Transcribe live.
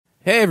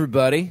Hey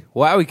everybody!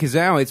 Wowie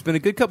Kazowie! It's been a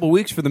good couple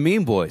weeks for the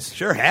Mean Boys.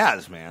 Sure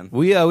has, man.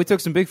 We took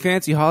some big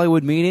fancy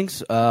Hollywood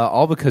meetings,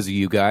 all because of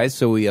you guys.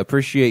 So we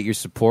appreciate your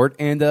support.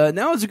 And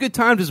now is a good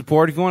time to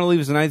support. If you want to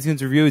leave us an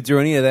iTunes review, do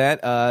any of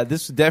that.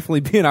 This would definitely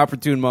be an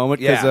opportune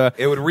moment. Yeah,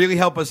 it would really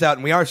help us out,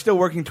 and we are still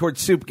working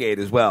towards Soupgate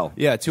as well.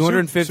 Yeah,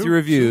 250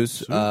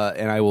 reviews,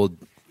 and I will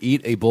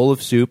eat a bowl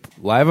of soup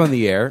live on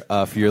the air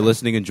for your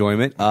listening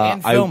enjoyment.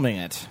 And filming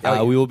it.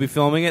 We will be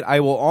filming it. I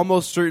will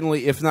almost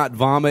certainly, if not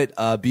vomit,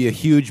 be a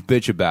huge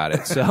bitch about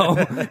it. So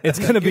it's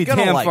going to be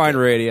damn like fine it.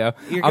 radio.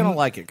 You're going to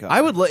like it, Connor.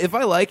 I would, if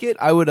I like it,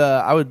 I would.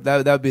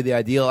 That would be the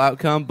ideal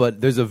outcome. But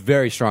there's a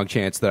very strong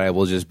chance that I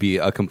will just be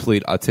a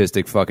complete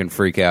autistic fucking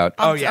freak out.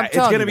 Oh yeah, it's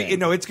telling going to you, be.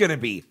 No, it's going to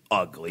be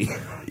ugly.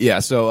 Yeah.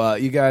 So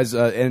you guys,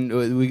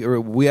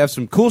 and we have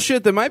some cool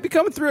shit that might be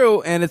coming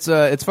through, and it's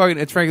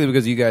frankly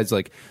because you guys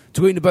like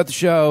tweeting about the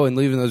show and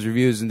leaving those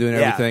reviews and doing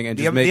everything. And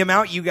the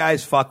amount you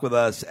guys fuck with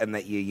us and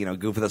that you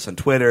goof with us on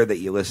Twitter, that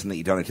you listen, that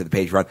you donate to the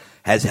Patreon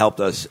has helped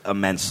us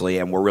immensely,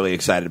 and we're really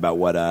excited about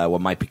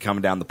what might be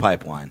coming down the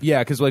pipeline. Yeah,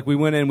 because like we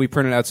went in, we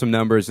printed out some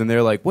numbers, and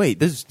they're like, "Wait,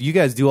 you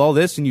guys do all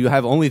this, and you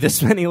have only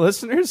this many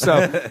listeners?"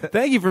 So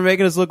thank you for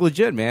making us look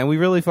legit, man. We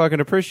really fucking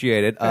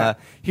appreciate it.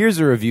 Here's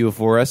a review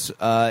for us.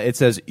 It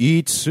says,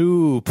 "Eat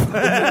soup"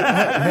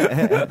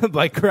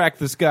 by Crack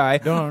the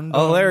Sky. A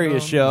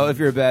hilarious show. If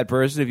you're a bad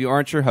person, if you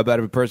aren't sure how bad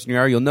of a person you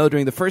are, you'll know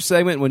during the first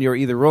segment when you're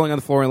either rolling on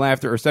the floor in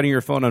laughter or setting your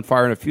phone on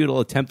fire in a futile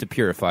attempt to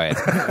purify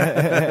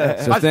it.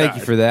 So thank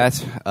you for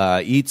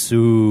that. Eat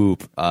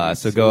soup.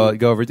 So go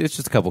over. It's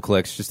just a couple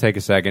clicks. Just take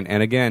a second.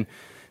 And again,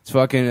 it's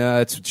fucking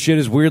shit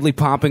is weirdly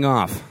popping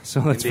off.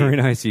 So that's very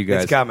nice of you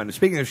guys. It's coming.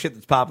 Speaking of shit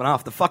that's popping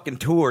off, the fucking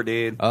tour,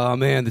 dude. Oh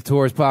man, the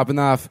tour is popping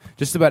off.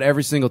 Just about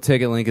every single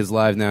ticket link is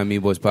live now at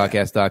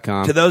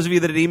meanboyspodcast.com. To those of you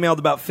that had emailed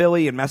about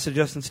Philly and messaged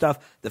us and stuff,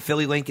 the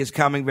Philly link is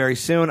coming very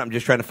soon. I'm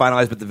just trying to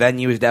finalize, but the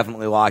venue is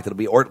definitely locked. It'll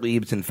be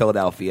Ortlieb's in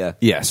Philadelphia.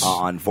 Yes.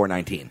 On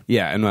 4/19.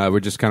 Yeah, and we're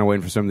just kind of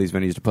waiting for some of these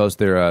venues to post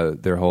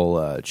their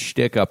whole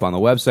shtick up on the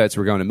website.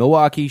 So we're going to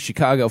Milwaukee,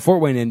 Chicago,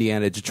 Fort Wayne,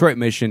 Indiana, Detroit,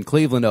 Michigan,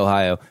 Cleveland,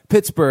 Ohio,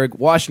 Pittsburgh,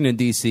 Washington,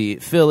 D.C.,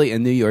 Philly,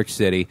 and New York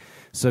City.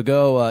 So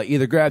go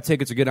either grab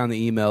tickets or get on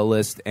the email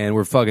list, and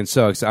we're fucking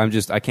so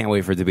excited. I can't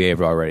wait for it to be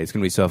April already. It's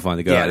going to be so fun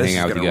to go out and hang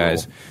out with you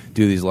guys,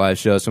 do these live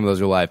shows. Some of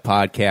those are live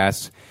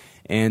podcasts.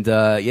 And,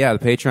 the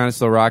Patreon is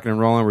still rocking and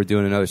rolling. We're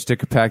doing another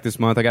sticker pack this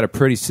month. I got a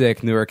pretty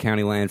sick Newark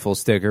County landfill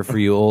sticker for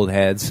you old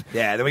heads.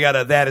 Yeah, then we got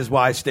a That Is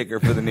Why sticker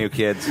for the new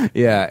kids.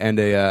 Yeah, and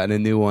a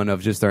new one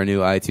of just our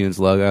new iTunes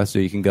logo, so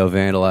you can go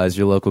vandalize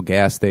your local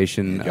gas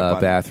station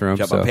bathroom.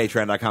 Jump on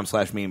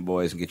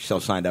patreon.com/meanboys and get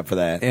yourself signed up for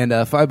that. And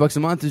 $5 a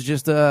month is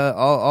just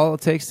all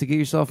it takes to get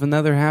yourself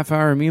another half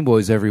hour of Mean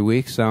Boys every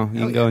week, so you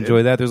can go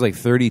enjoy that. There's like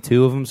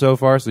 32 of them so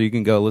far, so you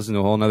can go listen to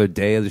a whole another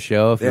day of the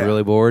show if you're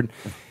really bored.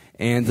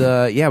 And, we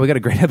got a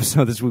great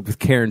episode this week with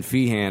Karen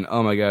Feehan.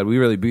 Oh, my God. We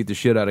really beat the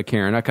shit out of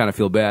Karen. I kind of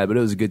feel bad, but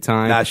it was a good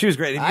time. Nah, she was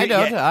great. I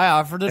don't. I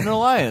offered an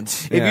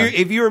alliance.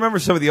 If you remember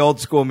some of the old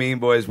school Mean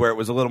Boys where it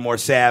was a little more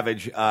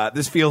savage,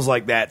 this feels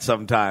like that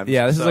sometimes.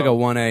 Yeah, this is like a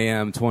 1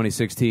 a.m.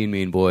 2016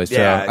 Mean Boys,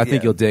 so I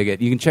think you'll dig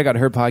it. You can check out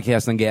her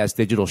podcast on Gas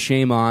Digital,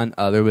 Shame On.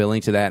 There'll be a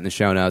link to that in the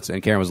show notes,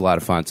 and Karen was a lot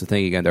of fun, so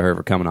thank you again to her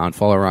for coming on.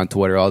 Follow her on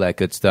Twitter, all that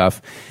good stuff.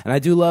 And I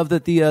do love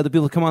that the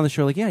people that come on the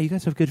show are like, yeah, you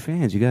guys have good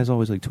fans. You guys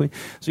always like tweet.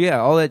 So,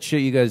 yeah, all that shit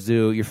you guys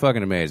do, you're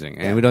fucking amazing,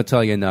 and we don't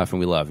tell you enough, and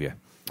we love you.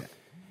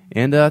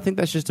 And I think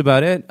that's just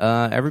about it.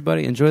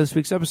 Everybody, enjoy this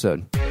week's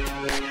episode.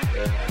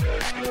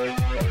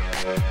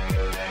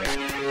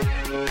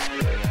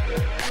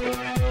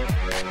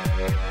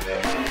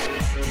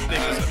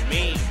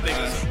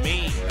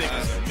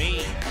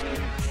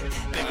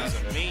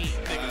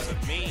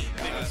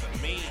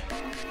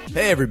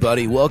 Hey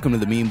everybody, welcome to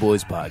the Mean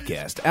Boys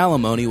Podcast.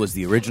 Alimony was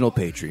the original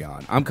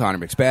Patreon. I'm Connor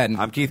McSpadden.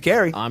 I'm Keith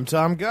Carey. I'm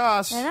Tom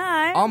Goss. And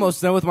I'm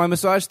Almost done with my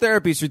massage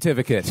therapy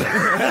certificate.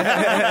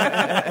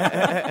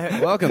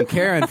 Welcome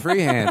Karen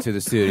Freehand to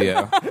the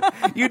studio.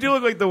 You do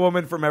look like the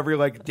woman from every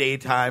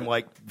daytime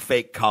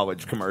fake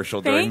college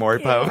commercial during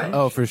Morpo.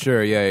 Oh, for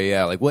sure.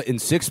 Yeah. Like what, in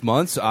 6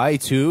 months I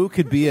too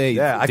could be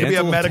a I could be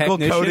a medical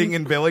technician? coding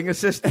and billing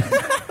assistant.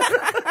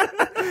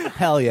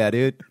 Hell yeah,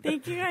 dude.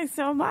 Thank you guys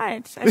so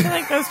much. I feel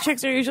like those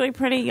chicks are usually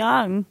pretty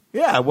young.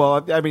 Yeah,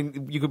 well, I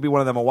mean, you could be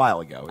one of them a while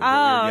ago.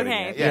 Oh,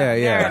 okay. Yeah.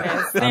 There it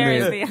is. There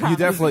is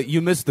the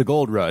You missed the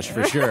gold rush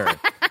for sure.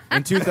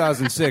 In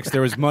 2006,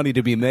 there was money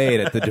to be made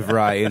at the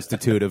DeVry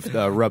Institute of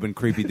rubbing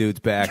creepy dudes'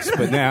 backs,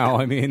 but now,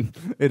 I mean,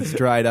 it's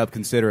dried up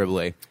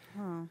considerably.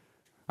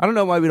 I don't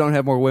know why we don't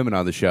have more women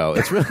on the show.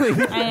 It's really,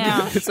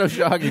 it's so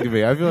shocking to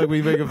me. I feel like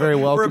we make a very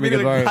welcoming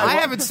environment. I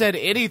haven't said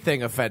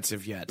anything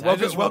offensive yet.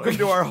 Welcome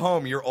to our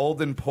home. You're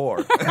old and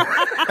poor.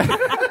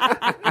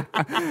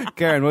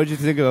 Karen, what'd you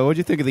think of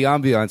the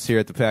ambiance here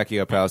at the Packing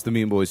Up House, the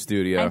Mean Boys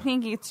studio? I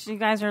think you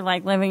guys are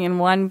like living in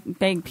one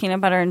big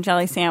peanut butter and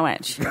jelly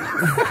sandwich.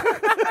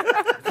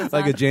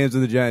 Like a James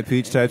and the Giant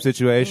Peach type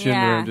situation where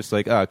Yeah. I'm just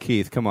like, oh,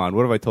 Keith, come on.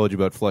 What have I told you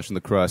about flushing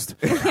the crust?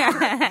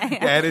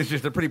 Yeah, Yeah, it is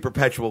just a pretty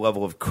perpetual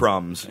level of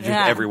crumbs just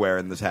Yeah. everywhere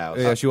in this house.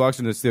 Yeah, she walks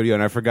into the studio,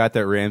 and I forgot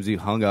that Ramsey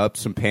hung up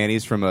some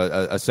panties from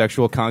a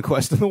sexual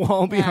conquest on the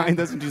wall behind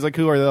us, and she's like,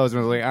 "Who are those?" And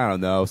I was like, "I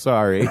don't know,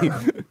 sorry."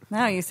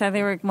 No, you said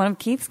they were one of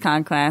Keith's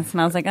conquests, and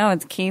I was like, oh,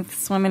 it's Keith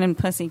swimming in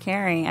Pussy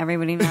Carey.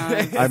 Everybody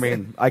knows. I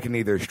mean, I can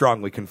neither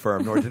strongly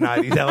confirm nor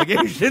deny these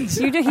allegations.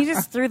 He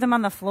just threw them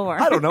on the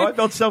floor. I don't know. I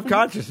felt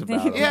self-conscious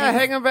about it. Yeah,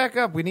 hang him back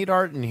up. We need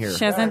art in here.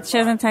 She hasn't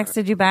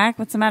texted you back?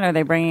 What's the matter? Are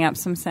they bringing up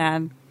some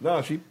sad...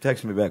 No, she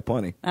texted me back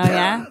plenty. Oh,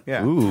 yeah?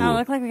 Yeah. Ooh. Oh,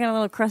 look like we got a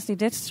little crusty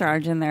ditch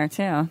charge in there,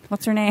 too.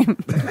 What's her name?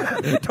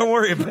 Don't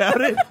worry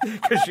about it,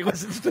 because she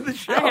listens to the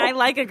show. I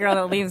like a girl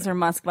that leaves her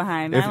musk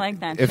behind. I like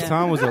that If shit.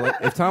 Tom was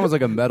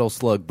like a metal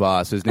slug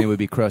boss, his name would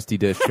be Krusty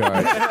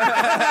Discharge.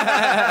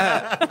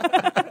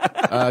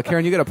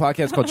 Karen, you got a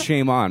podcast called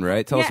Shame On,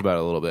 right? Tell us about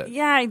it a little bit.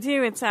 Yeah, I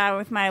do. It's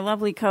with my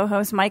lovely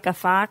co-host, Micah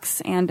Fox,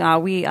 and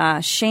we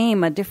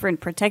shame a different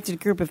protected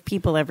group of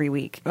people every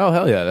week. Oh,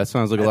 hell yeah. That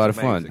sounds like a lot of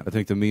amazing. fun. I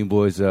think the Mean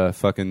Boys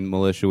fucking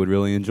militia would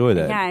really enjoy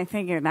that. Yeah, I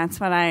figured that's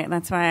why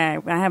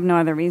I have no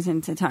other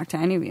reason to talk to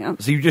any of you.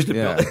 So you just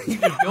Yeah.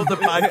 built a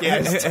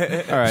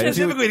podcast All right.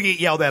 specifically to get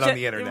yelled at on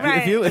the internet.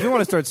 Right. If you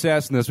want to start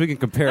sassing us, we can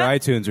compare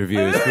iTunes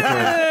reviews.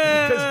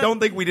 Because Because don't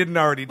think we didn't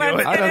already do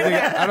it. I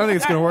don't think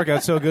it's going to work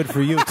out so good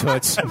for you,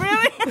 Toots.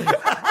 Really?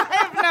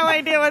 I have no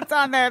idea what's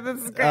on there.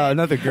 This is great.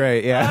 Nothing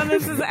great. Yeah.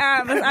 This is.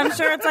 I'm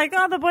sure it's like,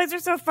 oh, the boys are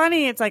so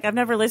funny. It's like I've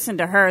never listened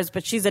to hers,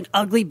 but she's an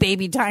ugly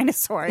baby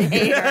dinosaur. I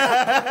hate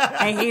her.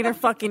 I hate her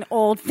fucking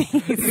old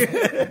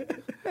face.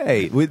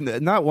 Hey,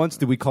 not once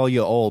did we call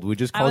you old. We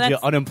just called you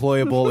that's-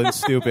 unemployable and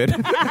stupid.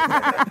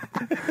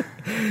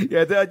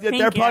 Yeah, their you.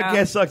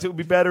 podcast sucks. It would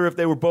be better if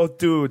they were both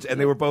dudes and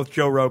they were both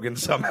Joe Rogan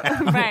somehow.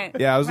 Right.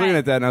 Yeah, I was looking Right.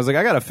 at that and I was like,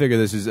 I got to figure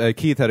this is.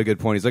 Keith had a good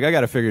point. He's like, I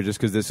got to figure just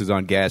because this is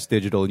on Gas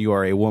Digital and you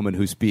are a woman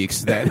who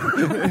speaks, that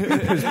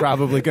there's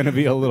probably going to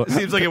be a little.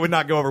 Seems like it would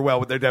not go over well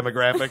with their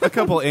demographic. A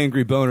couple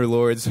angry boner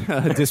lords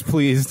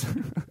displeased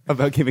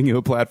about giving you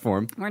a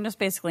platform. We're just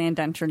basically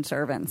indentured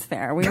servants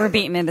there. We were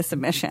beaten into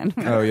submission.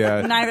 Oh,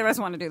 yeah. Neither of us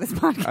want to do this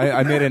podcast.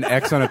 I made an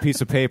X on a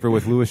piece of paper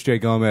with Louis J.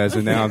 Gomez,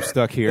 and now I'm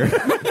stuck here.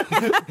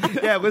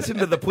 Yeah, listen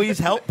to the Please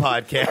Help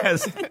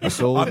podcast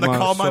soul on of the my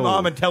Call My soul.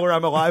 Mom and Tell Her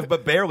I'm Alive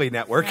But Barely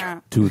network. Yeah.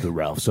 To the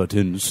Ralph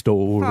Sutton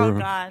store. Oh,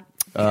 God.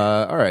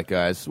 All right,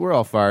 guys, we're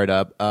all fired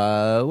up.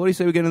 What do you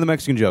say we get into the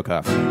Mexican joke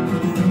off?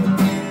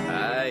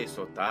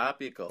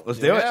 Let's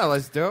do it. Yeah,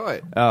 let's do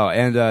it. Oh,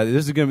 and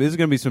this is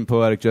gonna be some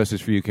poetic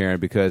justice for you, Karen,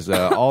 because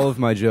all of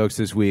my jokes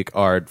this week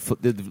are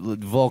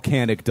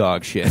volcanic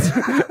dog shit.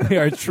 They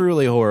are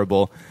truly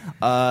horrible.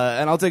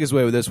 And I'll take us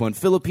away with this one.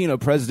 Filipino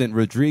President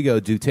Rodrigo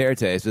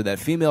Duterte said that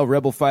female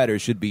rebel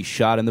fighters should be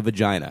shot in the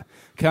vagina.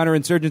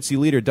 Counterinsurgency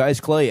leader Dice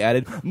Clay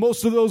added,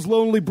 "Most of those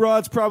lonely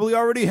broads probably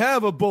already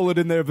have a bullet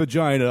in their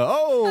vagina."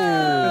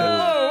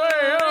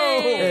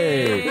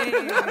 Hey.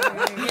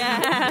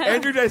 Yeah.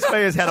 Andrew Dice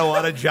Clay has had a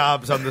lot of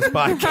jobs on this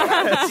podcast.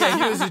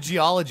 Yeah, he was a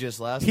geologist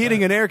last Heating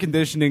time. and air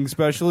conditioning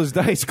specialist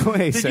Dice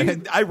Clay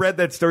said. I read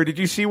that story. Did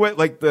you see what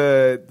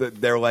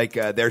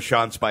their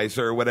Sean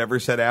Spicer or whatever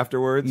said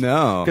afterwards?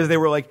 No. Because they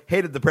were like,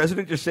 "Hey, did the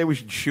president just say we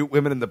should shoot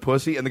women in the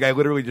pussy?" And the guy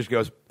literally just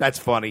goes, "That's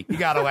funny. You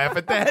gotta laugh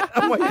at that."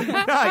 I'm like,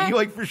 "Nah,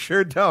 you for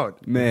sure don't."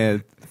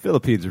 Man,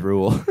 Philippines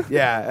rule.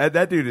 Yeah,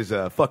 that dude is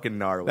fucking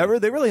gnarly.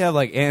 They really have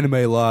like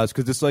anime laws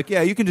because it's like,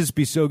 yeah, you can just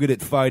be so good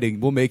at fighting,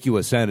 we'll make you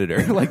a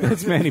senator. Like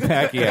that's Manny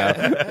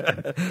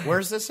Pacquiao.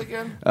 Where's this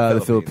again?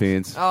 The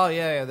Philippines. Oh,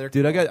 yeah, they're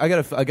Dude, I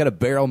got a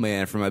barrel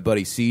man from my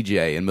buddy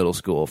CJ in middle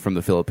school from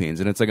the Philippines,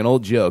 and it's like an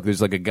old joke.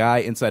 There's like a guy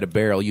inside a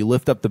barrel. You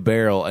lift up the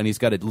barrel, and he's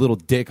got a little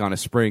dick on a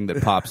spring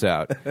that pops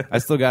out. I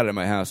still got it at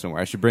my house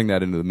somewhere. I should bring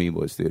that into the Mean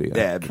Boys studio.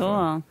 Yeah, it'd be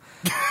fun.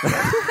 Cool.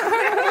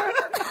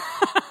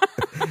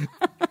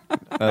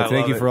 Thank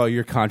love you it. for all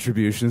your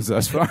contributions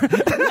thus far.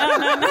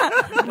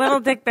 Little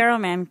Dick Barrel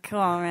Man. Cool,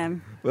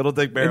 man. Little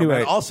Dick Barrel Anyway.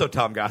 Man. Also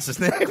Tom Goss's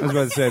name. I was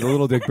about to say, the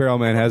little dick barrel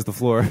man has the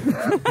floor.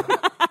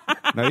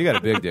 No, you got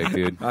a big dick,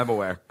 dude. I'm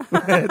aware.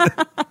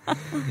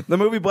 The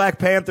movie Black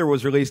Panther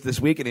was released this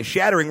week and is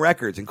shattering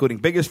records, including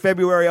biggest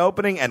February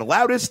opening and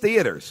loudest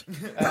theaters.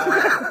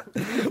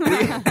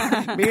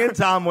 Me and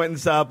Tom went and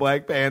saw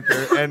Black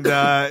Panther, and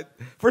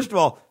first of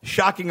all,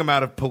 shocking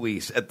amount of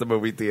police at the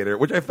movie theater,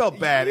 which I felt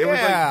bad. It was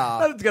like, Yeah.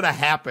 nothing's going to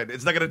happen.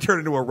 It's not going to turn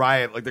into a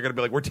riot. Like, they're going to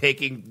be like, we're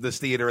taking this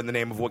theater in the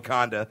name of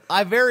Wakanda.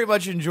 I very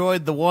much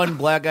enjoyed the one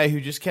black guy who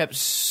just kept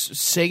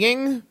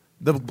singing,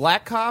 the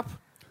black cop.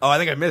 Oh, I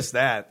think I missed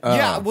that.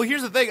 Yeah, well,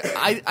 here's the thing.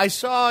 I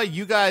saw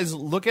you guys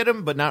look at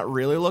him, but not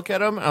really look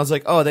at him. I was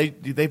like, oh, they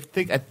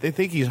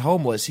think he's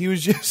homeless. He was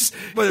just,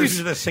 But he there's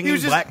just a singing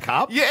black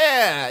cop?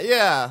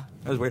 Yeah.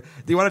 That was weird.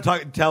 Do you want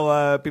to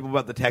tell people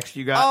about the text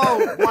you got?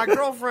 Oh, my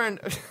girlfriend.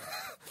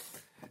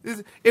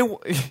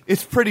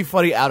 It's pretty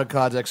funny out of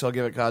context. So I'll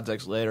give it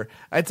context later.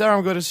 I tell her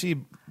I'm going to see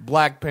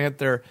Black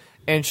Panther,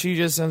 and she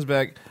just sends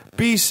back,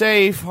 "Be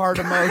safe," heart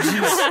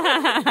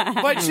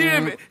emojis. But she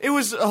didn't. It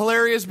was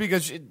hilarious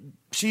because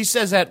She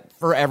says that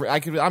for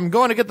I'm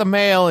going to get the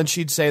mail, and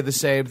she'd say the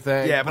same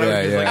thing. Yeah, but I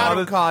was just like, out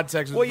oh, of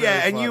context. Well,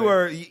 yeah, and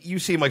funny. you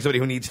seem like somebody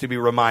who needs to be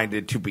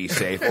reminded to be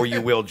safe, or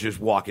you will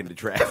just walk into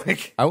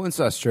traffic. I went and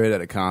saw Straight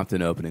Outta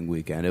Compton opening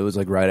weekend. It was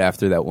like right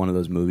after that one of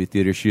those movie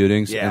theater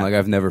shootings, Yeah. and like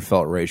I've never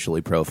felt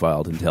racially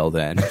profiled until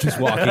then. Just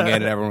walking in,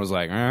 and everyone was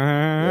like,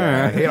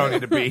 You don't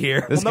need to be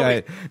here. This Well,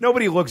 guy-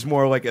 nobody looks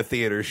more like a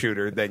theater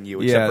shooter than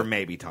you, except Yeah. for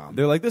maybe Tom.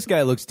 They're like, this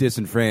guy looks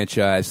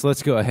disenfranchised.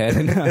 Let's go ahead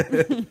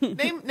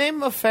and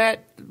Name a fat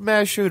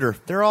mass shooter.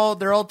 They're all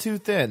too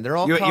thin. They're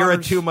all You're a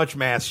cars. too much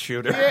mass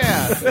shooter.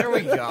 Yeah, there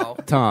we go.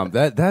 Tom,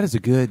 that is a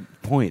good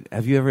point.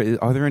 Have you ever?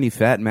 Are there any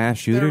fat mass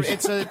shooters?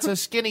 It's a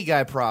skinny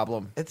guy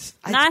problem. It's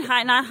Not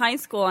high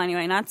school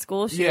anyway, not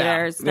school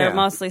shooters. They're Yeah.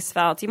 mostly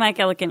svelte. You might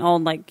get like an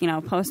old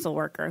postal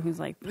worker who's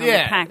like probably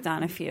Yeah. packed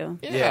on a few.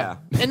 Yeah.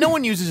 And no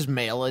one uses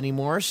mail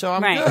anymore, so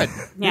I'm Right. good.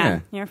 Yeah, Yeah.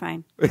 you're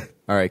fine.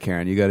 All right,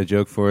 Karen, you got a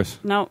joke for us?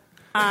 Nope.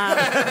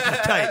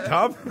 tight,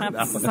 Tom.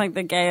 That's like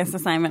the gayest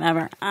assignment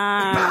ever.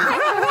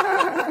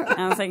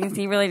 I was like, is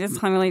he really just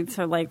telling me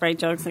to like write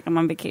jokes like I'm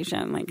on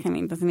vacation? Like, I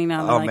mean, doesn't he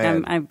know that Oh, like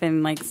man. I've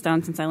been like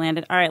stoned since I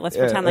landed? All right, let's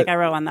pretend like I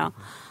wrote one though.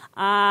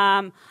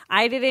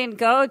 I didn't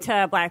go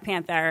to Black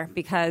Panther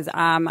because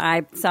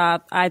I saw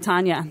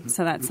Tanya,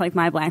 so that's like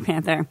my Black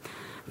Panther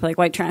for like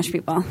white trash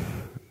people.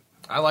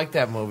 I like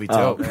that movie too.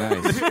 Oh,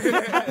 nice.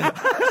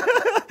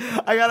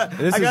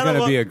 This is going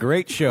to be a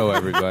great show,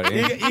 everybody.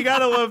 You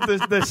gotta love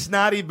the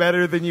snotty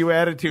better than you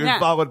attitude Yeah.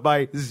 followed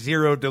by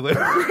zero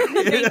delivery.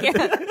 Thank you.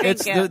 Thank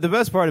It's you. the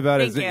best part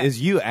about it Thank you.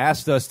 is you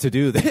asked us to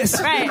do this.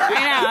 Right,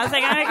 I know. I was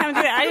like, I'm gonna come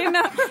do that. I didn't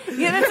know.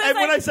 Yeah, this is And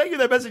when I like, sent you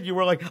that message, you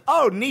were like,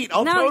 "Oh, neat!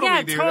 I'll no, totally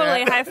yeah, do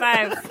totally. that." High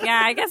five.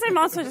 Yeah, I guess I'm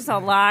also just a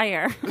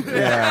liar.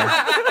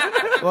 Yeah.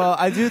 Well,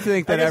 I do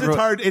think I that guess everyone. it's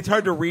hard. It's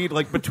hard to read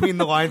like between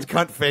the lines,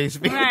 cunt face.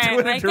 Being Right, to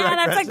a like, direct yeah,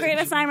 that's message. a great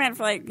assignment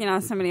for like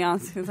somebody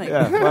else who's like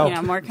Yeah,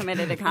 well. more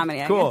committed to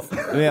comedy. I Cool.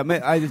 guess. Yeah,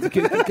 man,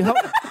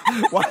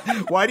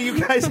 Why do you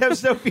guys have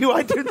so few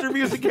iTunes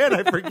reviews again?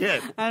 I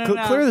forget. I don't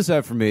know. clear this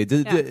up for me.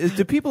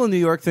 Do people in New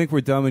York think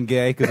we're dumb and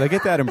gay? Because I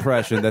get that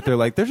impression that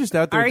they're just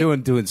out there Are you-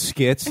 doing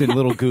skits and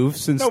little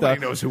goofs and Nobody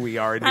stuff. knows who we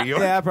are in New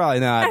York. Yeah, probably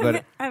not.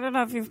 But I don't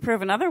know if you've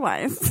proven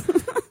otherwise.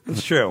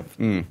 It's true.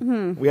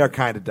 We are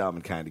kind of dumb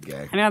and kind of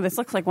gay. I know this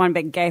looks like one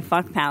big gay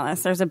fuck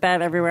palace. There's a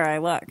bed everywhere I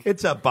look.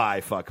 It's a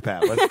bi fuck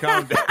pal. Let's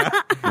calm down.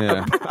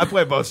 yeah. I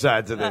play both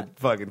sides of the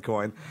fucking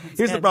coin.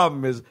 Here's the good.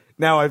 problem: is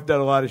now I've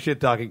done a lot of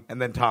shit talking,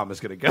 and then Tom is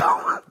going to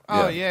go.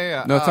 Oh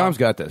yeah. No, Tom's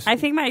got this. I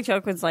think my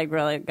joke was like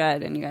really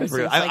good, and you guys. just,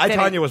 like, didn't-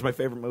 Tanya was my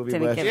favorite movie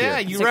didn't last give year. Yeah,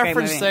 It's you a great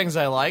reference movie. things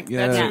I like.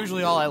 Yeah. That's Yeah.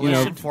 usually all I You know,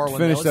 listen for when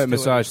finish those that two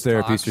massage idiots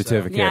therapy talk, so-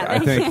 certificate. Yeah, I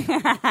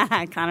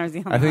think Connor's the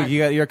only I think one.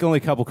 you're only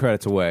a couple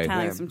credits away.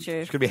 Telling some She's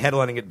truth. going to be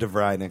headlining at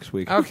DeVry next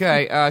week.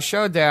 Okay,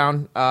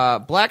 showdown.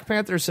 Black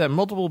Panther set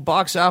multiple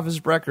box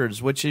office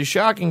records, which is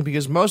shocking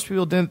because most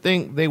people didn't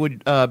think they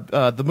would.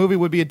 The movie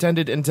would be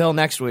attended until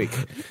next week.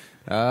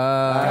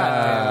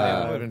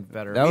 That would have been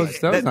better. That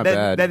was not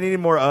bad. That needed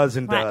more us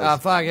and What? does.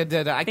 Fuck, it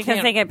did. I Because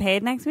can't. they get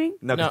paid next week.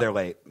 No, because No. they're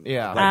late.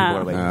 Yeah. Black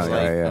people are late. Oh, It's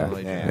yeah,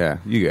 late. yeah, yeah.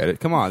 You get it.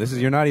 Come on,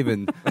 you're not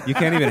even. You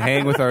can't even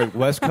hang with our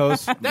West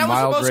Coast that was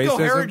mild the most racism.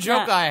 coherent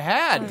joke Yeah. I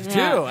had too.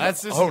 Yeah.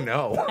 That's just, Oh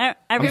no. I'm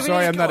Everybody's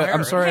sorry, I'm not.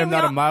 I'm sorry, I'm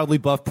not a mildly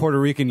buff Puerto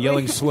Rican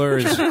yelling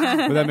slurs. Would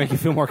that make you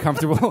feel more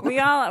comfortable? We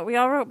all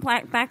wrote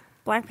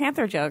Black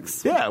Panther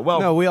jokes. Yeah. Well,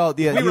 No, we all.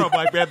 Yeah, we wrote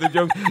Black Panther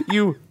jokes.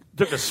 You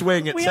took a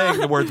swing at We saying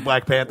all- the words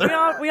Black Panther.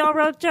 We all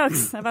wrote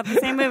jokes about the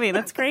same movie.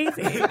 That's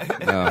crazy.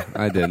 No,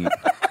 I didn't.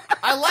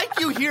 I like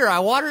you here. I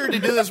want her to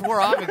do this more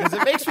often because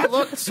it makes me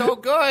look so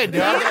good. See,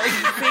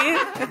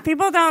 if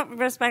people don't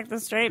respect the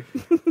straight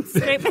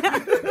man.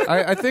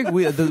 I think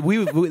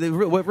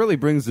what really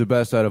brings the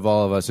best out of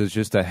all of us is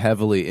just a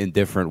heavily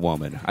indifferent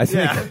woman. I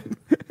think.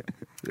 Yeah.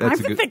 I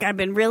That's a good. think I've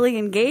been really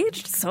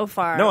engaged so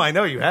far. No, I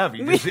know you have.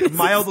 You're just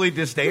mildly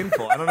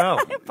disdainful. I don't know.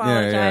 I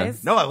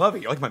apologize. No, I love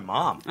it. You're like my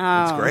mom.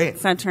 Oh, It's great.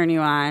 Does that turn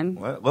you on?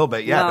 Well, a little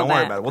bit. Yeah, Little don't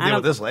worry bit. about it. We'll I deal don't-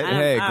 with this later. I don't-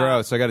 Hey,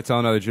 gross! I got to tell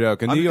another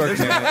joke. A New York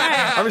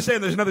man. I'm just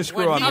saying there's another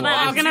screw on When the he wall.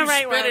 I'm gonna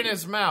loves, you write spit one. in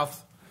his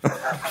mouth.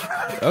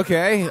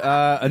 Okay,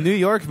 a New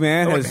York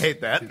man I would has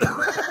hate that.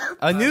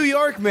 a New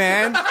York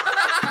man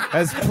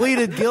has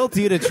pleaded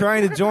guilty to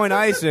trying to join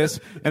ISIS.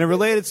 And a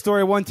related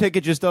story: one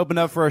ticket just opened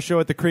up for our show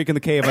at the Creek in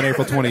the Cave on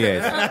April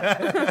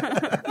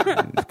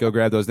 28th. Go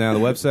grab those now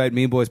on the website,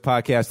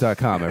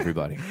 meanboyspodcast.com,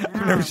 everybody.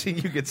 I've never seen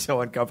you get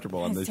so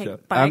uncomfortable on Let's this show.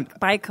 take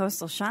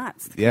bi-coastal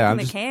shots. Yeah, in I'm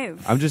the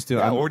cave. just doing.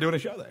 Yeah, I'm- well, we're doing a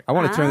show there. I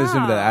want to turn this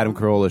into the Oh. Adam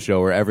Carolla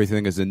show where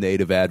everything is a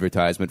native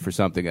advertisement for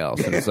something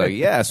else. And it's like,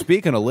 yeah,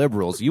 speaking of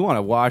liberals, you want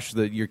to wash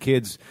your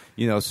kids,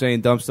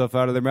 saying dumb stuff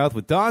out of their mouth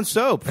with Dawn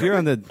soap. If you're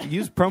on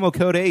use promo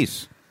code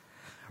ACE.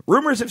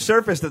 Rumors have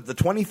surfaced that the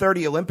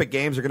 2030 Olympic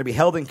Games are going to be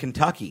held in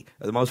Kentucky.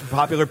 The most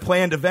popular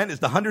planned event is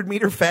the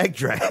 100-meter fag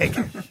drag.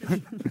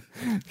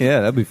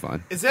 Yeah, that'd be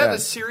fun. Is that Yeah. a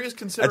serious That's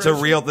consideration? a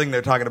real thing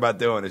they're talking about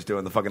doing, is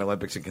doing the fucking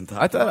Olympics in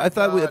Kentucky. I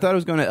thought it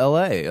was going to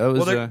L.A. That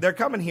was, Well, they're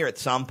coming here at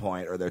some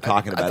point, or they're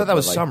talking about it. I thought that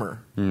was but,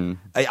 summer.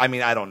 I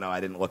mean, I don't know.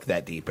 I didn't look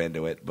that deep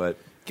into it, but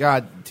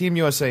God, Team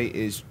USA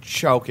is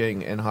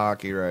choking in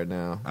hockey right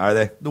now. Are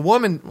they?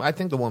 I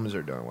think the women's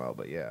are doing well,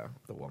 but yeah.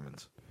 The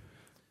women's.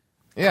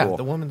 Yeah, Cool.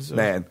 the women's.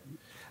 Man.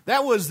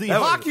 That was the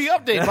hockey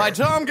update by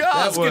Tom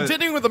Goss.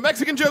 Continuing with the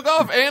Mexican joke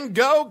off and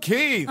go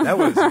Keith. That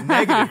was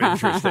negative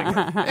interesting.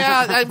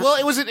 Yeah, well,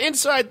 it was an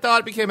inside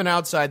thought, became an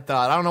outside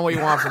thought. I don't know what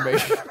you want from me.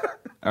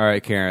 All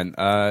right, Karen.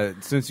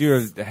 Since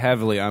you're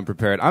heavily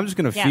unprepared, I'm just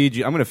going to feed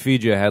you. I'm going to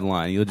feed you a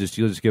headline. You'll just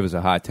give us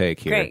a hot take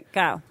here. Great,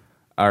 go.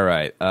 All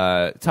right.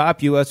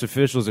 Top U.S.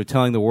 officials are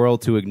telling the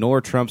world to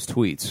ignore Trump's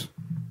tweets.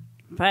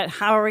 But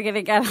how are we going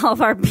to get all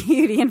of our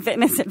beauty and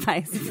fitness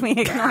advice if we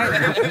ignore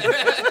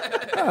it?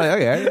 Oh,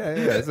 yeah,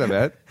 it's not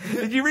bad.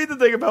 Did you read the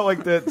thing about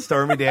like that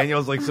Stormy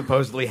Daniels like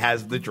supposedly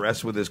has the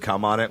dress with his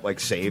cum on it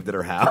like saved at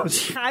her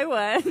house? I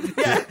would.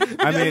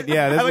 I mean,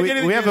 yeah,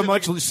 we have a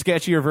much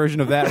sketchier version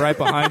of that right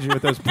behind you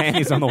with those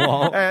panties on the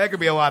wall. Hey, that could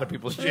be a lot of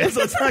people's shit. So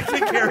let's not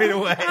get carried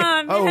away.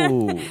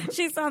 Oh.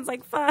 She sounds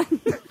like fun.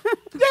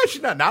 Yeah,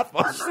 she's not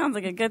fun. Sounds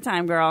like a good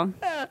time, girl.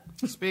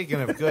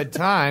 Speaking of good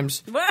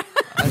times,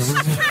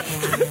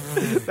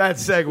 That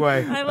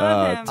segue. I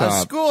love him. Tom. a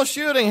school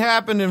shooting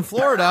happened in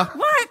Florida.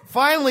 What?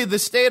 Finally, the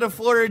state of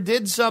Florida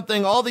did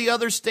something all the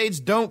other states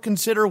don't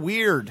consider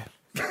weird.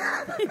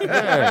 Nicely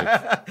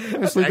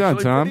done,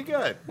 Actually Tom. pretty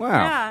good. Wow.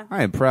 Yeah.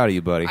 I am proud of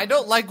you, buddy. I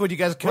don't like what you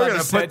guys We're going to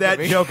condescend put that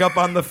to me. joke up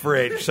on the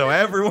fridge so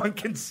everyone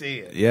can see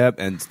it. Yep,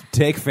 and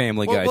take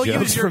Family Guy Well, jokes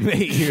use your- from 8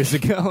 years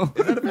ago.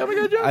 Is that a Family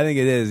Guy joke? I think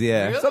it is,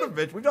 yeah. Son of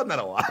a bitch, we've done that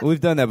a lot. We've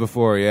done that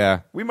before, yeah.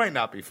 We might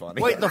not be funny.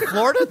 Wait, the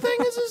Florida thing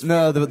is this?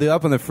 No, the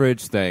up on the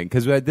fridge thing,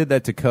 because I did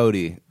that to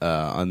Cody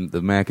on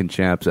the Mac and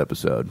Chaps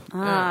episode.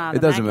 Ah, It the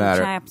doesn't Mac and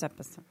matter. Chaps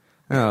episode.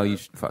 Oh, you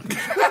fucking.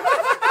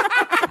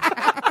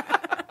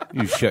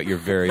 You shut your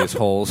various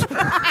holes.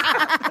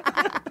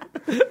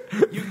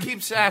 You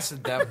keep sassing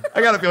them.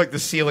 I gotta feel like the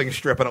ceiling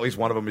strip on at least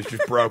one of them is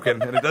just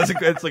broken, and it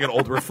doesn't. It's like an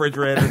old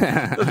refrigerator.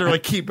 Doesn't really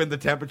keep in the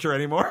temperature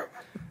anymore.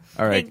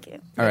 All right, Thank you.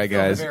 all right,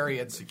 They're guys. very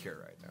insecure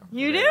right now.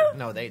 You do?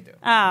 No, they do.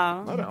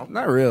 Oh.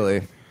 Not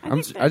really.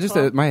 think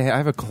they're cool. I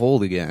have a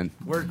cold again.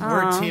 We're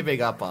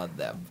teaming up on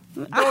them.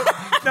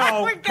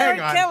 No, We're hang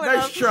on. killing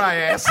Nice them. try,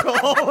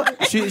 asshole.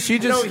 She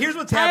just. No, here's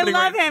what's I happening.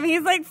 love right- him.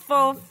 He's like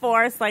full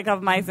force, like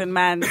of Mice and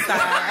Men style.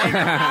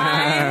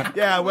 I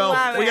Yeah, well,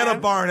 love we got a him.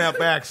 barn out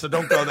back, so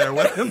don't go there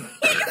with him.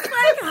 He's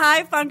like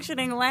high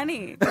functioning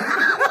Lenny.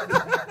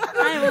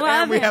 I love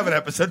And we him. have an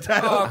episode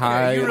title.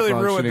 High you really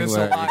ruined functioning this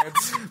Lenny.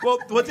 alliance. Well,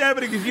 what's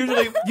happening is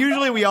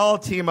usually we all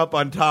team up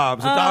on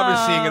Tom. So Tom is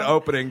seeing an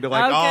oopening to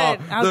like,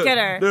 good. I'll get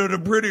her. The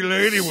pretty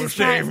lady will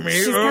save me.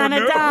 She's Oh, kind of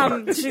no.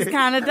 dumb. She's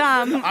kind of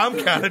dumb. I'm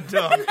kind of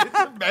dumb. It's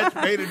a match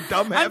made in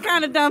dumb I'm heaven.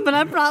 kind of dumb, but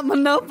I brought my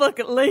notebook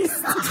at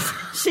least.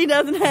 She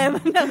doesn't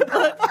have a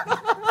notebook.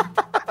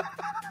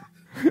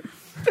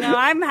 No,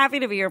 I'm happy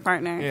to be your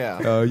partner.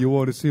 Yeah. You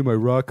want to see my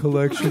rock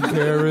collection,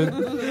 Karen?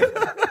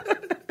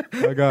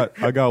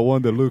 I got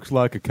one that looks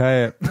like a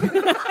cat.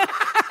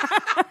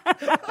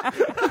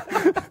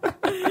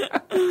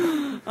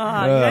 You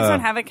guys don't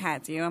have a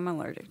cat, do you? I'm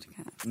allergic to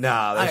cats.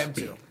 Nah, I am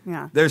too.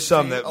 Yeah. There's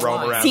some that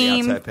roam around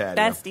Team the outside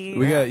patio. besties.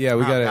 We got Oh,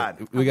 a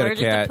God. allergic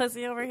cat. To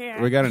pussy over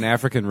here. We got an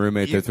African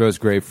roommate that throws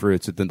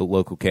grapefruits at the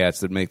local cats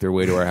that make their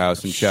way to our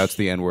house and shouts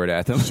the N-word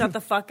at them. Shut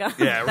the fuck up.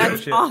 Yeah, real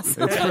That's shit.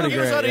 awesome. It's pretty He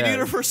was great. on a yeah.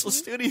 Universal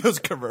Studios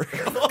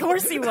commercial. Of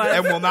course he was.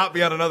 And will not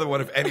be on another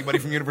one if anybody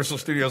from Universal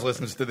Studios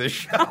listens to this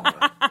show.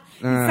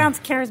 He sounds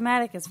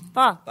charismatic as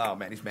fuck. Oh,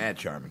 man, he's mad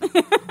charming.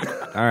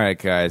 All right,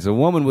 guys. A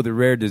woman with a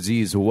rare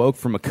disease awoke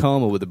from a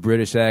coma with a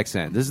British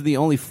accent. This is the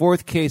only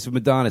fourth case of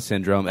Madonna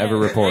syndrome ever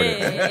reported.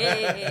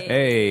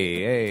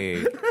 Hey.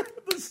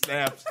 The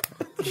snaps.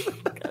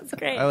 That's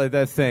great. I like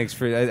that. Thanks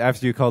for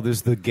after you called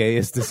this the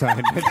gayest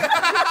assignment.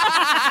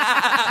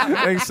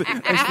 thanks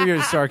for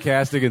your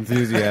sarcastic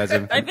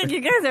enthusiasm. I think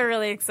you guys are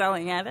really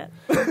excelling at it.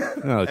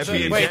 Oh,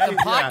 jeez. Wait, the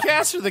Yeah.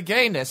 podcast or the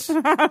gayness?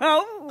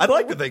 I'd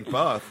like to think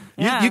both.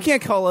 Yeah. You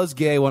can't call us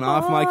gay when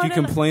off mic you no,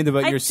 no. complained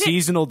about I your did-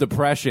 seasonal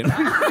depression.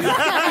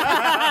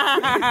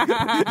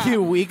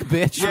 You weak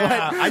bitch.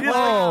 Yeah, What? I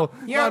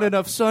just- Not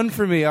enough sun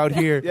for me out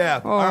here.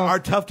 Yeah, Oh. our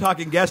tough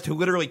talking guest who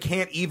literally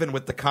can't even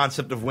with the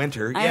concept of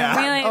winter. I'm Yeah.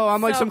 really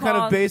I'm like so some kind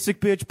of cold. basic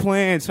bitch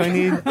plant. So I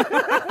need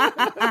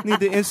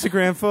the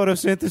Instagram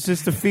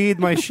photosynthesis to feed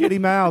my shitty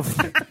mouth.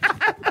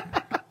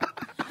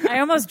 I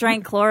almost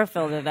drank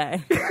chlorophyll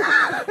today.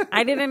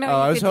 I didn't know. Oh,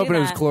 I you was could hoping do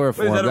it was that.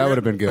 chloroform. Wait, is that a That real- would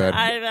have been good.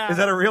 I know. Is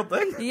that a real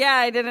thing? Yeah,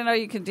 I didn't know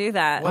you could do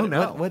that.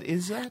 What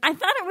is that? I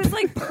thought it was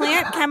like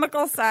plant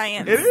chemical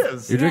science. It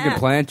is. You're drinking Yeah.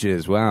 plant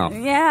juice. Wow.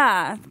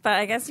 Yeah, but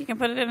I guess you can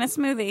put it in a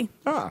smoothie.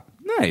 Ah,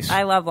 nice.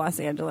 I love Los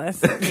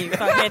Angeles. You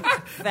fucking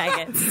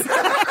faggots.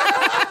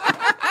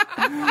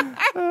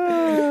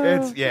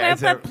 It's yeah.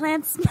 It's Plant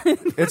plant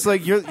smoothie. It's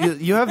like you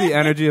have the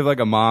energy of like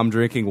a mom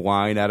drinking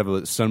wine out of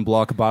a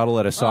sunblock bottle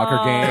at a soccer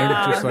game.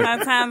 Just like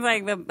That sounds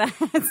like the best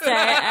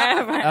day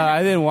ever.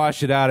 I didn't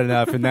wash it out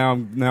enough, and now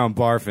I'm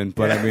barfing.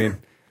 But I mean,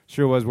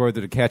 sure was worth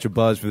it to catch a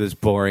buzz for this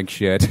boring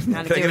shit. Gotta Can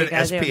I do get what an you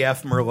gotta do.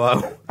 SPF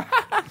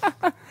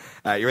Merlot?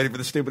 You ready for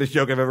the stupidest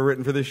joke I've ever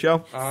written for this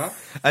show?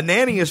 A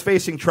nanny is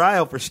facing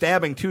trial for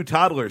stabbing 2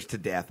 toddlers to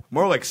death.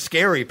 More like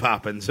Scary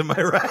Poppins, am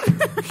I right?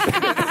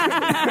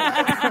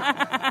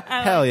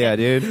 Hell yeah,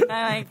 dude.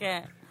 I like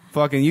it.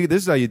 Fucking you.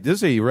 This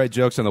is how you write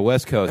jokes on the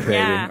West Coast, baby.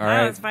 Yeah, all that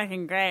right. was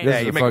fucking great. This Yeah,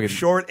 is you a make them fucking-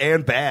 short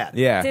and bad.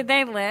 Yeah. Did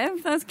they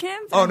live, those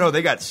kids? Oh, no,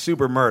 they got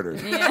super murdered.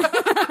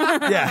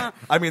 Yeah.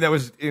 I mean, that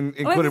was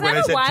included when I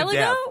was said that a to while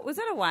death. ago? Was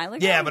that a while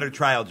ago? Yeah, but her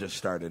trial just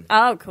started.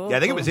 Oh, cool. Yeah, I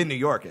think it cool. was in New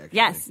York, actually.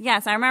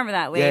 Yes, I remember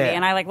that lady, Yeah.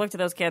 and I looked at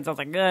those kids. I was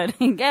like, "Good,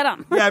 get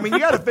them." Yeah, I mean, you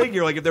got to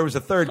figure, like, if there was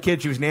a third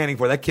kid she was nannying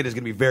for, that kid is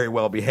going to be very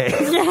well behaved.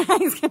 Yeah,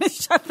 he's gonna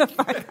shut the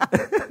fuck up.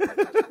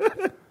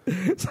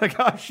 It's like,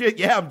 oh, shit,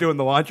 yeah, I'm doing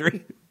the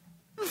laundry.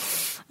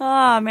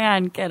 Oh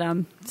man, get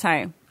them.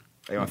 Sorry,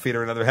 You want to feed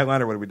her another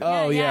headline, or what are we doing?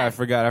 Oh yeah, Yeah. I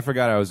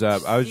forgot I was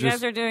up. I was you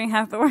just guys are doing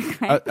half the work,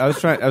 right? I was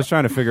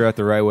trying to figure out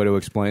the right way to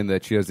explain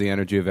that she has the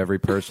energy of every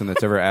person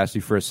that's ever asked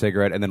you for a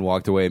cigarette and then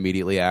walked away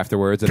immediately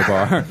afterwards at a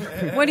bar.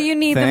 What do you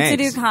need them to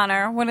do, Thanks.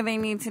 Connor? What do they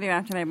need to do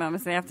after they bump?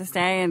 Do they have to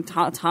stay and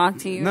talk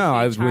to you? No, Be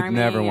I would charming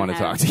never and want to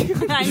have- talk to you.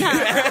 I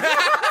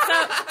know.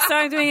 So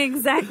I'm doing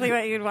exactly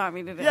what you'd want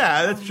me to do.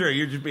 Yeah, that's true.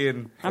 You're just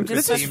being... I'm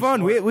just- This is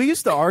fun. We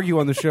used to argue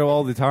on the show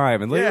all the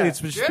time, and lately Yeah. it's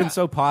just been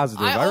so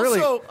positive. I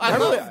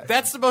love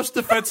that's the most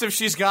defensive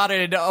she's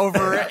gotten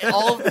over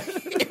all of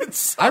the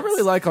insults. I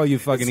really like all you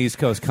fucking East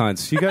Coast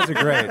cunts. You guys are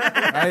great.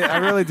 I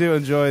really do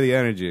enjoy the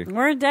energy.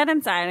 We're dead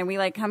inside, and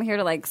we come here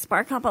to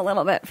spark up a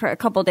little bit for a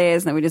couple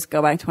days, and then we just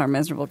go back to our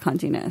miserable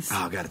cuntiness.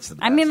 Oh, God, it's the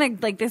best. I mean,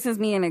 like this is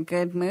me in a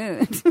good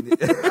mood.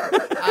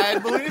 I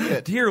believe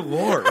it. Dear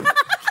Lord.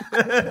 All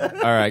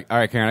right,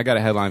 Karen. I got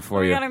a headline for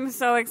Oh my you. God, I'm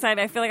so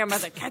excited. I feel like I'm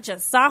about to catch a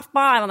softball.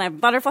 I don't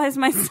have butterflies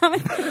in my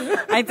stomach.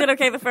 I did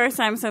okay the first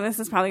time, so this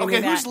is probably going to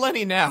Okay, be who's that.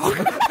 Lenny now?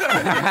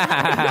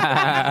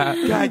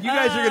 God, you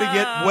guys are going to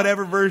get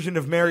whatever version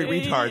of Merry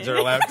Retards are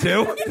allowed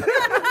to.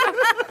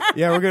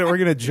 Yeah, we're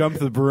gonna jump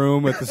the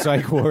broom at the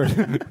psych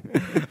ward.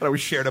 We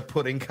shared a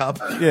pudding cup.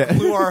 Yeah,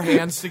 Glue our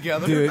hands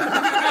together. dude.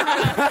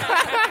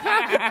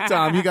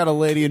 Tom, you got a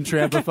Lady and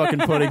Tramp a fucking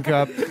pudding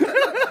cup.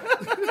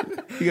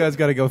 You guys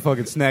got to go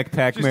fucking snack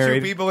pack Just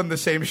married. two people in the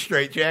same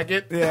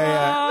straitjacket.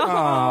 Yeah.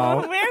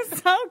 Oh, we're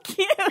so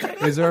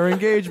cute. Is our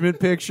engagement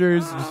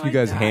pictures? Oh You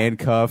guys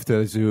handcuffed to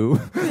a zoo.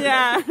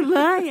 Yeah,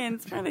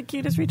 lions are the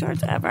cutest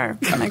retards ever.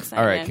 I'm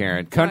excited. All right,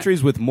 Karen.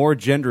 Countries with more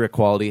gender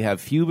equality have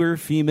fewer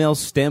female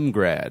STEM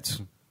grads.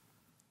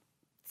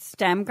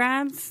 STEM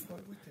grads?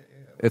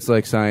 It's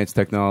like science,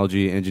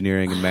 technology,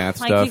 engineering, and math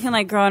Like stuff. you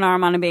can grow an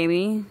arm on a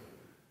baby.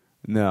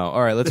 No.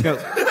 All right, let's go.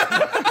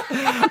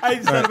 I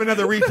just thought of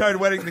another retard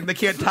wedding thing. They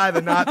can't tie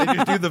the knot. They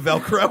just do the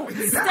Velcro.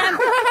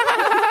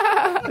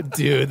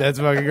 Dude, that's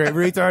fucking great.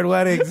 Retard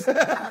weddings. Dude,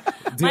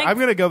 Like- I'm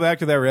going to go back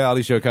to that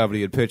reality show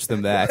company and pitch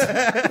them that.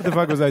 What the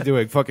fuck was I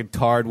doing? Fucking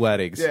tard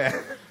weddings. Yeah.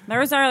 There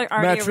was already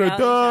a Metro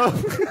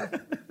reality show.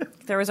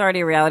 There was already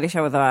a reality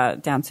show with a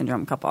Down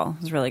syndrome couple.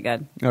 It was really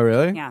good. Oh,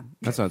 really? Yeah.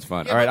 That sounds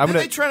fun. Yeah, All right, but I'm did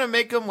going they try to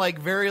make them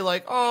very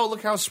oh,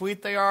 look how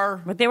sweet they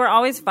are? But they were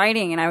always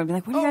fighting, and I would be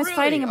like, what are you Oh, guys really?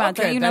 fighting about?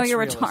 Okay, Don't you know that's you're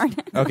realistic.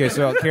 retarded? Okay,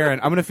 so Karen,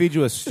 I'm going to feed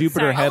you a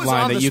stupider Sorry. I was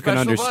headline on that the you can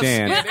special bus.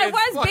 understand. Yeah. It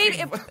was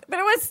baby, but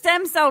it was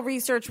stem cell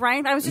research,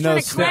 right? I was just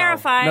trying to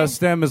clarify. No,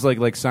 STEM is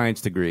like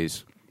science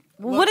degrees.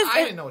 Well, what is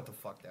I it? didn't know what the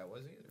fuck that was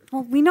either.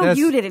 Well, we know That's-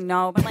 you didn't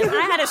know, but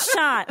I had a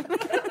shot.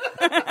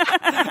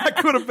 I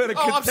could have been a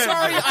Oh, I'm contender.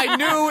 sorry. I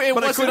knew it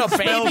But I wasn't couldn't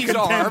a spell baby's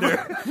arm.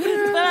 contender. But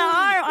an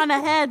arm on a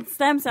head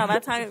stem cell.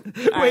 That's how. All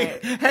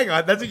Wait, right. hang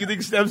on. That's what you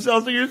think stem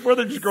cells are used for?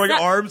 They're just growing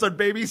So- arms on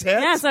babies'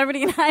 heads? Yeah, so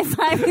everybody can high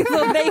five these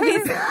little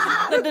babies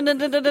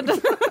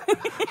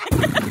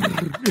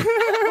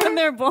when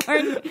they're born.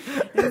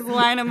 Just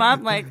line them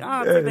up like,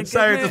 oh, it's like the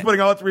Science is good-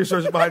 putting all its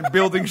resources behind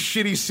building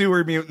shitty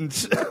sewer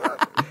mutants.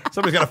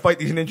 Somebody's got to fight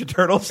these Ninja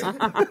Turtles. All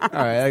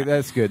right,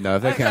 that's good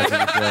enough. That counts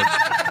as a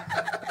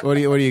joke. What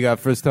do you got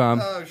for us, Tom?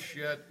 Oh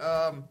shit.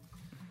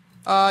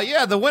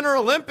 Yeah, the Winter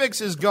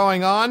Olympics is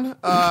going on.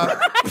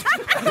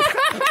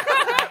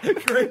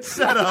 Great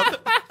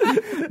setup.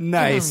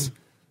 Nice.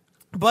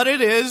 But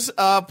it is.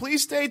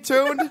 Please stay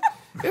tuned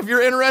if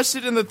you're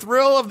interested in the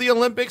thrill of the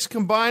Olympics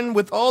combined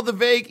with all the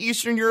vague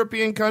Eastern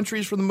European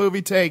countries from the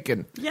movie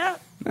Taken. Yeah.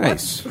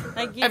 Nice.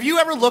 Like Have you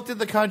ever looked at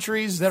the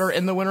countries that are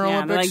in the Winter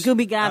Yeah, they're like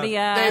Olympics? Gooby Gabby.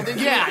 Yeah,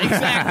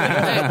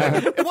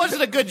 exactly. It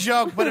wasn't a good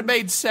joke, but it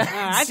made sense.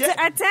 I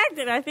tagged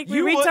it. I think we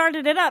You would-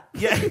 retarded it up.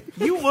 Yeah,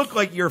 you look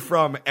like you're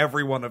from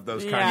every one of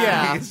those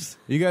Yeah. countries.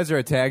 You guys are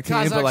a tag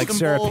team, but like Kazakhstan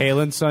Sarah Bowl.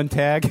 Palin's son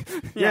tag.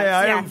 Yeah,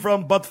 I yeah. am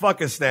from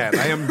Buttfuckistan.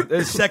 I am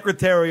the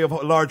secretary of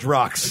large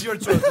rocks. Your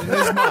choice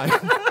is mine.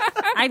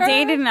 I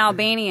dated an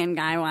Albanian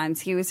guy once.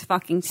 He was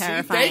fucking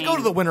terrifying. They go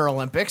to the Winter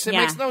Olympics. It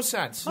Yeah. makes no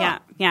sense. Yeah.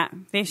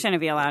 They shouldn't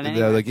be allowed They're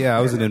anymore. like, yeah,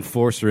 I was an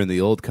enforcer in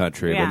the old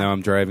country, Yeah. but now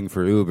I'm driving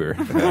for Uber.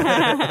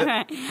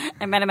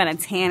 I met him at a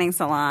tanning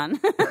salon.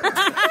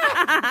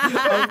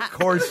 Of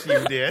course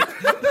you did.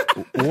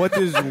 what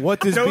does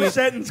No be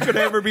sentence could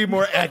ever be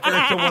more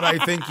accurate to what I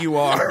think you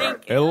are.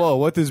 hello?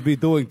 What is be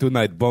doing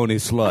tonight, bony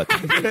slut?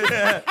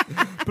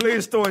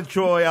 Please to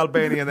enjoy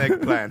Albanian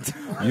eggplant.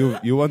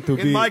 You want to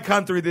In be my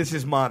country, this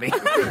is money.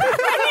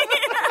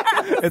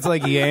 It's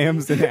like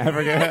yams in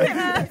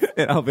Africa.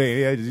 In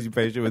Albania, you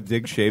patient with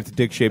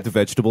dick-shaped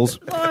vegetables.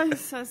 Oh,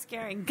 it's so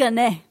scary. Gane.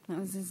 That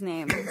was his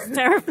name. It's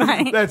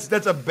terrifying. That's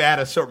a bad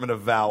assortment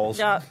of vowels.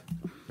 Yup.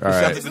 All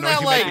right. Isn't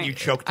that like you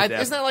choke to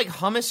death? Isn't that like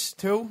hummus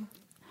too,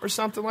 or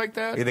something like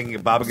that? You thinking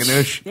of baba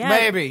ganoush? Yeah.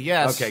 Maybe,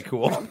 yes. Okay,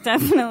 cool.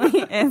 Definitely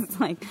is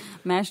like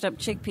mashed up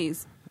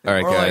chickpeas. All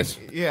right, Or guys.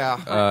 like,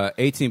 yeah.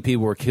 18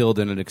 people were killed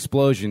in an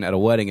explosion at a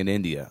wedding in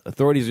India.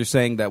 Authorities are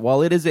saying that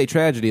while it is a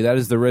tragedy, that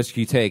is the risk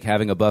you take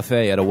having a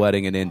buffet at a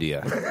wedding in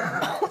India.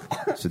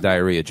 It's a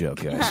diarrhea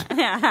joke, guys.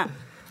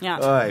 Yeah.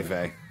 Oy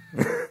vey.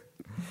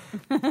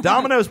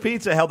 Domino's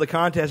Pizza held a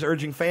contest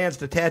urging fans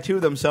to tattoo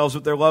themselves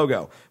with their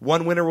logo.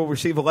 One winner will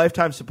receive a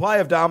lifetime supply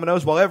of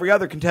Domino's, while every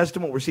other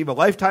contestant will receive a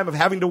lifetime of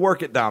having to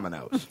work at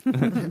Domino's.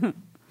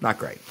 Not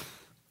great.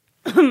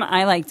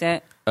 I liked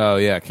it. Oh,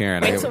 yeah,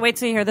 Karen. Wait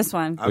till you hear this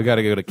one. We got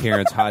to go to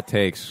Karen's hot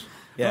takes.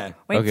 Yeah.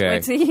 Wait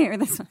till you hear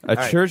this one. A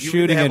church you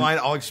shooting read the in... headline,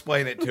 I'll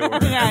explain it to her.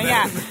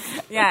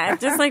 Yeah.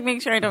 Just like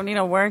make sure I don't need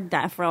a word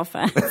death real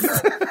fast.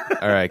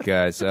 All right,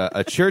 guys.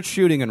 A church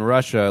shooting in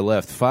Russia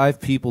left 5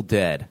 people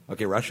dead.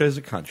 Okay, Russia is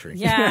a country.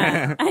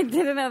 Yeah. I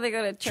didn't know they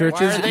go to church.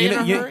 Churches, Why are they in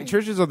a hurry?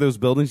 churches are those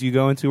buildings you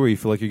go into where you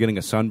feel like you're getting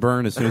a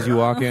sunburn as soon as you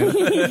walk in.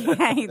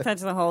 Yeah, you touch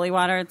the holy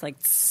water. It's like,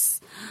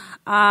 tss.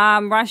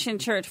 Russian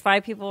church.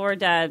 5 people were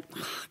dead.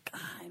 Oh,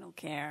 God, I don't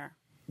care.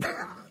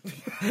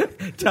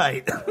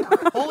 Tight.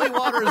 Holy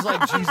water is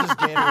like Jesus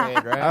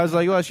Gatorade, right? I was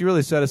like, well, she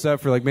really set us up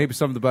for like maybe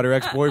something about her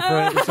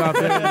ex-boyfriend or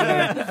something.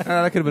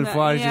 That could have been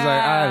fun. She's like,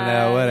 I don't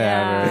know,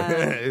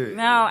 whatever. Yeah.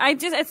 No,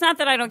 it's not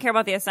that I don't care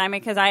about the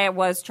assignment because I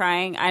was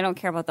trying. I don't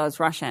care about those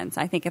Russians.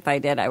 I think if I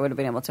did, I would have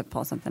been able to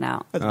pull something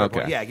out. That's a good Okay.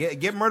 point. Yeah,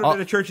 get murdered at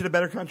a church in a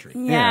better country.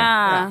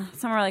 Yeah.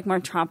 Somewhere like more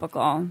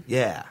tropical.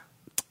 Yeah.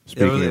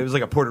 Speaking It was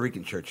like a Puerto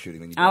Rican church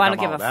shooting. Oh, I don't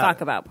give a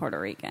fuck about Puerto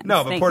Rican.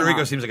 No, but Puerto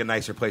Rico seems like a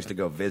nicer place to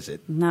go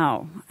visit.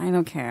 No, I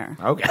don't care.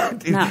 Okay.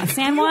 No,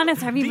 San Juan.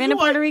 Have you been to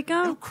Puerto Rico?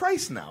 Oh,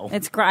 Christ, no.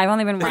 I've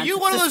only been once. Are you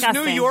It's one of those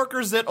disgusting. New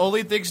Yorkers that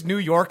only thinks New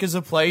York is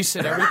a place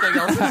and everything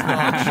else is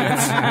dog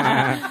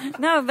shit?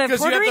 No, but Because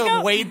you Puerto have Rico,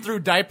 to wade through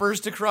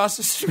diapers to cross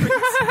the street.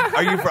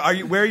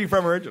 Where are you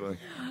from originally?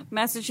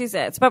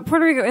 Massachusetts. But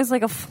Puerto Rico is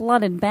like a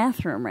flooded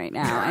bathroom right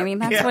now. I mean,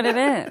 that's Yeah. what it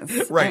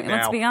is. Right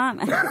Let's now. be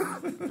honest.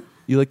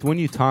 You like when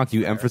you talk,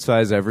 you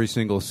emphasize every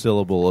single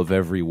syllable of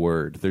every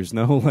word. There's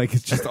no like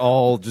it's just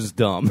all just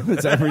dumb.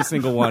 It's every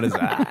single one is.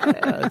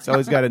 It's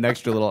always got an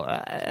extra little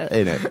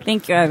in it.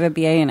 Thank you. I have a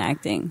BA in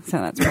acting, so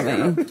that's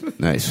probably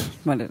Nice.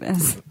 what it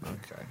is.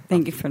 Okay.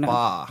 Thank you for knowing.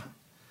 Ah.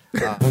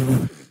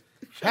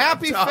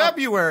 Happy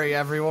February,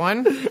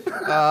 everyone.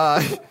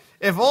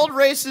 If old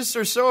racists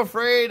are so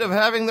afraid of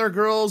having their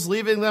girls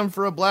leaving them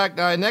for a black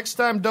guy, next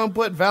time don't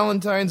put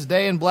Valentine's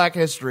Day in Black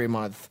History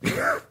Month.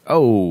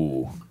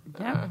 Oh,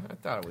 Yeah. I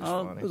thought it was it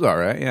funny. was all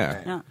right.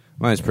 Yeah. Yeah.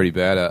 Mine's pretty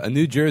bad. A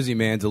New Jersey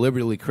man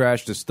deliberately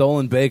crashed a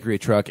stolen bakery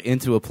truck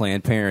into a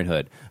Planned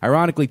Parenthood,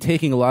 ironically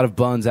taking a lot of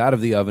buns out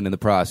of the oven in the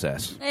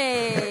process. Hey.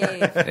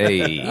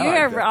 Hey,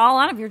 A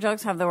lot of your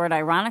jokes have the word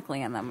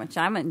ironically in them, which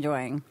I'm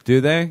enjoying.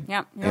 do they?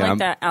 Yep. You're Yeah, like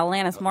the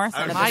Alanis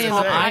Morissette of High this in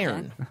whole the project.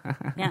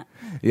 iron. Yeah.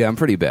 Yeah, I'm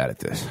pretty bad at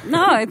this.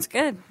 No, it's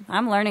good.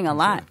 I'm learning a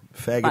lot.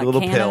 Faggot About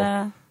little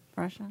Canada,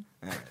 Russia.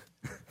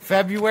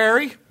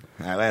 February?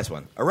 All right, last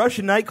one. A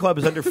Russian nightclub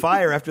is under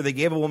fire after they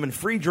gave a woman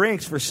free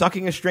drinks for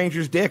sucking a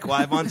stranger's dick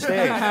live on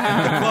stage.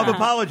 The club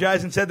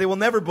apologized and said they will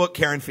never book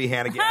Karen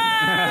Feehan again.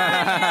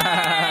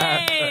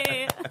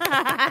 Hey!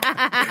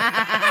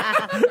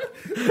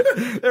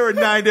 There were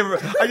 9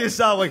 different. I just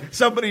saw like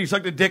somebody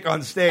sucked a dick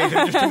on stage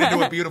and just turned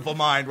into a beautiful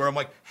mind. Where I'm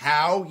like,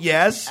 how?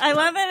 Yes. I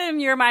love that in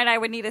your mind I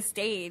would need a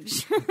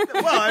stage. Well,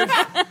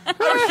 I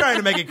was trying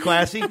to make it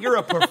classy. You're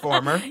a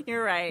performer.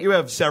 You're right. You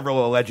have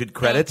several alleged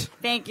credits.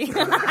 Thank you.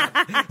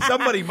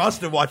 Somebody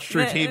must have watched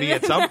True TV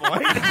at some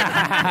point, and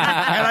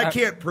I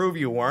can't prove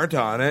you weren't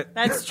on it.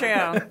 That's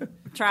true.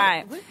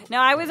 Try. No,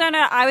 I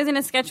was in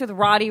a sketch with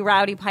Rowdy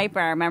Piper.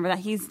 I remember that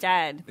he's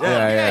dead.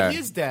 Yeah.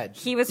 He's dead.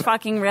 He was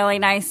fucking really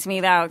nice to me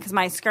though, because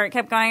my skirt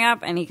kept going up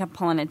and he kept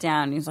pulling it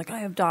down. He was like, "I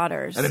have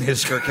daughters." And then his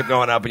skirt kept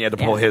going up, and you had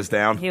to pull his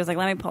down. He was like,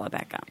 "Let me pull it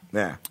back up."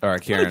 Yeah. All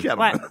right, Karen.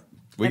 What?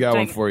 We got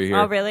one for you here.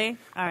 Oh, really?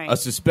 All right. A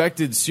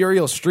suspected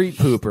serial street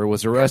pooper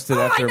was arrested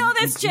Oh, after I know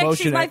this chick. She's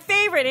motion my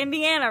favorite.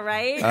 Indiana,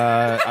 right?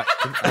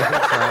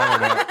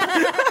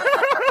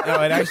 No,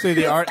 and actually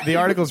the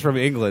article's from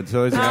England,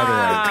 so there's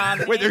another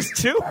one. Wait, there's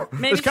 2?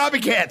 There's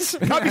copycats.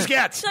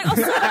 Copycats. She's like, oh,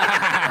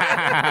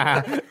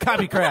 sorry.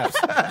 Copy craps.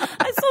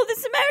 I saw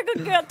this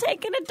American girl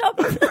taking a dump.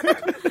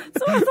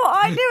 So I thought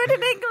I'd do it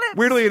in England.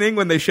 Weirdly, in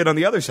England, they shit on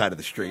the other side of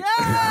the street.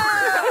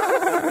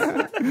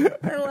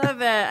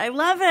 I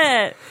love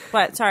it.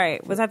 What? Sorry,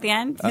 was that the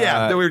end?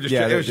 Yeah, we were just.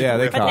 yeah, it was just yeah,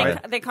 they ripping.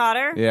 caught But they caught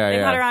her. Yeah, they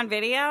yeah. caught her on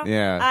video.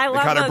 Yeah. I They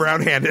love caught her those-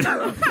 brown-handed.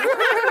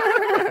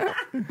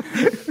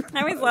 I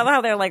always love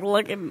how they're like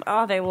looking.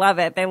 Oh, they love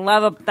it. They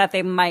love that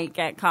they might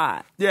get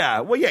caught.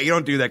 Yeah, well, yeah, you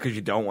don't do that because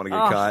you don't want to get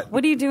Oh, caught.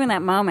 what do you do in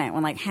that moment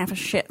when like half a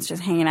shit's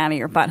just hanging out of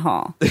your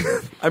butthole?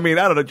 I mean,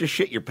 I don't know, just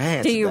shit your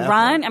pants. Do you at that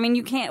run? point. I mean,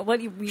 you can't. What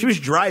do you? She was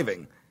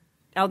driving.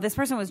 Oh, this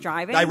person was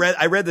driving? I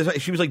read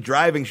this. She was like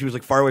driving. She was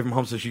like far away from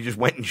home, so she just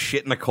went and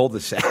shit in a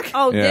cul-de-sac.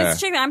 Oh, Yeah.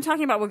 this chick that I'm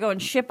talking about would go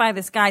and shit by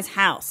this guy's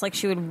house. Like,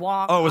 she would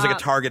walk Oh, it was like a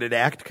up. targeted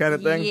act kind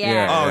of thing?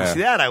 Yeah. Oh, Yeah. see,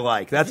 that I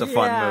like. That's a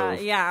fun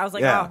move. Yeah, I was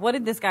like, Yeah. oh, what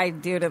did this guy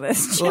do to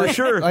this chick? Well,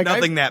 sure, Like,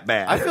 nothing that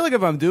bad. I feel like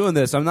if I'm doing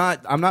this, I'm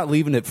not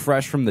leaving it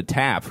fresh from the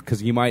tap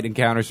because you might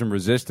encounter some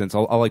resistance.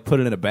 I'll like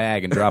put it in a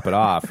bag and drop it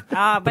off. But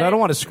I but don't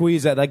want to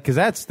squeeze that, like, because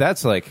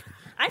that's like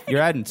I think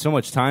you're adding so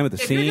much time at the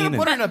If scene. you're going to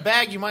and- put it in a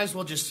bag, you might as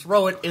well just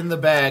throw it in the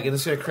bag, and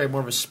it's going to create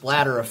more of a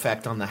splatter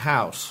effect on the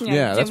house.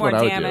 Yeah, do that's more what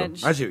I would do.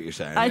 damage. I see what you're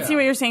saying. I see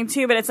what you're saying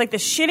too, but it's like the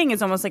shitting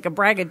is almost like a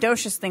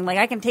braggadocious thing. Like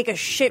I can take a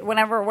shit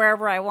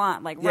wherever I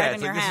want, like yeah, right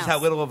it's in like your this house. is how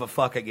little of a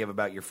fuck I give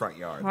about your front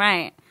yard.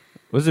 Right.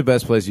 What's the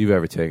best place you've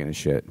ever taken a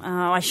shit? Oh,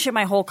 I shit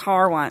my whole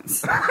car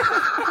once.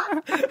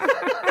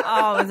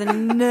 Oh, it was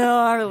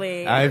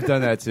gnarly. I've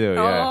done that too.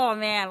 Yeah. Oh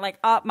man, like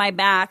up my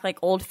back, like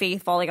Old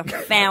Faithful, like a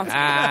fountain.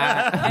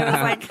 It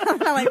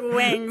was like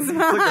wings, It's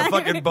like the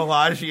fucking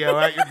Bellagio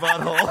out your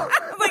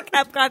butthole. like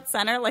Epcot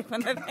Center, like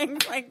when the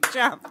things like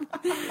jump.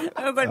 It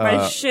was like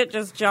my shit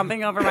just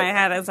jumping over my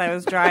head as I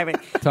was driving.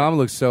 Tom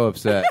looks so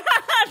upset.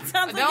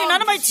 Sounds like No, you're not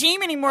I'm on my just-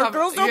 team anymore.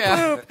 Girls don't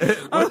yeah. poop.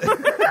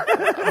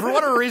 For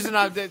whatever reason,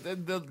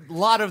 the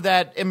lot of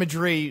that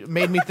imagery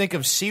made me think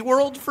of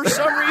SeaWorld for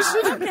some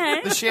reason.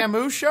 Okay. The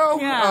Shamu show.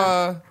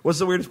 Yeah. What's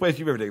the weirdest place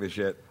you've ever taken a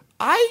shit?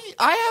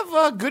 I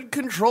have good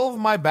control of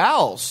my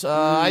bowels.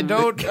 I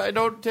don't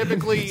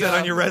typically. Is that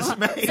on your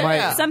resume?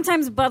 Yeah.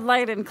 Sometimes Bud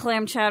Light and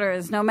clam chowder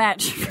is no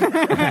match for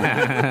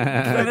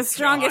the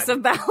strongest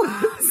of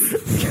bowels.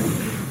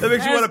 That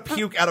makes me want to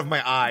puke out of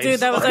my eyes. Dude,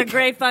 that was a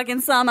great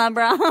fucking summer,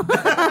 bro.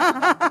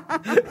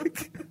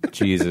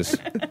 Jesus.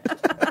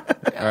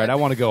 All right, I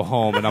want to go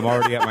home, and I'm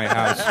already at my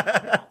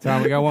house.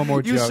 Tom, we got one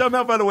more You joke.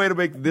 somehow found a way to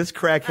make this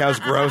crack house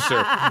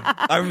grosser.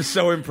 I'm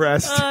so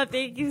impressed. Oh,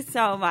 thank you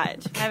so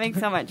much. Having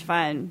so much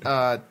fun.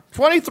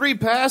 23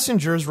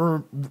 passengers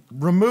were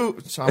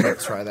removed. So I'm going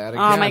to try that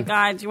again. Oh my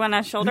God, do you want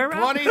a shoulder rub?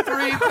 23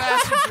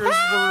 passengers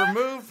were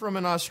removed from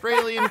an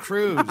Australian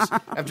cruise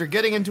after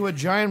getting into a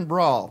giant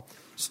brawl.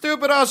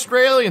 Stupid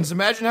Australians.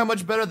 Imagine how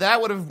much better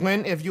that would have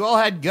went if you all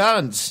had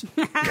guns.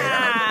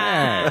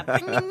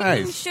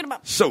 Nice. Shoot 'em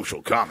up.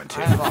 Social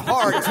commentary. I have a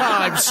hard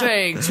time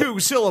saying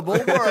two-syllable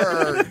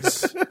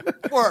words.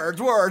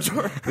 Words.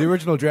 The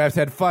original draft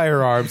had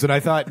firearms, and I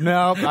thought,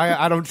 no,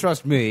 I don't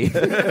trust me.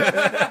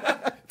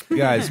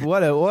 Guys,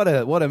 what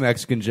a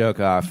Mexican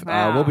joke off.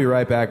 Wow. We'll be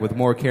right back with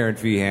more Karen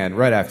Feehan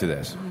right after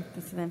this.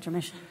 This is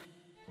intermission.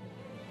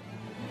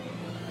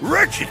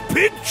 Wretched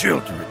pig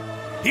children,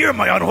 hear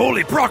my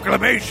unholy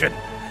proclamation.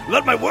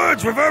 Let my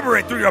words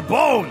reverberate through your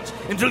bones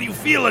until you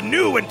feel a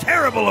new and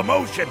terrible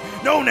emotion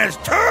known as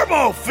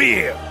turbo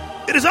fear.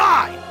 It is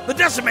I, the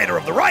decimator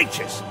of the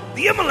righteous,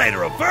 the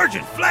immolator of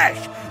virgin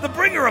flesh, the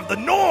bringer of the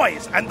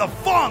noise and the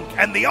funk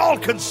and the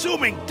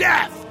all-consuming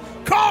death,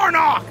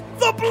 Karnak,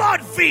 the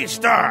blood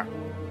feaster.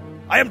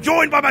 I am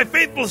joined by my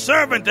faithful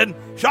servant and,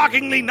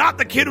 shockingly, not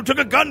the kid who took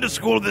a gun to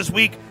school this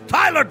week,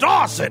 Tyler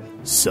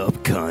Dawson. Sup,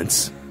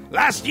 cunts?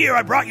 Last year,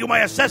 I brought you my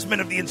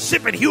assessment of the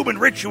insipid human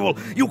ritual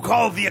you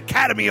call the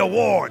Academy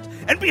Awards.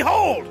 And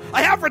behold,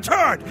 I have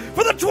returned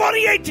for the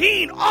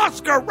 2018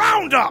 Oscar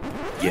Roundup.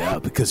 Yeah,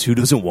 because who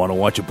doesn't want to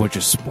watch a bunch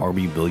of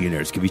smarmy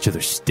millionaires give each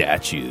other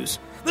statues?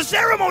 The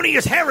ceremony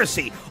is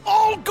heresy.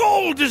 All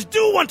gold is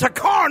due unto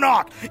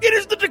Karnak. It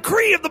is the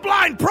decree of the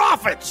blind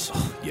prophets.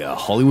 Yeah,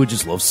 Hollywood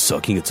just loves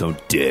sucking its own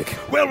dick.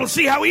 Well, we'll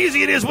see how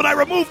easy it is when I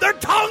remove their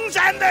tongues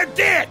and their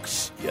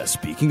dicks. Yeah,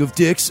 speaking of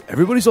dicks,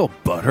 everybody's all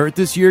butthurt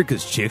this year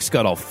because chicks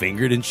got all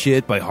fingered and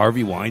shit by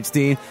Harvey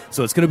Weinstein,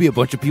 so it's going to be a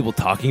bunch of people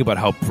talking about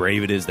how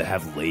brave it is to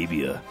have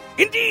labia.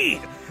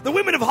 Indeed, the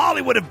women of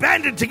Hollywood have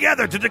banded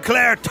together to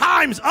declare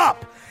time's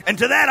up. And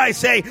to that I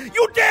say,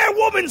 you dare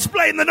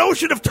woman-splain the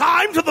notion of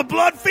time to the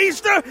blood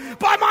feaster?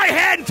 By my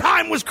hand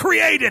time was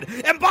created,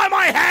 and by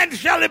my hand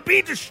shall it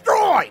be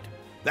destroyed.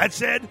 That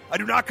said, I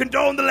do not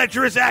condone the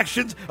lecherous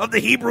actions of the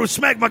Hebrew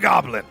smegma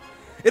goblin.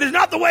 It is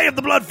not the way of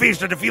the blood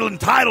feaster to feel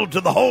entitled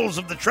to the holes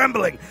of the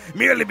trembling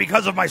merely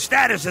because of my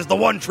status as the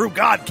one true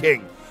God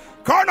King.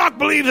 Karnak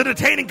believes in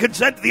attaining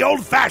consent the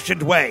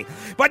old-fashioned way,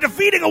 by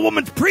defeating a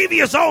woman's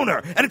previous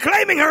owner and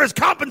claiming her as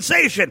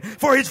compensation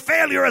for his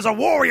failure as a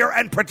warrior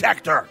and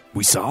protector.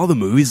 We saw all the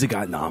movies that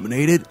got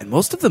nominated, and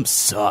most of them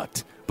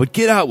sucked. But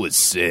Get Out was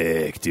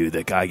sick, dude.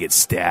 That guy gets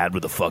stabbed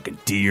with a fucking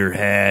deer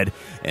head,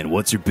 and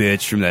what's her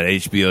bitch from that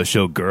HBO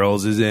show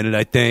Girls is in it,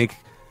 I think.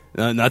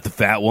 Not the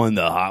fat one,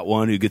 the hot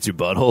one who gets your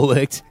butthole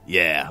licked.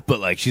 Yeah, but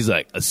like she's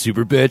like a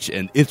super bitch,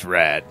 and it's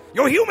rad.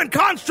 Your human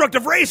construct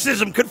of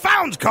racism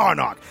confounds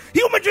Karnak.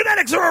 Human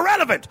genetics are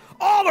irrelevant.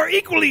 All are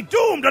equally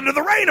doomed under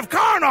the reign of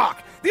Karnak.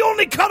 The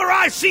only color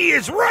I see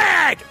is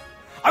red.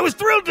 I was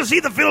thrilled to see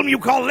the film you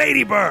call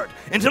Lady Bird,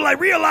 until I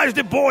realized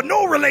it bore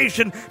no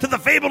relation to the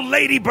fabled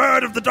Lady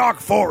Bird of the Dark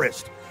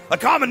Forest. A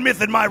common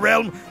myth in my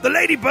realm, the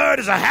Lady Bird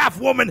is a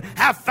half-woman,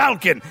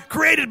 half-falcon,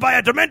 created by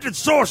a demented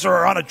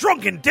sorcerer on a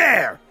drunken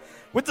dare.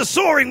 With the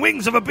soaring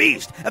wings of a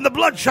beast and the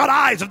bloodshot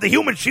eyes of the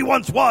human she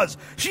once was,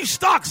 she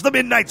stalks the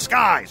midnight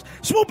skies,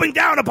 swooping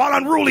down upon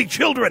unruly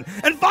children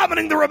and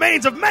vomiting the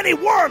remains of many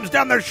worms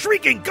down their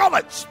shrieking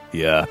gullets.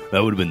 Yeah,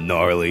 that would have been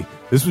gnarly.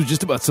 This was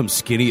just about some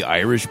skinny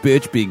Irish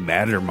bitch being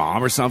mad at her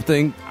mom or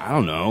something. I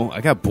don't know.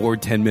 I got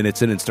bored 10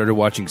 minutes in and started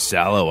watching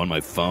Sallow on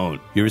my phone.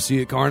 You ever see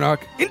it,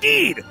 Karnak?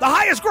 Indeed, the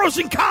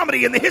highest-grossing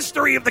comedy in the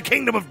history of the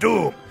Kingdom of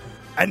Doom.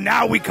 And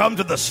now we come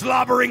to the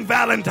slobbering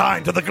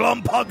Valentine to the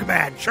glum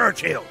pugman,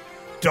 Churchill.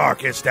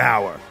 Darkest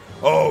hour.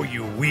 Oh,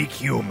 you weak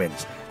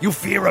humans. You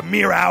fear a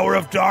mere hour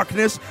of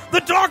darkness? The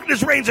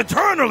darkness reigns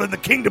eternal in the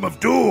Kingdom of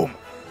Doom.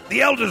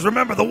 The elders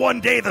remember the one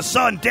day the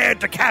sun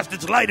dared to cast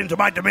its light into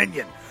my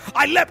dominion.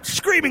 I leapt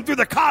screaming through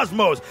the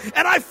cosmos,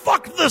 and I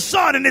fucked the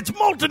sun in its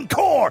molten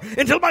core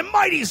until my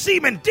mighty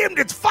semen dimmed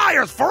its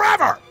fires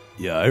forever.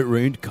 Yeah, it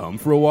rained cum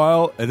for a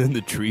while, and then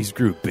the trees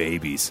grew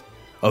babies.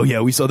 Oh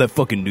yeah, we saw that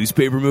fucking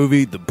newspaper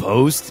movie, The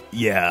Post?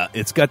 Yeah,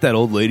 it's got that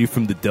old lady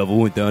from The Devil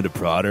Went Down to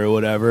Prada or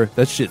whatever.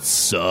 That shit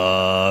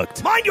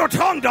sucked. Mind your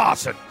tongue,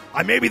 Dawson.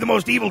 I may be the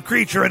most evil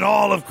creature in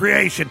all of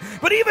creation,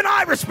 but even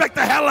I respect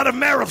the hell out of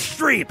Meryl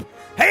Streep.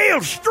 Hail,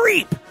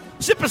 Streep!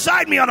 Sit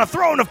beside me on a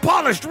throne of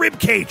polished rib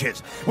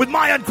cages. With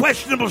my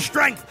unquestionable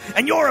strength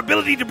and your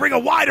ability to bring a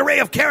wide array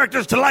of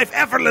characters to life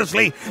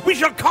effortlessly, we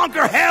shall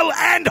conquer hell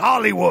and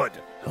Hollywood.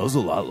 Hell's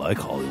a lot like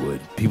Hollywood.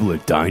 People are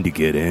dying to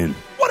get in.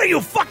 What are you,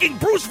 fucking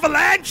Bruce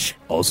Valanche?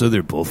 Also,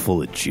 they're both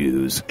full of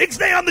Jews.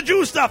 Ixnay on the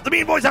Jew stuff. The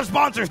Mean Boys have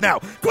sponsors now.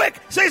 Quick,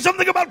 say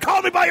something about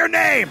Call Me By Your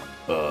Name.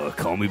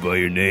 Call me by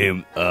your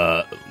name.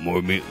 How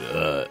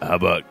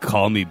about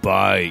call me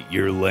by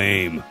your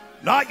lame?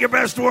 Not your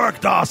best work,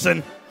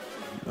 Dawson.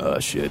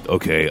 Shit.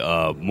 Okay,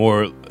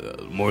 more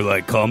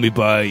like call me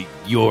by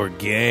your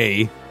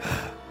gay.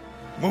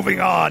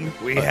 Moving on,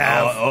 we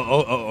have...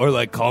 or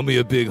like call me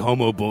a big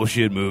homo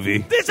bullshit movie.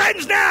 This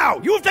ends now!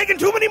 You have taken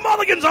too many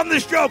mulligans on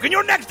this joke, and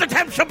your next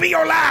attempt shall be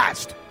your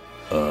last!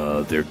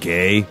 They're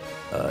gay,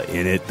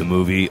 in it, the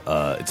movie.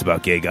 It's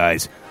about gay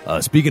guys.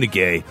 Speaking of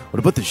gay, what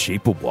about The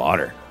Shape of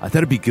Water? I thought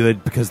it'd be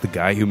good because the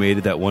guy who made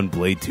that one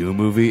Blade 2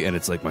 movie, and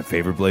it's like my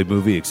favorite Blade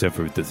movie, except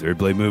for the third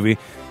Blade movie,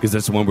 because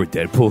that's the one where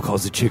Deadpool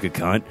calls the chick a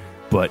cunt.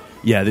 But,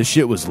 yeah, this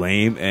shit was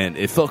lame, and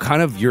it felt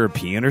kind of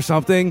European or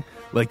something.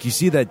 Like, you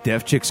see that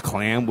Deaf Chick's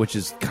clam, which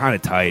is kind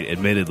of tight,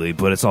 admittedly,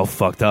 but it's all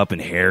fucked up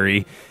and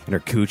hairy, and her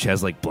cooch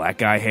has, like, black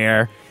guy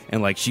hair.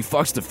 And, like, she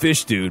fucks the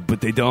fish dude, but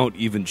they don't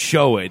even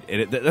show it.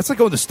 And that's like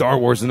going to Star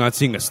Wars and not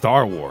seeing a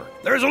Star War.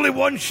 There's only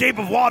one shape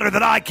of water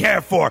that I care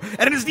for,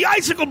 and it is the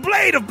icicle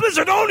blade of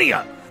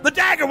Blizzardonia, the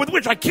dagger with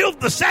which I killed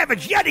the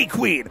savage Yeti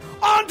Queen.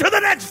 On to the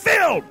next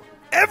film!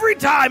 Every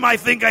time I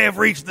think I have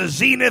reached the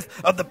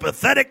zenith of the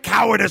pathetic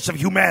cowardice of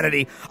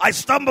humanity, I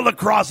stumble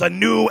across a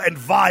new and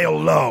vile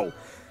low.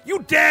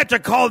 You dare to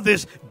call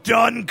this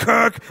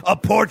Dunkirk a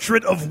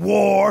portrait of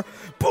war?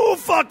 Boo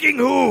fucking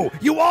who?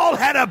 You all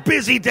had a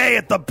busy day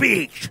at the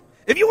beach.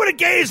 If you were to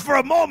gaze for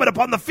a moment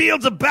upon the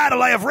fields of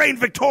battle I have reigned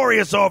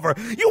victorious over,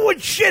 you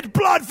would shit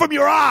blood from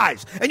your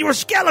eyes, and your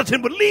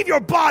skeleton would leave your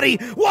body,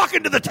 walk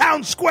into the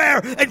town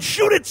square, and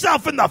shoot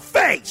itself in the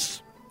face.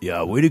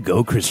 Yeah, way to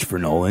go, Christopher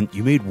Nolan.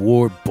 You made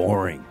war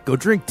boring. Go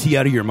drink tea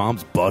out of your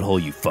mom's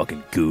butthole, you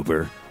fucking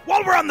goober.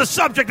 While we're on the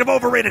subject of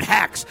overrated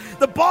hacks,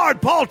 the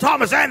bard Paul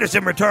Thomas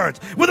Anderson returns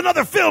with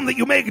another film that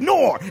you may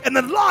ignore and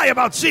then lie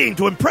about seeing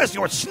to impress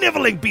your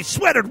sniveling,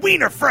 besweatered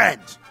wiener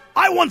friends.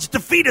 I once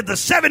defeated the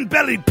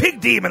seven-bellied pig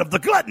demon of the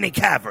Gluttony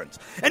Caverns,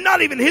 and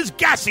not even his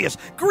gaseous,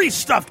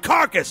 grease-stuffed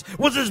carcass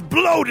was as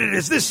bloated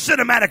as this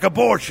cinematic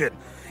abortion.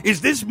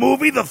 Is this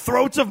movie the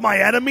throats of my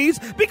enemies?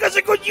 Because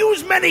it could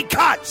use many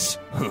cuts.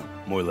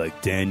 More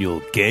like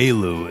Daniel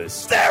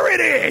Day-Lewis. There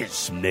it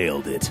is!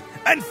 Nailed it.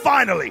 And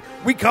finally,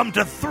 we come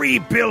to 3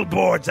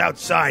 billboards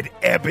outside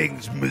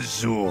Ebbings,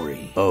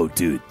 Missouri. Oh,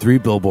 dude, 3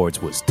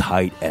 billboards was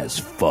tight as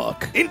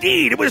fuck.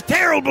 Indeed, it was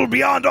terrible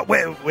beyond...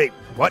 Wait,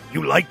 what?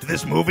 You liked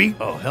this movie?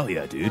 Oh, hell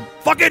yeah, dude.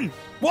 Fucking...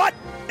 What?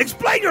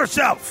 Explain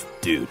yourself!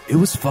 Dude, it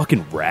was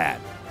fucking rad.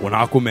 When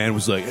Aquaman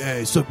was like,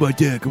 hey, suck my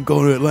dick, I'm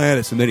going to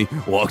Atlantis. And then he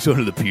walks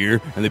onto the pier,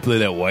 and they play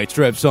that White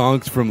Stripes song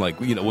from, like,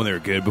 you know, when they were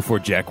good, before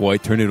Jack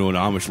White turned into an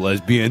Amish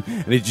lesbian.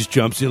 And he just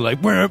jumps in like,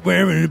 your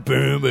memory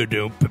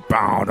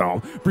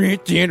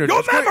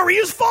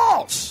is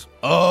false!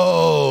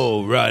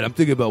 Oh, right. I'm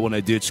thinking about when I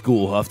did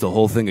school, huffed a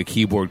whole thing of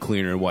keyboard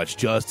cleaner and watched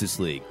Justice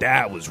League.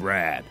 That was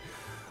rad.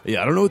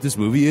 Yeah, I don't know what this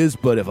movie is,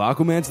 but if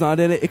Aquaman's not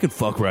in it, it can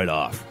fuck right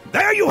off.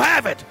 There you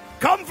have it!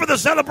 Come for the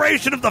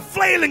celebration of the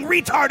flailing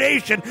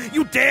retardation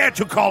you dare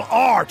to call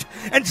art,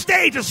 and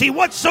stay to see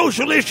what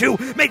social issue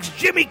makes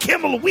Jimmy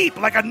Kimmel weep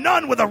like a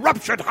nun with a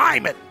ruptured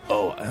hymen.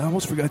 Oh, I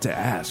almost forgot to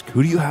ask.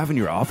 Who do you have in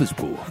your office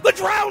pool? The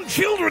drowned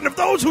children of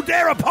those who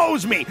dare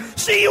oppose me.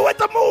 See you at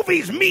the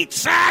movies, meat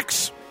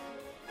sacks!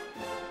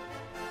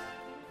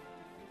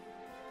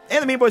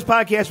 And the Mean Boys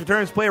Podcast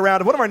returns to play around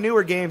of one of our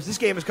newer games. This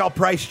game is called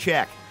Price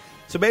Check.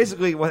 So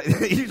basically,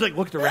 he like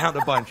looked around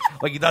a bunch,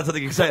 like he thought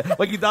something exciting,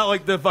 like he thought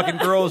like the fucking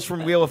girls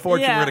from Wheel of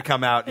Fortune Yeah. were going to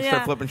come out and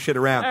start flipping shit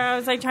around. I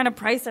was like trying to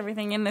price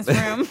everything in this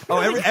room.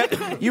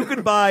 You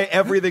could buy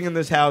everything in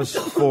this house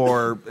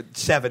for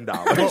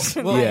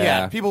 $7. Well,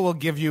 Yeah. people will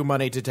give you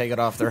money to take it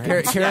off their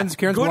hands. Karen's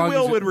Goodwill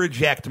belongings. would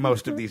reject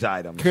most of these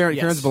items.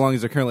 Karen's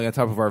belongings are currently on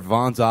top of our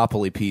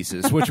Vonsopoly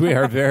pieces, which we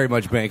are very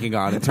much banking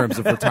on in terms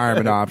of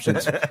retirement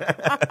options.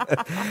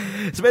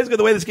 So basically,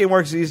 the way this game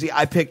works is easy.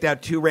 I picked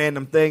out 2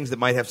 random things that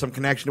might have some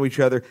connection to each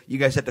other. You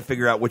guys have to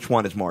figure out which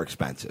one is more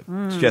expensive.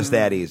 It's just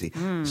that easy.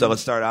 So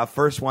let's start off.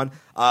 First one.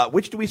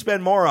 Which do we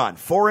spend more on?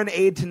 Foreign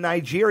aid to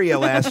Nigeria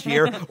last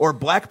year or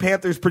Black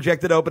Panther's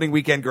projected opening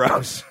weekend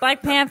gross?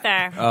 Black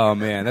Panther. Oh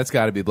man, that's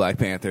got to be Black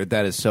Panther.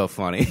 That is so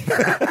funny.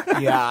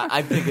 Yeah,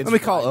 I think it's. Let me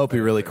call Opie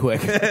really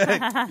quick.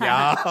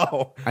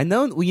 Yo. I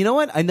know. Well, you know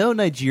what? I know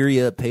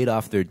Nigeria paid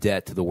off their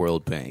debt to the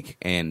World Bank,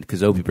 and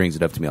because Opie brings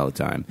it up to me all the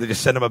time. They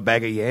just send him a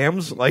bag of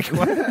yams? Like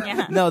what?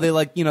 Yeah. No, they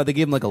they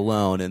gave him like a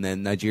loan, and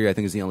then Nigeria, I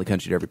think, is the only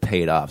country to ever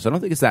pay it off. So I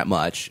don't think it's that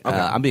much.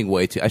 I'm being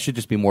way too. I should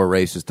just be more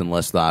racist and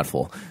less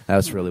thoughtful.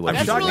 That's really what I'm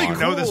I'm shocked really you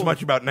know this cool.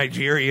 much about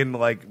Nigerian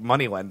like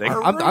money lending.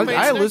 Our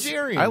roommate's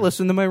Nigerian. I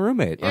listen to my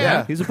roommate.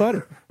 Yeah. He's a buddy.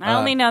 I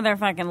only know they're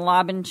fucking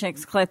lobbing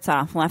chicks' clits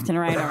off left and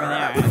right over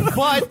there.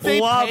 But they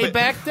Lob pay it.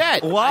 back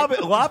debt.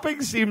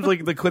 Lopping seems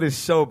like the clit is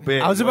so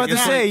big. I was about Like, to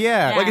it's- say,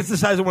 yeah. Like it's the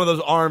size of one of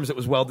those arms that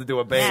was welded to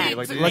a baby. Yeah.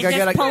 Like, They Like I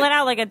just gotta- pull it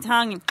out like a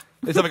tongue.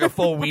 it's like a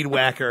full weed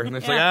whacker, and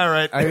it's like, Yeah. all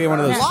right. I need one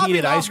of those Lobbing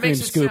heated off ice cream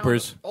makes it sound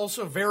scoopers.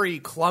 Also very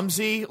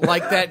clumsy,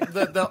 like that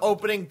the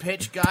opening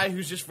pitch guy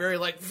who's just very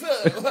like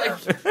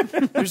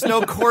there's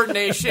no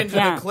coordination to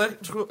Yeah. the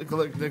clip.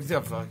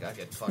 Fuck, I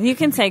get fucked. You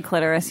can say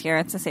clitoris here.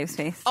 It's a safe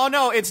space. Oh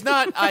no, it's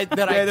not I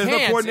Yeah, there's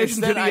no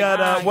coordination to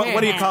the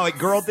what do you call it?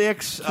 Girl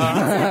dicks.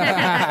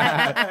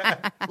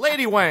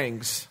 Lady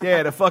wangs.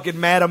 Yeah, the fucking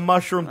Madam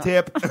Mushroom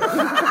tip.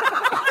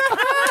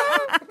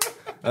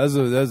 That was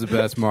the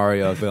best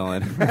Mario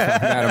villain.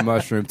 Not a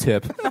mushroom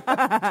tip.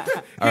 All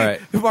right.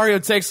 Mario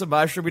takes the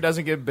mushroom, he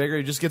doesn't get bigger,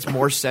 he just gets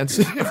more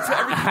sensitive to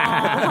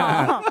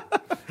everything.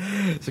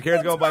 So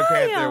Karen's going Black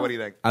Panther. What do you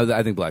think?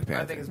 I think Black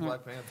Panther. I think it's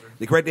Black Panther.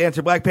 The correct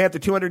answer: Black Panther,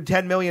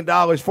 $210 million.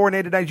 Foreign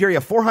aid to Nigeria,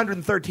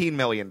 $413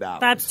 million.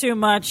 That's too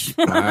much.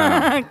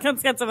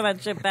 Let's get some of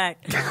that shit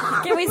back.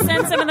 Can we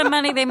send some of the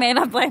money they made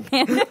on Black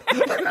Panther?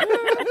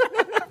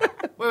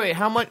 Wait,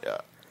 how much?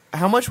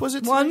 How much was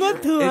it? One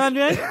with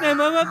 200, and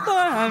one with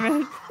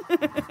 400.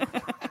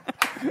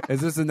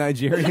 Is this a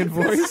Nigerian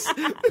voice?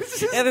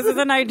 Yeah, this is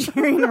a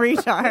Nigerian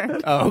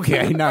retard Oh,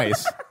 okay,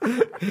 nice.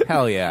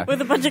 Hell yeah.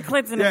 with a bunch of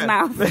clits in his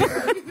mouth.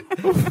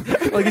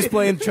 Like he's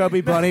playing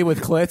Chubby Bunny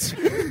with clits.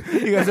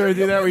 You guys ever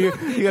do that where you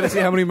got to see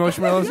how many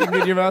marshmallows you can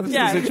get in your mouth?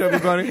 Yeah. Is it Chubby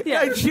Bunny?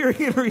 Yeah.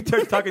 Nigerian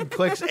retard talking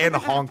clicks and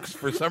honks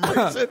for some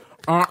reason.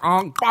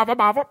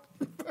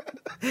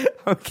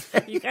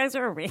 Okay, You guys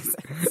are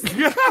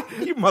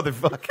racist. you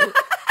motherfucker.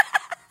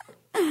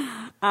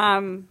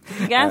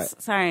 Yes?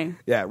 Sorry.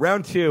 Yeah,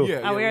 round 2.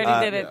 Yeah. Oh, we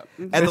already did it.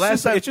 And the It's last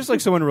just, time, it's just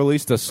like someone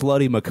released a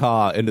slutty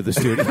macaw into the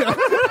studio.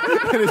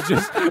 And it's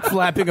just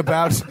flapping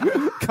about,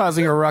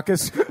 causing a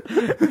ruckus.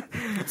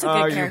 It's a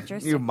good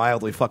characters. you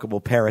mildly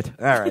fuckable parrot.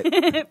 All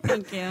right.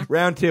 Thank you.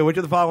 Round 2. Which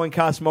of the following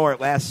cost more at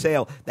last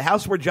sale? The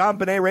house where John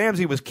Benet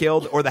Ramsey was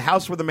killed or the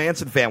house where the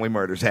Manson family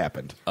murders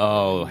happened?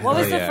 Oh, What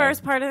was the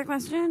first part of the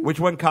question? Which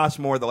one cost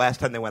more the last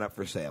time they went up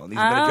for sale? And these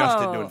have been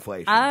adjusted to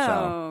inflation.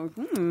 So.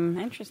 Oh,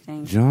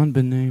 interesting. John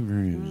Benet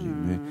Ramsey,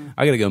 man.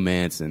 I got to go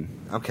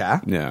Manson. Okay.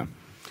 Yeah.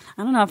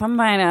 I don't know if I'm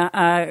buying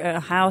a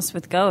house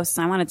with ghosts.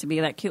 I want it to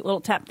be that cute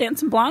little tap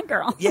dancing blonde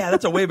girl. Yeah,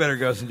 that's a way better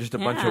ghost than just a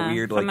bunch of Yeah.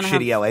 weird, I'm like, gonna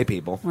shitty have- LA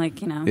people.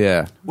 Like, you know.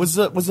 Yeah. Was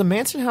the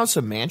Manson house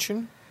a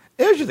mansion?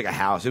 It was just like a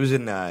house. It was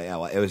in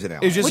LA. It was in LA.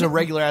 It was just a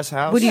regular ass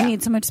house. What do you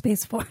need so much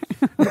space for?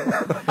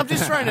 I'm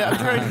trying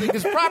to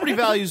because property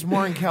values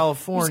more in I'm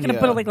California. just gonna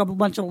put like a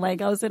bunch of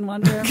Legos in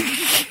one room.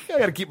 I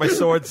got to keep my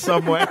sword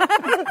somewhere.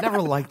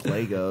 Never liked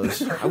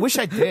Legos. I wish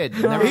I did.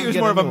 Never He was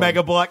get more of a into mega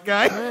them. block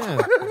guy.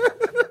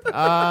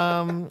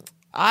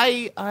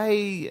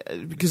 I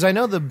because I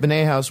know the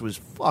Benet house was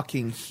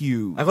fucking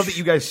huge. I love that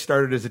you guys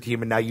started as a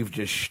team and now you've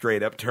just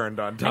straight up turned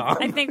on Tom.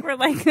 I think we're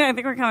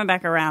coming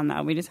back around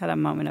though. We just had a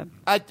moment of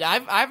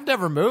I've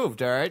never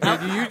moved. All right,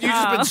 you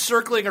just been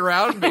circling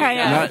around me.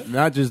 Yeah.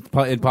 Not just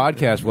in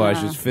podcast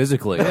wise, just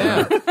physically.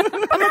 Yeah.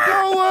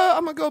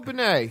 I'm gonna go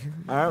Benet.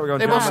 All right, we're going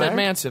They both said Benet.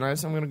 Manson. I'm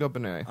gonna go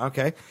Benet.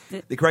 Okay.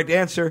 The correct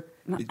answer.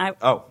 I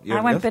you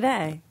went went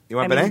bidet. You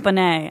went I mean, bidet?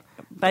 Benet.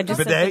 But I just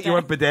said bidet? You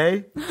want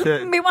bidet?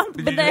 We want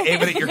Did you bidet.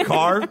 aim it at your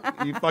car?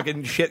 You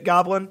fucking shit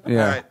goblin?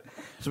 Yeah. All right.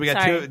 So we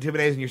got Sorry. two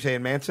bidets and you're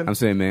saying Manson? I'm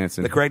saying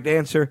Manson. The correct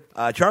answer,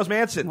 Charles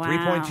Manson, Wow.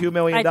 $3.2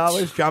 million.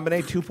 John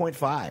Benet,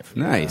 $2.5.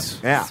 Nice.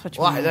 Yeah. Switch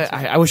Well, me on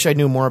to- I wish I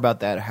knew more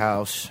about that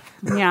house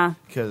yeah.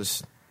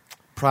 because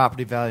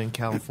property value in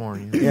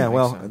California. Yeah, Makes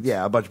well, sense.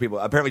 yeah, a bunch of people.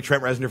 Apparently,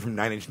 Trent Reznor from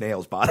Nine Inch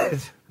Nails bought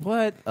it.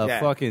 What a Yeah.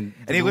 fucking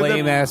And he lived there-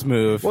 lame-ass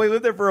move. Well, he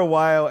lived there for a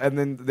while, and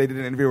then they did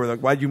an interview where they're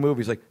like, "Why'd you move?"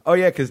 He's like, "Oh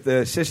yeah, because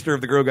the sister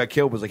of the girl who got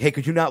killed was like, hey,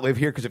 could you not live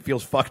here because it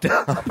feels fucked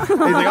up?" He's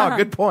like, "Oh,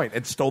 good point,"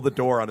 and stole the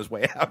door on his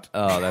way out.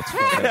 Oh, that's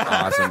fucking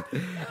awesome.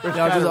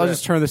 Yeah, I'll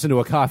just turn this into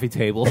a coffee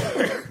table.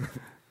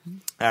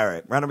 All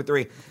right, round number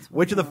 3.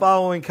 Which of the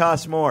following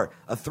costs more?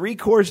 A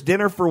 3-course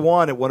dinner for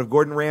one at one of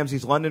Gordon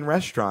Ramsay's London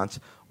restaurants,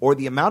 or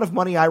the amount of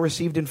money I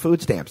received in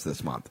food stamps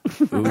this month?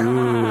 Ooh,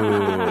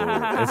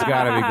 it's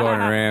got to be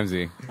Gordon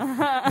Ramsay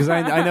because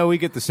I know we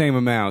get the same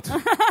amount,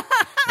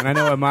 and I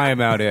know what my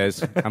amount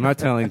is. I'm not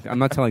telling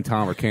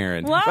Tom or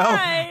Karen. Why? Well,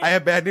 I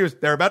have bad news.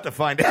 They're about to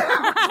find out.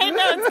 I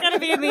know it's gonna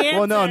be in the answer.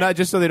 Well, no, not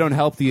just so they don't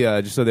help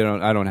just so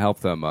I don't help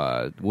them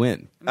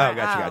win. Oh,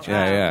 gotcha.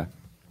 Yeah.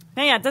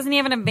 Yeah, doesn't he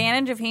have an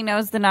advantage if he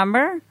knows the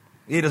number?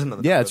 He doesn't know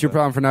the Yeah, number, it's your though.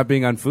 problem for not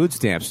being on food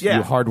stamps, you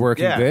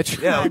hardworking yeah.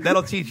 bitch. Yeah,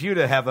 that'll teach you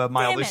to have a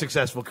mildly it.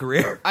 successful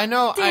career. I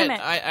know. Damn it.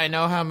 I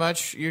know how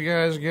much you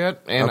guys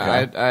get, and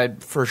Okay. I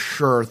for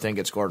sure think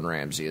it's Gordon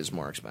Ramsay is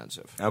more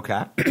expensive.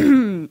 Okay.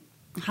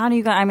 How do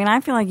you guys? I mean, I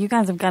feel like you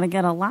guys have got to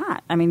get a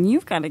lot. I mean,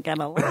 you've got to get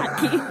a lot. I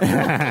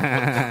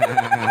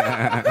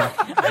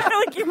feel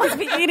like you must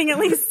be eating at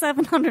least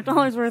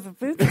 $700 worth of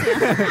food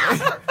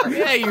stamps.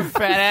 Yeah, you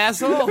fat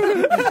asshole.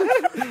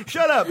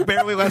 Shut up.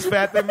 Barely less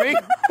fat than me.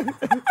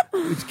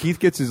 Keith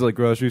gets his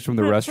groceries from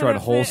the restaurant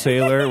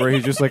wholesaler, where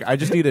he's just like, I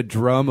just need a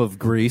drum of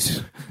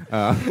grease.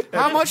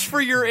 How much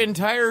for your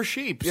entire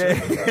sheep?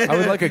 I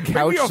would like a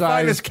Maybe you'll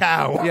find this couch-sized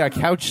cow. Yeah,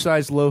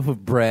 couch-sized loaf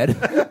of bread.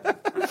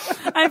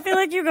 I feel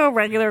like you go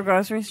regular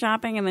grocery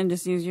shopping and then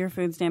just use your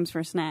food stamps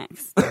for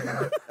snacks.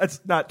 That's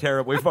not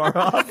terribly far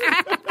off.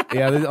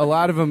 Yeah, a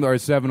lot of them are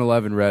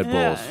 7-Eleven Red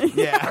Bulls.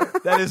 Yeah,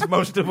 that is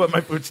most of what my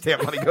food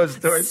stamp money goes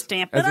towards.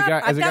 Stamp it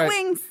up. I've got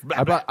wings.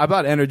 I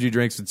bought energy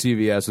drinks at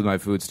CVS with my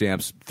food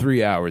stamps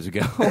 3 hours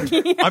ago.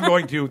 I'm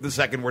going to the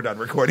second we're done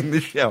recording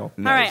this show.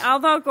 All right, I'll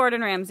vote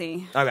Gordon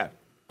Ramsay. Okay.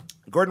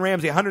 Gordon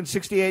Ramsay,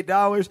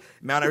 $168.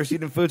 Amount I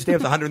received in food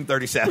stamps,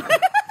 $137.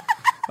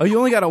 Oh, you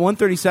only got a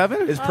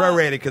 137? It's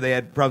prorated because they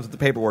had problems with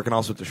the paperwork and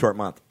also it's a short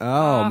month.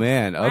 Oh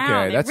man, okay,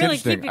 Wow, they that's really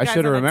interesting. keep you I guys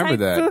should have on a remembered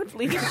tight that food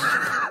leash.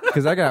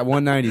 because I got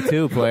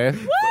 192, player.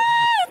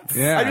 What?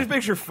 Yeah, I just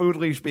picture food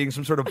leash being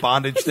some sort of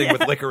bondage thing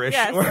with licorice.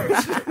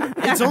 Yes.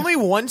 It's only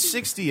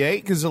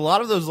 168 because a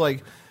lot of those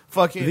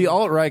fucking the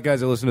alt-right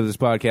guys that listen to this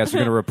podcast are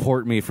going to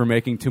report me for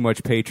making too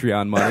much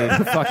Patreon money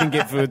to fucking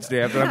get food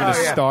stamps, and I'm going to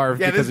starve.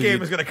 Yeah, because this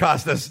game is going to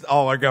cost us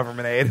all our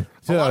government aid.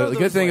 lot of the those,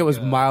 good thing it like, was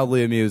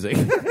mildly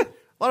amusing. A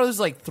lot of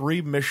those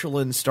 3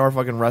 Michelin star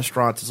fucking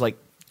restaurants is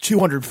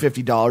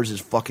 $250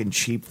 is fucking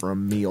cheap for a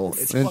meal.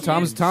 It's And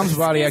Tom's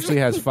body actually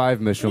has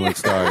 5 Michelin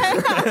stars.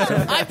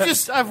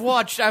 I've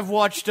watched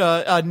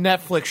a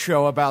Netflix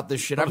show about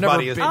this shit. I've Tom's never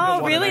body is- been to Oh, one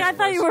of really? those I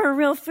thought you places. were a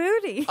real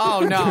foodie.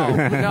 Oh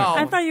no.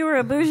 I thought you were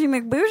a bougie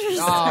McBougie.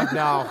 Oh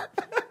no.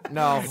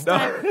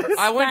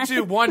 I went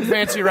to one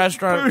fancy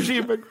restaurant.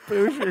 Bougie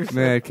McBouchers.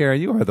 Man,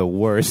 Karen, you are the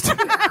worst.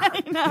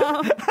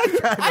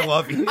 I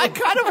love you. I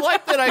kind of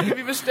like that I could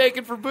be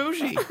mistaken for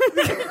bougie.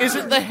 Is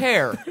it the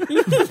hair?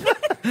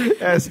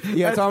 Yes.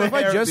 Yeah, That's Tom, the if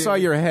I hair just saw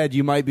beauty. your head,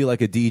 you might be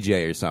like a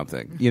DJ or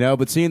something,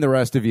 But seeing the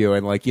rest of you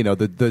and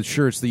the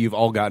shirts that you've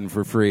all gotten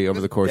for free over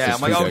the course Yeah,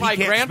 of I'm like, oh, this my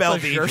he can't spell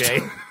grandpa shirt.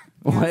 DJ.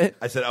 what?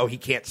 I said, oh, he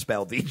can't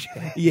spell DJ.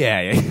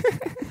 Yeah.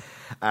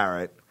 All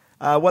right.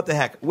 What the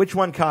heck? Which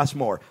one costs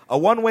more? A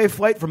one-way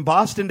flight from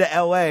Boston to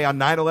L.A. on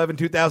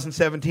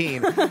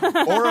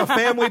 9/11/2017 or a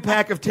family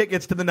pack of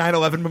tickets to the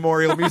 9/11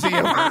 Memorial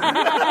Museum?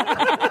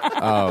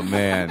 Oh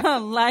man.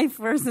 Life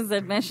versus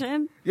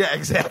admission. Yeah,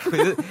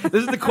 exactly. This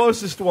is the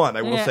closest one,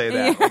 I will Yeah, say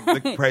that. yeah.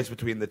 Like, the price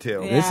between the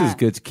two. Yeah. This is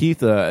good,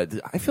 Keith. I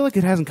feel like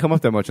it hasn't come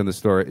up that much on the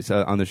story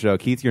on the show.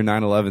 Keith, your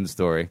 9/11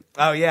 story.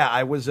 Oh, yeah.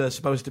 I was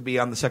supposed to be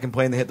on the second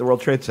plane that hit the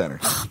World Trade Center.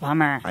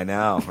 Bummer. I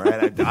know,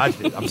 right? I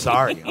dodged it. I'm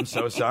sorry. I'm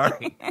so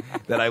sorry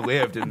that I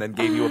lived and then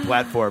gave you a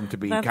platform to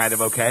be kind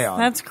of okay on.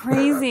 That's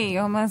crazy. You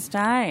almost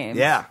died.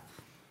 Yeah.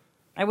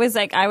 I was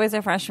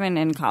a freshman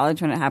in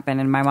college when it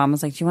happened, and my mom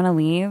was like, "Do you want to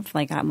leave?"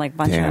 I'm like,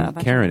 Damn,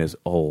 Karen is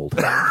old.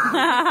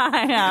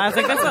 I know. I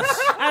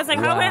was like,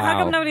 how Wow.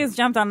 come nobody has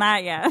jumped on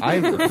that yet?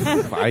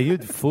 You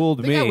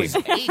fooled I me, was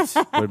 8.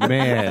 but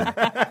man,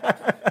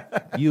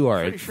 you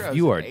are sure I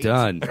was 8.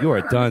 done. You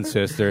are done,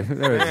 sister.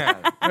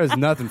 There's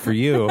nothing for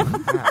you.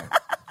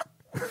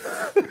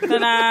 but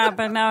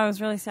no, it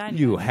was really sad.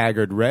 You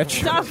haggard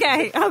wretch.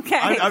 Okay. I'm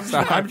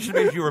just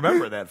amazed you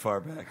remember that far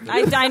back.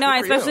 I know,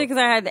 especially because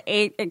I had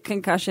 8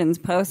 concussions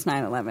post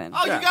 9/11.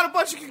 Oh, you got a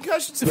bunch of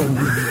concussions.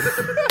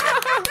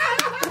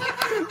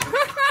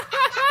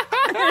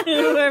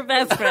 We're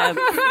best friends.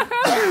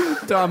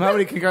 Tom, how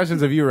many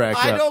concussions have you racked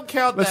up? I don't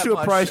count Let's that do a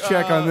much. price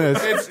check on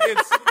this.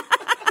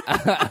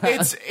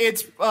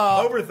 It's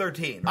Over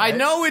 13. I right?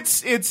 know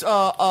it's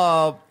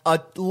a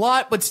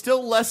lot, but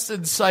still less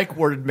than psych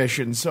ward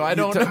admission. So I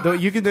don't know.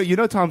 You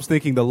know Tom's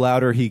thinking the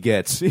louder he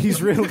gets.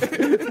 He's really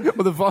when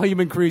the volume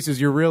increases,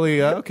 you're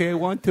really okay.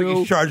 1, 2.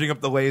 He's charging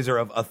up the laser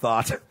of a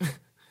thought.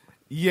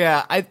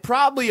 Yeah, I'd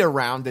probably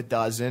around a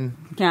dozen,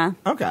 Yeah.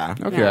 Okay.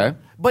 Okay. Yeah.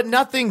 but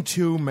nothing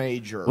too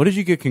major. What did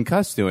you get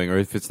concussed doing, or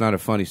if it's not a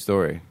funny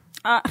story?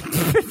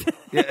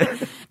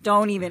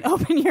 Don't even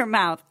open your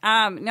mouth.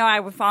 No, I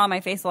would fall on my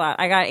face a lot.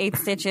 I got 8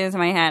 stitches in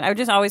my head. I would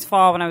just always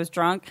fall when I was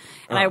drunk,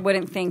 and I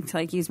wouldn't think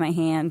to use my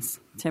hands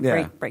to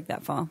Yeah. break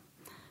that fall.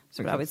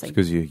 So I was like,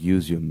 Because you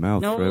use your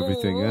mouth for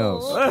everything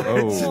else.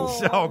 Oh.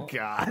 Oh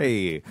God.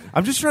 Hey,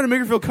 I'm just trying to make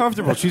her feel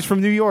comfortable. She's from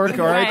New York,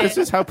 all right? Right. This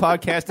is how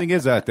podcasting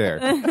is out there.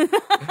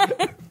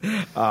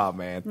 Oh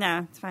man.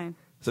 no, it's fine.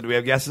 So do we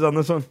have guesses on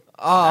this one?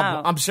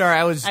 I'm sorry,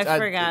 I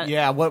forgot.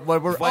 Yeah, what we're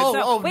Wait.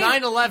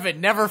 9/11,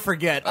 never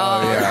forget.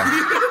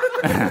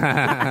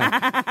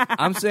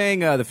 I'm saying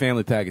the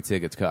family pack of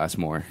tickets costs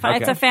more.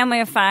 It's a family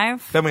of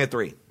 5. Family of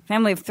 3.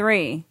 Family of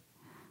 3.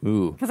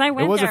 Ooh. 'Cause I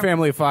went It was there. a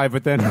family of 5,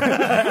 but then...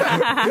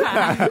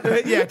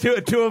 Yeah,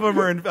 two of them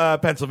are in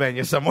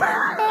Pennsylvania somewhere.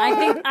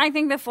 I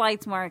think the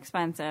flight's more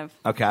expensive.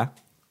 Okay.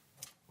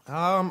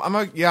 I'm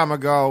gonna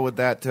go with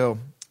that too.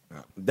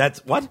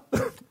 That's what?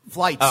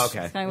 Flights. Oh,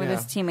 okay. Going with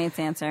his teammate's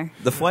answer.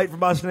 The flight from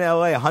Boston to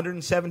LA,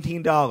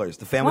 $117.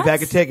 The family What?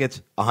 pack of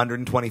tickets,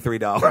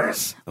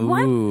 $123.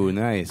 Ooh,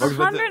 nice.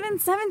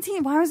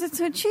 117. Why was it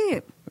so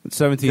cheap?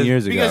 17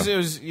 years ago. Because it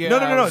was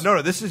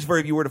No. This is for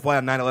if you were to fly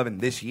on 9/11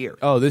 this year.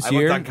 Oh, this I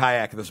year? looked on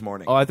Kayak this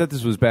morning. Oh, I thought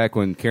this was back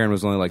when Karen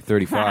was only like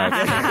 35.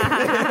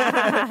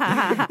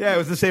 Yeah, it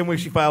was the same week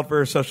she filed for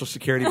her Social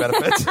Security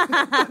benefits.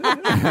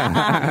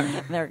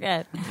 They're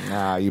good.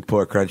 Ah, you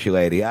poor crunchy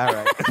lady. All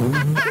right.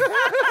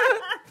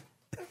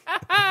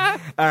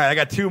 All right, I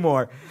got 2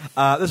 more.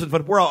 This one's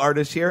fun. We're all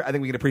artists here. I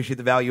think we can appreciate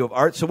the value of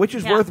art. So which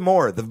is Yeah. worth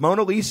more, the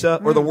Mona Lisa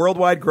or the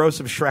worldwide gross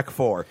of Shrek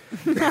 4?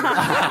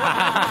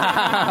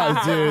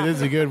 Oh, dude, this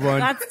is a good one.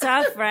 That's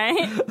tough, right?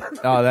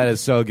 Oh, that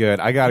is so good.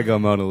 I got to go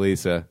Mona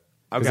Lisa.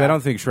 Because Okay. I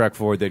don't think Shrek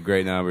 4 did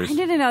great numbers. I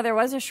didn't know there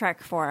was a Shrek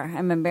 4.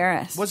 I'm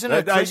embarrassed. Wasn't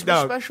it a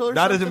Christmas special or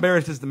not something? as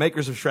embarrassed as the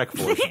makers of Shrek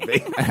 4 should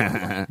be.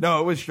 No,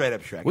 it was straight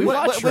up Shrek. We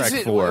watched was Shrek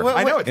it- 4 what-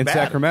 I know it's in bad.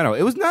 Sacramento.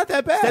 It was not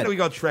that bad. Then we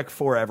got Shrek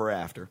 4 ever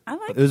after. I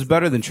like It was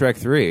better than Shrek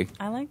 3.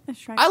 I like the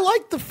Shrek. I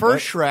liked the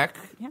first Shrek.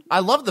 Yeah. I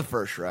love the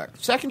first Shrek.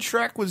 Second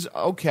Shrek was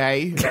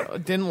okay.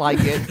 Didn't like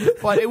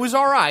it, but it was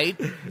all right.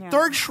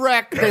 Third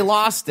Shrek, they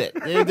lost it.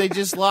 They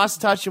just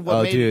lost touch of what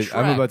Oh, made dude, it Shrek.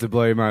 I'm about to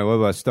blow your mind. What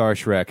about Star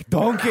Shrek?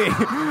 Donkey!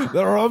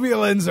 The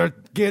Romulans are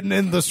getting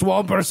in the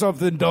swamp or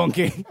something,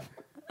 Donkey.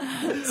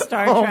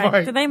 Star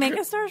Trek. Did they make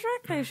a Star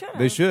Trek? They should.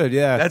 They should,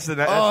 yeah. That's the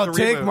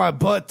take reboot. my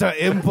butt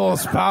to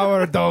Impulse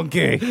Power,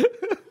 Donkey.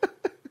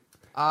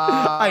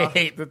 I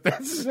hate that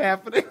this is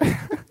happening.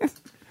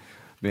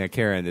 Man,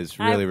 Karen is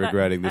really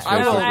regretting this.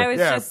 I voiceover. was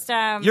Yeah.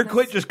 just Your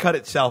quit just cut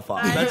itself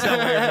off. That's how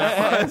weird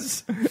that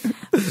was.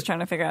 just trying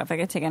to figure out if I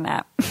could take a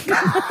nap.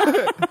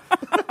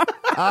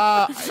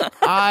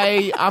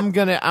 I'm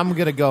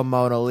gonna go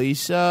Mona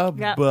Lisa,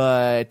 Yep.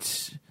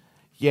 but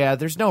yeah,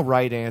 there's no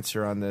right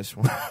answer on this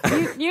one.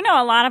 You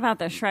know a lot about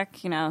the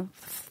Shrek.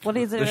 What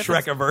is it? The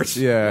Shrekiverse.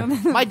 Yeah.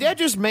 My dad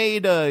just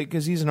made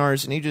because he's an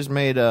artist, and he just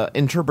made a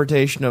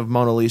interpretation of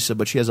Mona Lisa,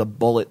 but she has a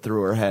bullet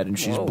through her head and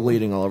she's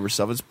bleeding all over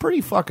herself. It's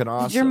pretty fucking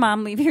awesome. Did your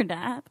mom leave your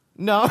dad?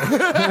 No,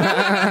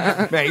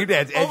 Man, your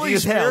dad's edgy only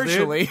as hell, dude.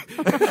 spiritually.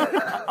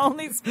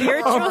 Only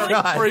spiritually.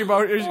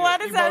 What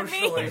does that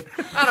mean?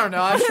 I don't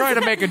know. I was trying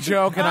to make a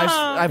joke, and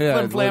I Yeah,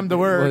 flim-flammed the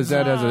Was words.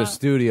 that at a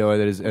studio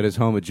at his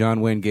home at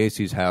John Wayne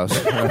Gacy's house?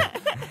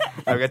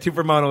 I've got 2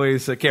 for Mona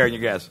Lisa. Karen, you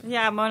guess.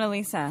 Yeah, Mona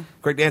Lisa.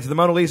 Correct answer. The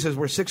Mona Lisa is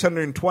worth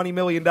 $620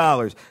 million.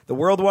 The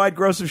worldwide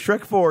gross of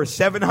Shrek 4 is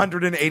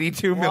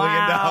 $782 million.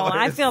 Wow,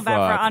 I feel bad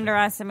Fuck. for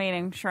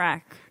underestimating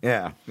Shrek.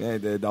 Yeah,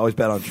 they'd always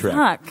bet on Shrek.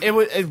 Fuck. It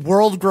was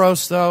world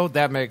gross though.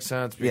 That makes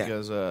sense Yeah.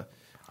 because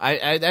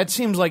I that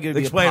seems like it'd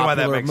be Explain a why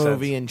that popular makes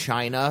movie sense. in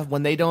China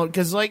when they don't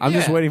because I'm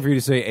just waiting for you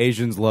to say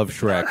Asians love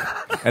Shrek,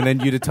 and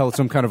then you to tell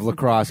some kind of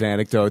lacrosse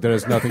anecdote that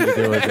has nothing to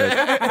do with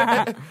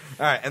it.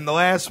 All right, and the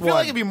last I feel like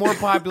one. it'd be more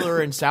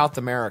popular in South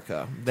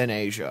America than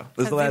Asia.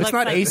 This is the Because last, It's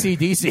not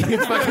AC/DC.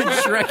 It's fucking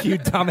Shrek, you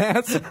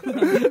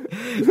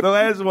dumbass. the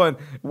last one.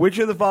 Which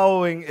of the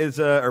following is,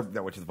 or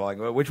no, which of the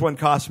following? Which one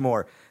costs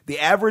more? The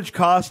average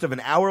cost of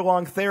an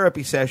hour-long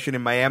therapy session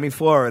in Miami,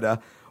 Florida,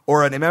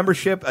 or an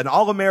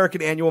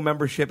all-American annual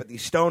membership at the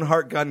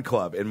Stoneheart Gun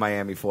Club in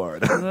Miami,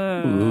 Florida.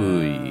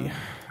 Ooh.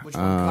 Which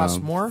one costs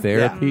more?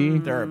 Therapy?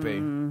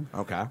 Therapy.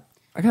 Okay.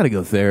 I gotta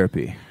go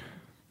therapy.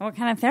 What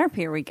kind of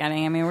therapy are we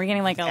getting? I mean, we're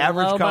getting like a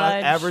Average low cost.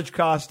 budge. Average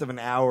cost of an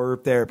hour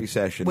therapy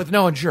session. With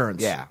no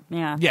insurance. Yeah.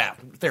 Yeah. Yeah.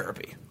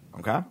 Therapy.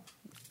 Okay.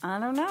 I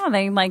don't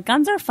know.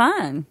 Guns are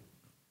fun.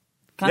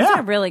 Guns Yeah.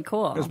 are really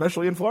cool.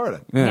 Especially in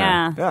Florida.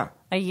 Yeah. Yeah.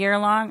 A year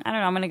long? I don't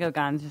know. I'm going to go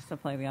guns just to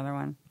play the other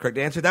one. Correct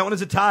answer. That one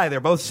is a tie.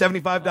 They're both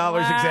 $75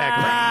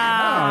 exactly.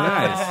 Oh,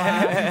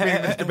 nice.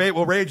 Meaning this debate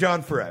will rage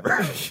on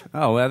forever.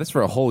 Oh, well, that's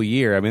for a whole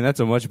year. I mean, that's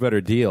a much better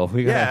deal.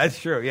 We Yeah, gotta- that's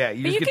true. Yeah, But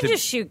you get can to,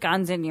 just shoot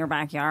guns in your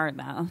backyard,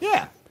 though.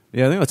 yeah.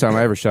 Yeah, I think the time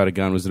I ever shot a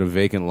gun was in a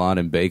vacant lot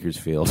in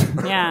Bakersfield.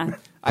 Yeah.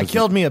 I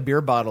killed me a beer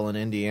bottle in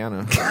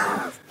Indiana.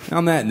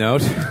 On that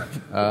note,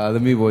 the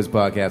Me Boys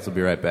podcast will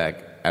be right back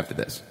after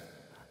this.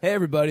 Hey,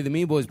 everybody. The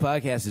Mean Boys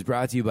podcast is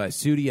brought to you by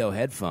Studio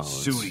Headphones.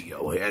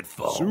 Studio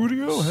headphones.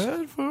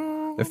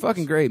 They're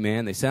fucking great,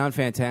 man. They sound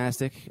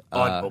fantastic.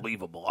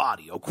 Unbelievable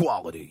audio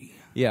quality.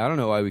 Yeah, I don't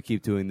know why we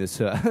keep doing this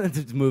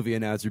this movie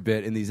announcer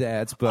bit in these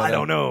ads, but I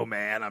don't know,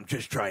 man. I'm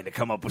just trying to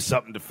come up with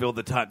something to fill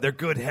the time. They're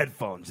good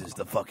headphones is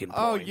the fucking point.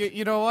 Oh,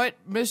 you know what?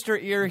 Mr.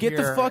 Ear Get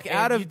the here, fuck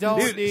out and of- you don't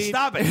Dude, need...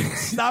 stop it.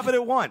 Stop it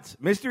at once.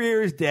 Mr.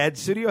 Ear is dead.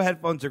 Studio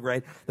headphones are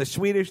great. The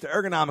Swedish, the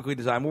ergonomically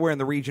designed. We're wearing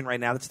the Region right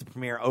now. That's the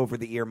premier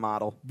over-the-ear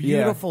model.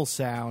 Beautiful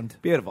sound.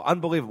 Beautiful.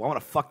 Unbelievable. I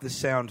want to fuck this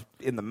sound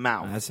in the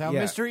mouth. That's how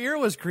Yeah. Mr. Ear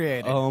was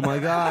created. oh my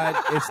god,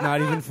 it's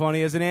not even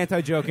funny as an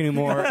anti-joke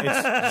anymore.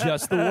 It's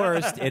just the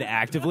worst. It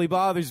actively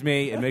bothers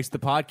me. It makes the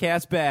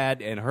podcast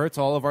bad and hurts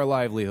all of our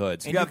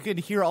livelihoods. And you can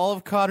hear all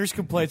of Connor's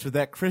complaints with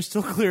that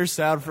crystal clear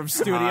sound from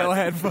studio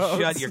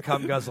headphones. Shut your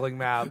cum-guzzling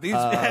mouth. These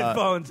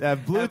headphones Have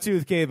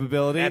Bluetooth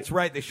capability. That's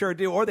right. They sure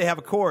do. Or they have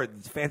a cord.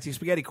 It's a fancy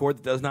spaghetti cord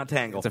that does not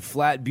tangle. It's a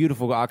flat,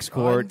 beautiful aux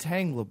cord.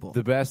 Untangleable.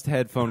 The best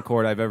headphone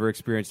cord I've ever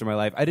experienced in my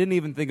life. I didn't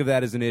even think of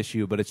that as an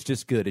issue, but it's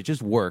just good. It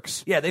just works.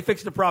 Yeah, they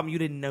fixed a problem you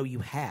didn't know you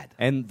had.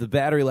 And the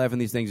battery life on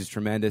these things is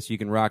tremendous. You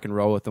can rock and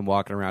roll with them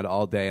walking around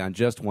all day on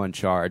just one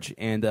charge.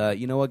 And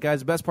you know what, guys?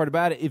 The best part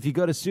about it, if you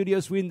go to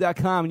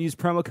studiosweden.com and use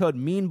promo code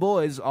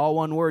MEANBOYS, all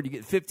one word, you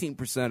get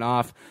 15%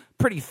 off.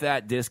 Pretty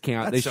fat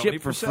discount. That's They so ship many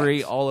for percents.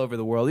 free all over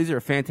the world. These are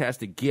a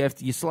fantastic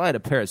gift. You slide a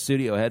pair of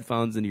studio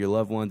headphones into your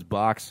loved one's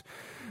box.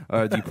 Do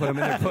you put them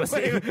in their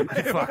pussy? You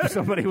fuck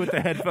somebody with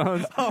the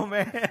headphones? Oh,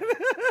 man.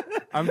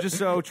 I'm just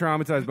so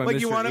traumatized by like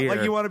Mr. you want to, Ear.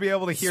 like you want to be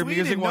able to hear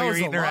Sweden music while you're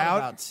knows eating a her lot out.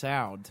 about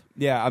sound.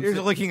 Yeah, I'm Here's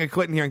licking a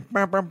clit and hearing.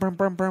 Brum, brum, brum,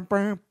 brum, brum,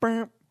 brum,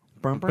 brum,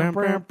 brum, brum,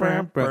 brum,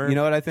 brum, brum. You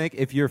know what I think?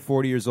 If you're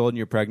 40 years old and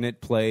you're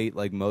pregnant, play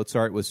like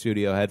Mozart with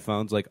studio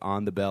headphones, like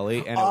on the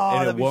belly, and Oh, it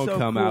that'd be won't so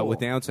come out cool. with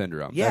Down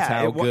syndrome. Yeah, That's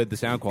how it wa- good the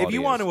sound quality If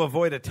you is. want to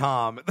avoid a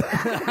Tom,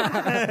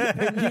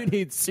 You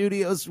need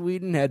Studio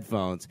Sweden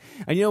headphones.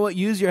 And you know what?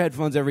 Use your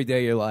headphones every day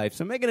of your life.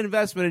 So make an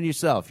investment in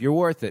yourself. You're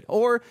worth it.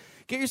 Or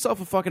get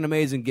yourself a fucking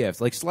amazing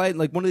gift. Like slide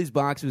like one of these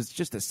boxes,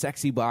 just a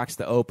sexy box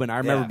to open. I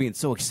remember Yeah. being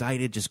so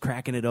excited, just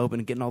cracking it open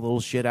and getting all the little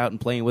shit out and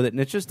playing with it.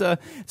 And it's just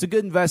it's a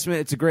good investment.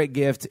 It's a great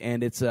gift,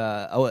 and it's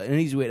an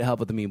easy way to help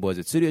with the Mean Boys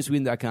at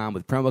studiosweden.com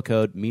with promo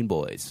code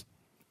MEANBOYS.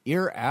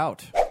 Ear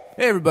out.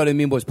 Hey everybody, the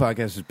Mean Boys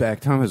podcast is back.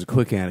 Tom has a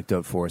quick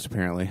anecdote for us,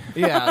 apparently.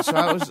 Yeah, so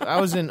I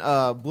was in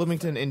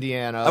Bloomington,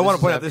 Indiana. I want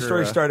to point out this this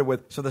story after, started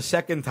with. So the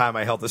second time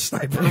I held a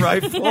sniper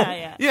rifle.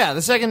 Yeah. Yeah,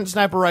 the second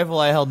sniper rifle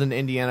I held in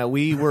Indiana.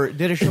 We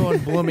did a show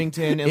in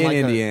Bloomington In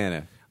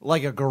Indiana.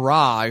 like a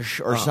garage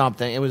or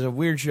something. It was a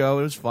weird show.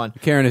 It was fun.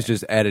 Karen is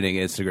just editing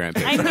Instagram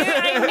I pictures.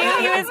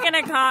 knew he was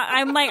gonna call.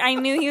 I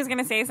knew he was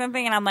gonna say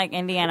something, and I'm like,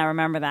 Indiana,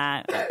 remember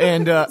that.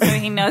 And So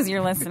he knows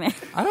you're listening.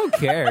 I don't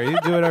care. You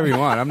do whatever you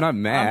want. I'm not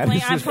mad.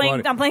 It's just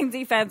funny. I'm playing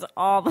defense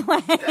all the way.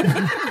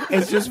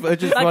 It's just funny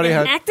Fucking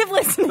how active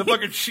listening. The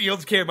fucking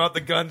shields came out.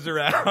 The guns are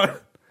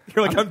out.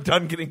 You're like, I'm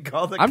done getting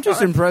called. I'm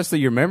just impressed that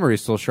your memory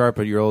is still sharp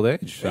at your old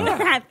age. So.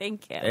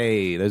 Thank you.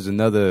 Hey, there's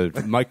another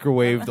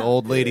microwaved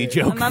old lady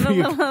joke Another for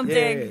you. little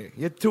dig.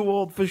 You're too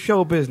old for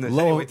show business.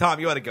 Low- Anyway, Tom,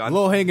 you had a gun.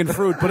 Low hanging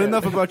fruit, but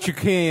enough about your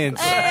cans.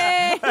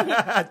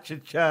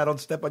 Cha-cha, don't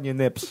step on your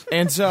nips.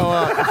 and so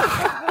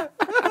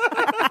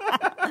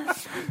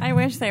I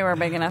wish they were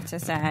big enough to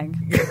sag.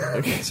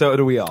 So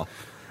do we all.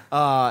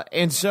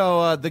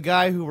 the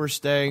guy who we're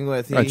staying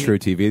with, Not True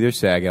TV. They're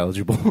SAG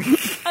eligible.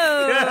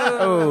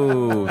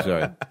 Oh,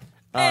 sorry.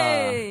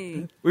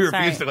 Hey. We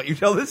Sorry. refuse to let you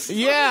tell this.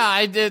 Yeah,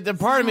 I did. The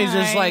part of me is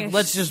just Sorry. like,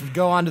 let's just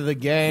go on to the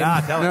game.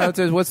 Nah, tell No, it. it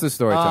says, what's the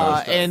story,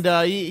 Tom?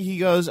 He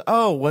goes,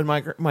 oh, when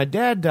my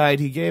dad died,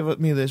 he gave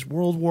me this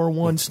World War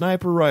I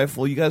sniper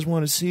rifle. You guys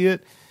want to see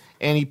it?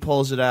 And he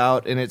pulls it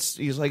out, and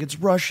he's like, it's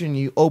Russian.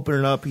 You open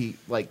it up, he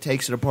like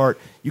takes it apart.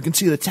 You can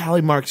see the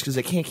tally marks because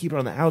they can't keep it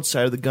on the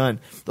outside of the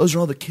gun. Those are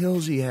all the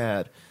kills he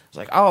had. It's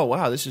like, oh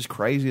wow, this is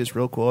crazy. It's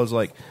real cool. I was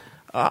like,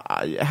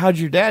 how'd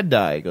your dad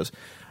die? He goes,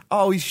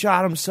 oh, he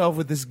shot himself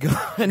with this gun.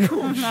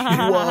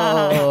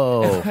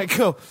 Whoa. I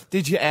go,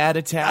 did you add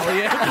a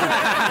tally?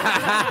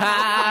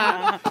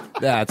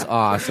 That's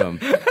awesome.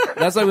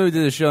 That's like when we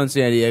did a show in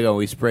San Diego and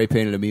we spray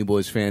painted a Mean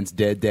Boys fans'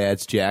 dead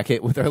dad's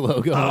jacket with our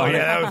logo Oh, on it.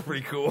 yeah, that was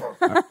pretty cool.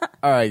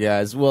 All right,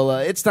 guys. Well,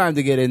 it's time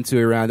to get into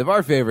a round of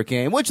our favorite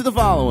game. Which of the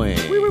following?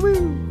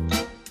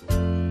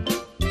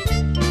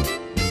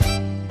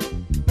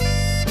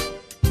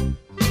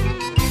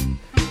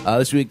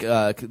 This week,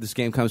 this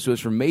game comes to us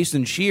from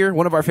Mason Shear,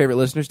 one of our favorite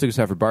listeners. Took us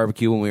out for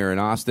barbecue when we were in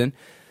Austin.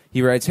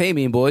 He writes, hey,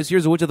 Mean Boys,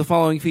 here's a which of the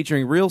following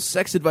featuring real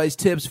sex advice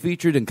tips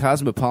featured in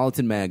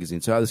Cosmopolitan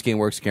magazine. So how this game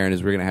works, Karen,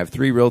 is we're going to have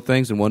 3 real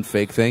things and 1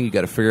 fake thing. You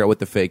got to figure out what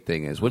the fake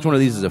thing is. Which one of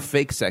these is a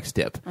fake sex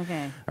tip?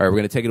 Okay. All right, we're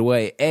going to take it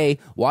away. A,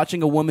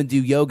 watching a woman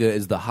do yoga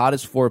is the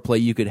hottest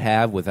foreplay you could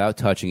have without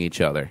touching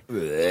each other.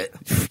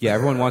 Yeah,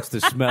 everyone wants to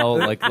smell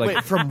like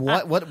Wait, from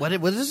what? What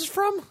is this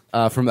from?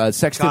 From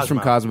Sex Tips from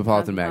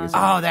Cosmopolitan magazine.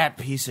 Oh, that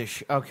piece of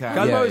shit. Okay.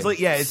 Cosmo Yeah. is like,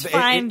 it's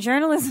Fine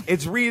journalism.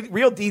 It's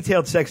real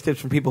detailed sex tips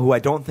from people who I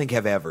don't think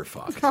have ever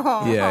fucked.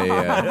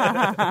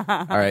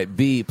 Yeah. All right.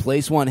 B.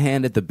 Place one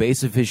hand at the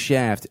base of his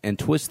shaft and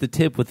twist the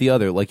tip with the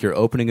other like you're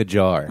opening a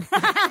jar.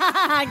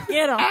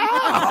 Get him.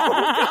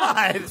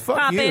 Fuck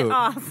Pop you. it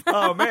off.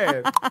 Oh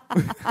man,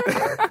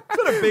 it's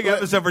been a big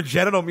episode for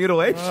genital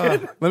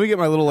mutilation. Let me get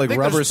my little like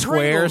think rubber there's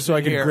square Pringles so I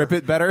in can here. grip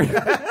it better.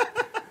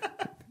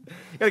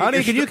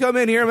 Honey, can you come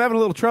in here? I'm having a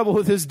little trouble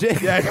with his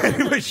dick. Yeah, I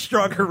need a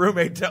stronger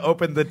roommate to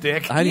open the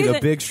dick. I need Use a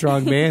it- big,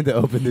 strong man to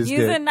open this Use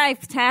a dick.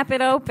 knife. Tap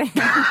it open.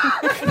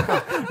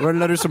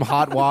 Running under some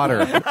hot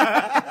water.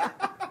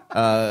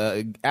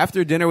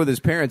 After dinner with his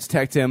parents,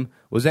 text him,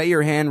 was that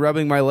your hand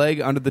rubbing my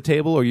leg under the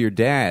table or your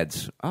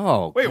dad's?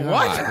 Oh, Wait, God.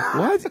 what?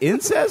 What?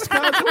 Incest,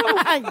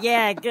 Cosmo?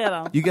 Yeah, get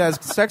him. You guys,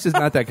 sex is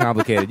not that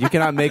complicated. You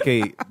cannot make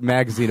a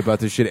magazine about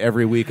this shit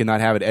every week and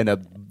not have it end up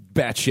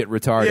batshit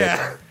retarded.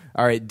 Yeah.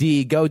 All right,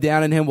 D, go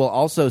down on him while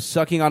also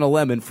sucking on a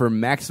lemon for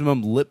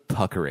maximum lip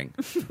puckering.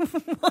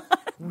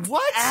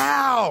 What?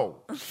 Ow!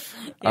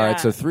 All right,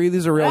 so 3 of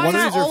these are real. Why One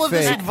of does these all are of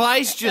this fake.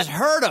 advice just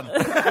hurt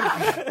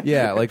him?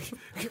 Yeah, like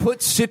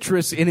put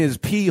citrus in his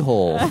pee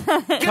hole.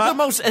 Get the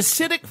most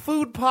acidic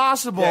food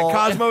possible. Yeah,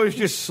 Cosmo is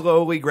just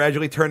slowly,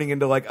 gradually turning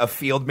into like a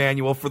field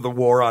manual for the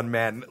war on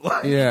men.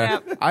 Yeah.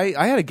 I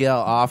had a gal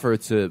offer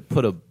to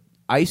put a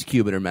ice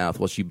cube in her mouth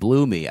while she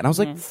blew me, and I was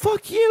like,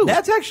 "Fuck you!"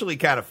 That's actually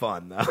kind of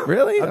fun, though.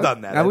 really. I've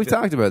done that. Now, we've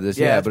talked about this.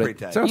 Yeah, it's but pretty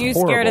it tight. sounds You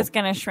horrible. scared it's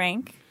going to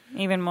shrink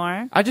even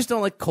more? I just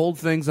don't like cold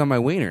things on my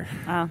wiener.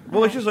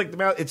 Well, it's just like the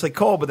mouth. It's like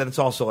cold, but then it's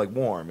also like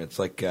warm. It's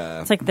like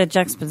It's like the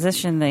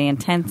juxtaposition, the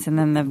intense, and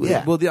then the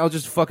Yeah. Well, I'll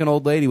just fuck an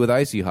old lady with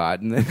icy hot,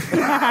 and then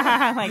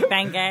like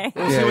Bengay.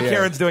 we'll see what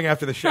Karen's doing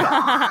after the show.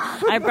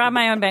 I brought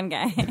my own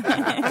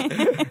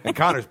Bengay. And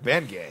Connor's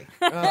been gay.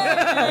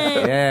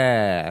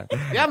 yeah.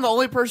 Yeah, I'm the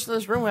only person in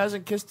this room who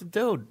hasn't kissed a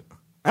dude.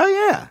 Oh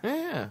yeah.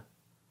 Yeah.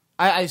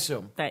 I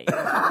assume. That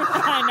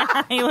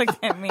I know, he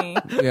looked at me.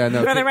 Yeah,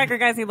 no. For the record,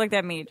 guys, he looked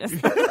at me. Just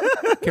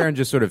Karen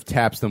just sort of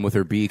taps them with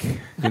her beak.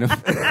 You know.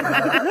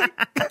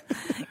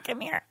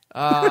 come here.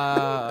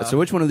 So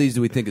which one of these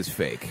do we think is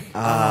fake?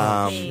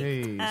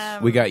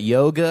 Jeez. We got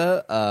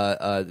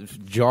yoga,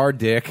 jar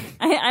dick.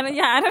 I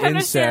don't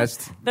Incest.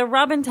 understand. The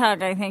rub and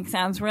tug, I think,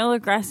 sounds real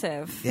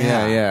aggressive.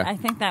 Yeah. I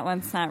think that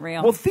one's not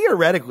real. Well,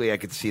 theoretically, I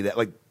could see that.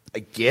 Like, I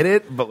get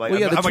it, but like,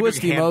 Well, yeah, I'm the like,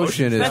 twisty hand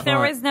motion is but there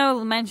fine. was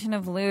no mention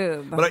of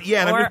lube. But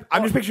yeah, and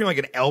I'm just Or- picturing like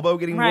an elbow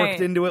getting Right.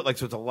 worked into it, like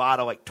so it's a lot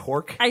of like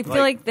torque. I feel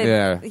like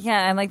the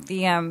Yeah. and like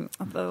the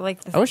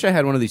I wish I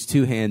had one of these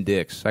 2-hand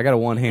dicks. I got a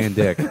 1-hand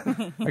dick.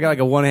 I got like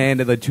a 1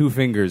 hand and like 2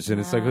 fingers, and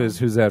it's like, who's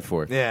that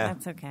for? yeah.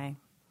 that's okay.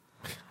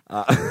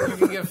 You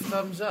can give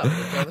thumbs up.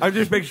 I'm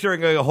just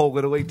picturing like a whole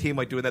little league team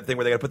like doing that thing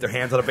where they got to put their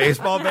hands on a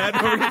baseball bat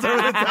before we get over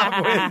the top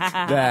wins.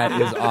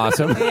 That is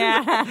awesome.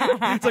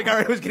 It's like, all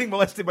right, I was getting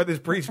molested by this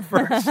priest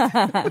first.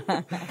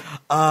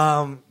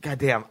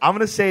 Goddamn, I'm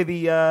gonna say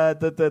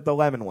the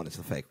lemon one is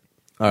the fake.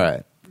 All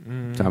right,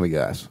 Tommy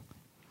Goss.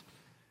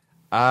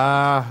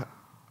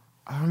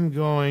 I'm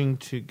going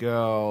to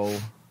go.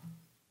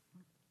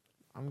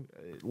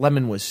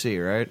 Lemon was C,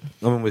 right?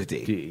 Lemon was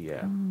D.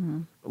 Yeah.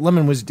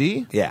 Lemon was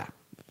D. Yeah,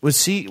 Was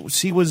C?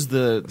 C was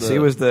the. C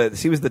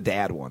was the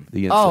dad one.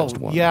 The Oh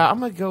incest one. yeah, I'm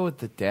gonna go with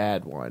the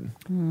dad one.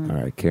 All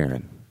right,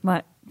 Karen.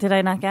 What did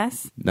I not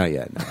guess? Not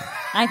yet. No.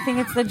 I think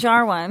it's the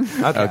jar one.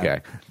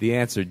 Okay. The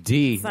answer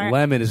D. Sorry.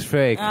 Lemon is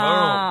fake.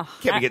 Can't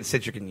be getting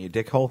citric in your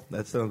dick hole.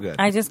 That's no good.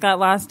 I just got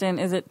lost in,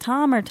 is it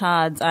Tom or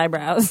Todd's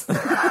eyebrows? I'm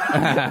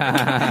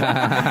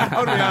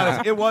gonna be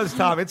honest, it was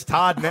Tom. It's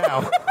Todd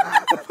now.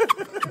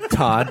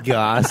 Todd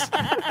Goss.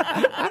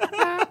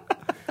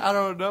 I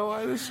don't know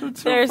why this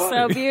one's so They're funny.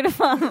 so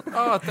beautiful.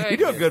 Oh, thank You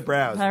do a good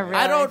brows. They're really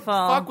I don't full.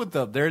 fuck with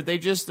them. They're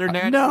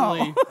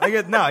naturally. I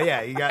get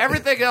you got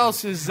Everything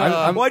else is.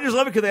 well, I just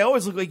love it because they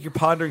always look like you're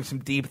pondering some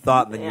deep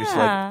thought, and then you're just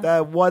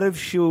like, what if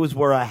shoes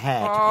were a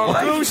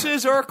hat?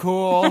 Gooses are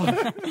cool.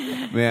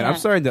 Man, I'm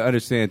starting to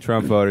understand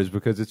Trump voters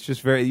because it's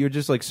just you're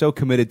just like so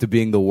committed to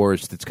being the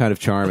worst. It's kind of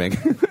charming.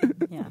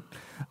 Yeah.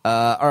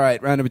 All right,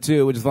 round number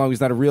 2, which as long as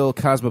it's not a real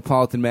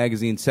Cosmopolitan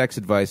magazine sex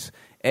advice.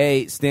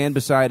 A, stand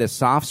beside a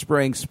soft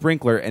spraying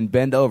sprinkler and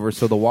bend over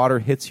so the water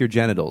hits your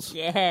genitals.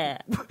 Yeah.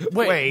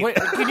 Wait.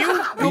 Can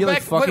you go you, like,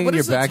 back? fucking What in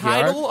is your the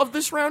backyard? title of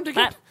this round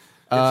again?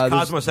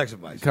 Cosmo sex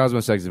advice. Cosmo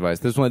sex advice.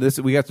 This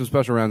we got some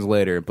special rounds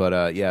later,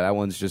 but yeah, that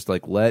one's just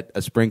like let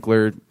a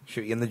sprinkler.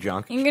 Shoot you in the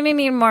junk. You're going to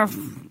need more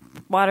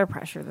water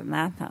pressure than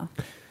that, though.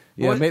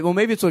 Yeah,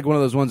 maybe it's like one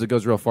of those ones that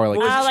goes real far. Like,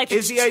 like-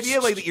 Is the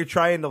idea like that you're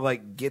trying to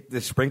like get the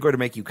sprinkler to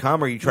make you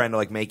come, or are you trying to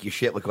like make your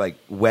shit look like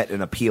wet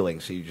and appealing?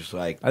 So you just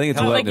like I think it's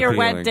Oh, wet like and your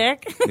appealing. wet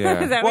dick?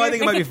 Yeah. Is that well, what I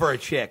think it you're might be thinking? for a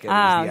chick. Oh,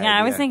 yeah,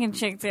 I was thinking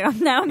chick, too.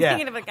 Now I'm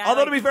thinking of a guy.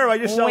 Although like, to be fair, if I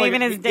just saw like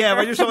waving his dick if I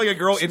around. just saw like a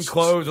girl in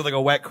clothes with like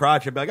a wet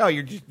crotch, I'd be like, oh,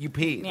 you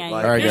peed. Yeah,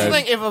 Like, All right, Here's the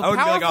guys. thing: if a I would be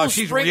like, powerful oh,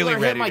 she's sprinkler really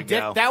hit ready my to dick,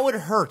 go. that would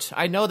hurt.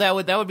 I know that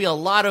would be a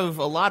lot of.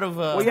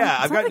 Well, yeah,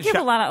 I've Sounds gotten like you have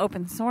shot. a lot of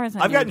open sores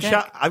on I've your gotten dick.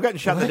 shot. I've gotten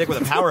shot in the dick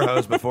with a power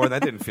hose before, and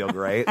that didn't feel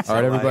great. All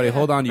right, everybody,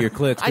 hold on to your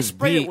clits. I 'cause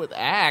sprayed B- it with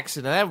Axe,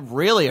 and that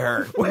really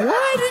hurt.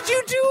 Why did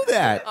you do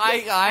that?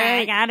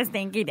 I got a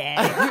stinky day.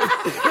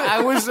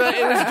 I was.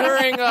 It was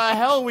during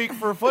Hell Week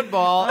for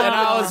football, and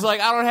I was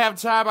like, I don't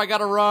have time. I got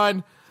to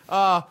run.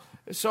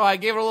 So I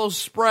gave it a little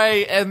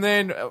spray, and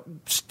then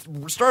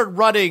started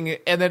running.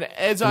 And then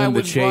as I And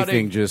then was the chafing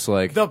running, just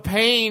like the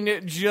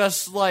pain,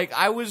 just like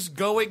I was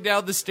going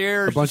down the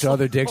stairs. a bunch of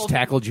other dicks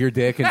tackled your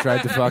dick and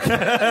tried to fuck.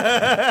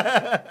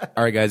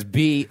 All right, guys.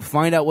 B,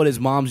 find out what his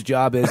mom's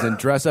job is and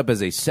dress up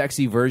as a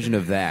sexy version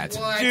of that.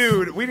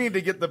 Dude, we need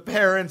to get the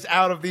parents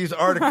out of these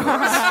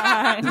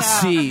articles.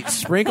 C,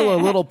 sprinkle a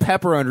little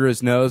pepper under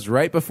his nose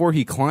right before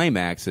he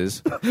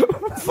climaxes.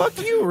 Fuck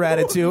you,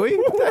 Ratatouille.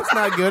 That's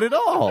not good at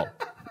all.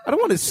 I don't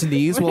want to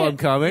sneeze while I'm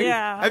coming.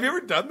 Yeah. Have you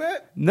ever done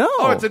that? No.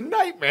 Oh, it's a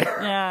nightmare.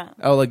 Yeah.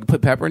 Oh, like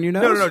put pepper in your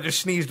nose? No,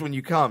 just sneezed when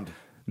you cummed.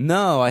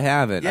 No, I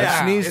haven't. Yeah,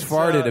 I've sneezed, it's,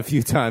 farted a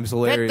few times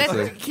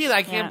hilariously. Keith,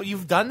 I can't. Yeah.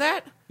 You've done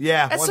that?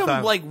 Yeah, That's one some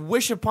time. like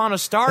wish upon a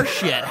star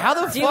shit. How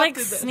the fuck Do you like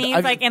did that- sneeze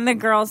I've- like in the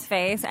girl's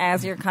face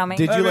as you're coming?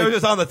 Did I you mean, it like?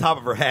 was just on the top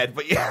of her head,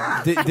 but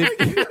yeah.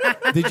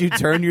 Did you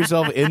turn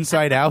yourself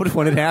inside out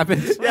when it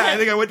happened? Yeah, I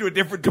think I went to a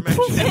different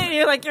dimension.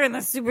 you're in the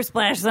super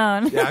splash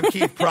zone. Yeah, I'm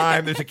Keith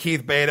Prime. There's a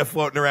Keith Beta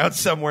floating around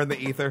somewhere in the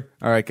ether.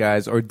 All right,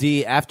 guys. Or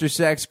D, after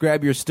sex,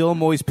 grab your still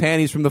moist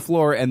panties from the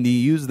floor and you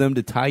use them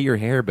to tie your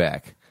hair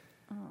back.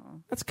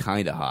 That's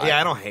kind of hot. Yeah,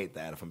 I don't hate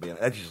that. If I'm being,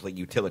 that's just like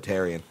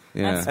utilitarian.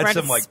 Yeah. That's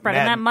some like spreading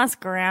mad, that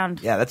musk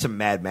around. Yeah, that's some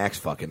Mad Max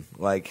fucking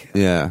like.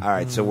 Yeah. All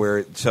right,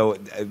 so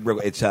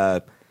it's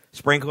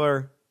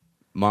sprinkler,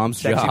 Mom's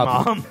sexy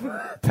job, mom.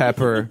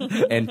 pepper,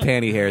 and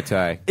panty hair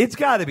tie. It's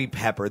got to be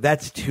pepper.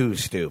 That's too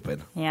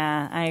stupid.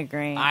 Yeah, I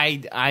agree.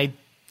 I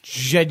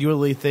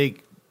genuinely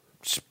think.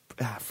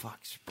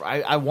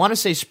 I want to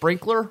say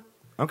sprinkler,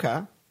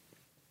 Okay.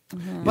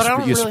 but I don't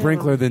You really have a-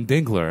 sprinkler than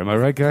Dinkler. Am I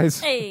right, guys?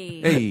 hey.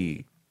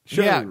 Hey.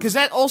 Sure. Yeah, because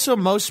that also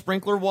most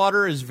sprinkler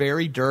water is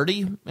very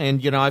dirty,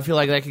 and I feel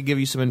like that could give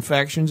you some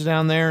infections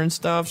down there and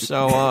stuff.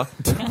 So,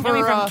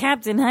 Coming from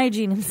Captain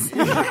Hygiene himself.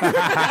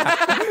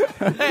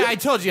 hey, I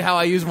told you how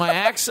I use my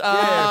axe.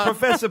 Yeah,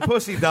 Professor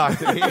Pussy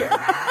Doctor here.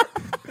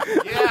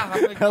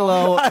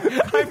 Hello.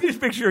 I'm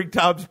just picturing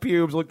Tom's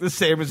pubes look the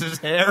same as his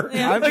hair.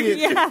 I'm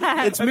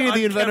the- It's me,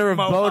 the inventor of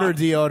boner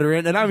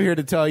deodorant, and I'm here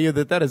to tell you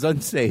that is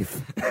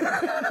unsafe.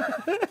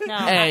 No,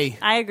 A.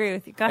 I agree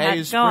with you. Go A ahead.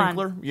 is Go on.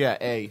 sprinkler. Yeah,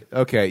 A.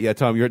 Okay, yeah,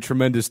 Tom, you're a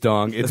tremendous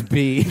dong. It's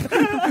B.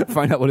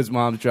 Find out what his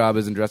mom's job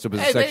is and dress up as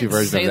a Hey, they sexy didn't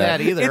version say of that.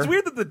 that either. It's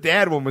weird that the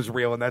dad one was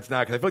real and that's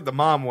not, because I feel like the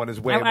mom one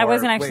is way more. I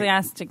wasn't actually wait.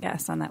 asked to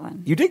guess on that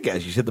one. You did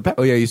guess. You said the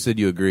pepper. Oh, yeah, you said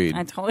you agreed.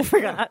 I totally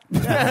forgot.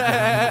 All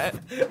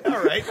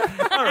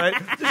right.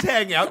 Just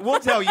hang out. We'll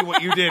tell you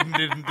what you did and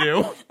didn't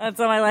do. That's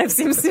how my life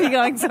seems to be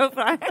going so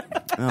far.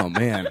 Oh,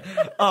 man.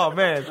 Oh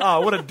man.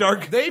 Oh, what a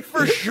dark. They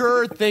for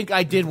sure think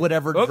I did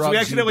whatever Oops, drugs we you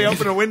accidentally did.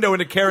 opened a window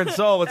into Karen's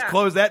soul. Let's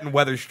close that and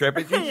weather strip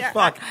it. Jesus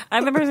fuck.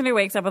 I'm the person who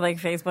wakes up with like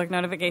Facebook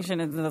notification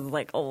and is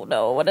like, "Oh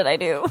no, what did I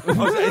do?"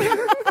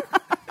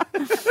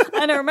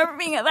 I don't remember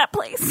being at that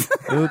place.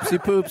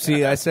 Oopsie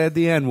poopsie, I said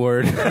the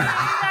N-word.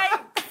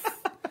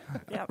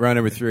 Yep. Round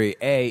number 3.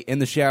 A, in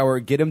the shower,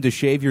 get him to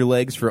shave your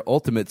legs for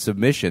ultimate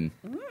submission.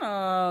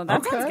 Oh,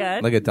 that sounds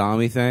good. Like a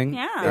Dommy thing?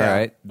 Yeah. All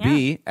right. Yeah.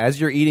 B, as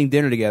you're eating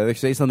dinner together,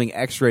 say something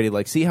X-rated,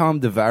 like, see how I'm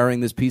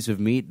devouring this piece of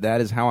meat? That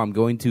is how I'm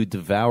going to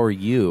devour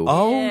you.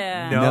 Oh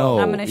Yeah. no.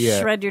 I'm gonna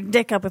Yeah. shred your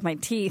dick up with my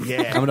teeth.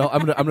 Yeah. I'm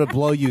gonna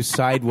blow you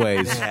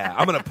sideways. Yeah,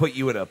 I'm gonna put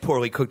you in a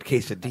poorly cooked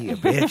quesadilla,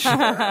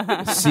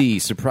 bitch. C,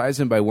 surprise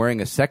him by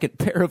wearing a second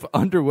pair of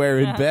underwear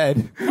in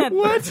bed.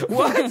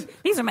 What?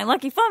 These are my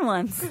lucky fun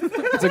ones.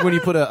 It's like when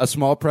you put a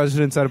small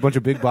president inside a bunch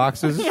of big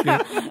boxes.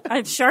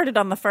 I sharded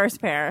on the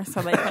first pair,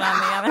 so they put on the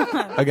other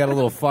one. I got a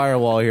little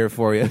firewall here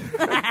for you.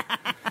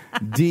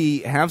 D,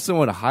 have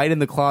someone hide in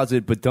the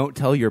closet, but don't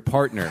tell your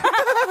partner.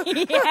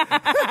 Wait,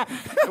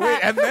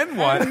 and then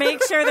what?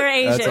 Make sure they're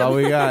Asian. That's all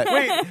we got.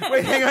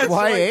 Wait, hang on.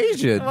 Why So, like,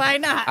 Asian? Why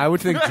not? I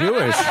would think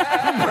Jewish.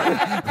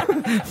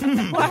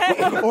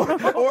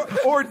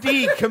 or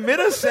D, commit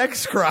a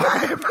sex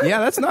crime. Yeah,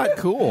 that's not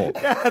cool.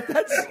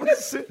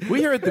 We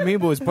here at the Mean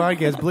Boys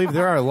podcast believe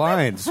there are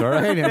lines, all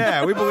right? And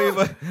Yeah, we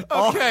believe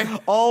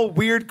all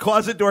weird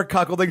closet door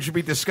cuckolding should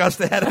be discussed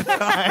ahead of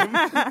time.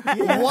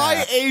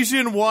 Why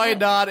Asian, why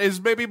not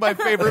is maybe my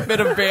favorite bit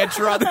of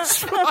banter on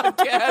this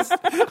podcast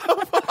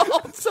of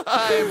all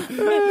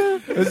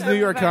time. This is New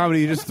York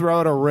comedy. You just throw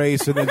out a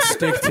race and then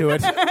stick to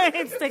it.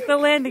 Stick the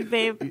landing,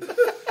 babe.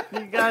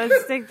 You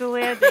gotta stick the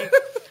landing.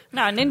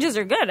 No, ninjas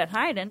are good at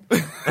hiding.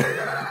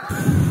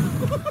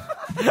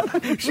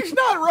 She's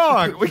not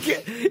wrong. We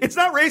can't. It's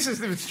not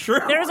racist if it's true.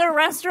 There's a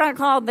restaurant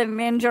called the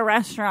Ninja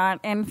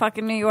Restaurant in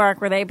fucking New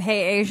York where they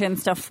pay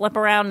Asians to flip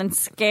around and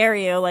scare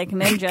you like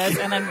ninjas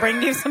and then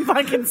bring you some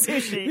fucking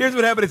sushi. Here's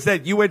what happened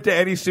instead. You went to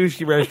any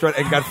sushi restaurant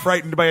and got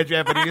frightened by a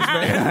Japanese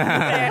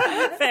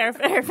man. Fair.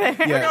 fair.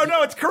 Yeah. Oh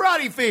no, it's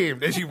karate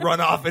themed. As you run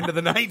off into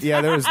the night.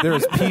 Yeah, there was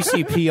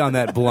PCP on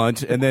that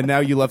blunt, and then now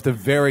you left a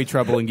very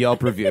troubling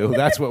Yelp review.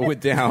 That's what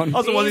went down.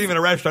 Also, it wasn't even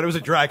a restaurant. It was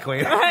a dry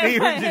cleaner.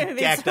 You were just These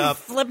gacked up.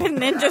 flipping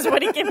ninjas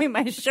wouldn't give me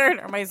my shirt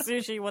or my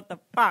sushi. What the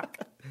fuck?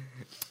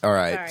 All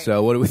right, Sorry.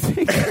 so what do we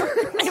think?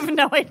 I have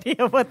no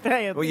idea what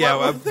that is. Well,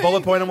 yeah,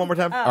 bullet point him one more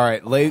time. All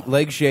right,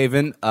 leg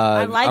shaven.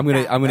 I like I'm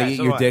gonna that. I'm gonna Yeah, eat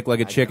so your do I. dick like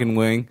a chicken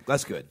wing.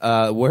 That's good.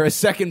 Wear a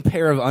second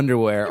pair of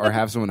underwear, or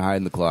have someone hide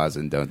in the closet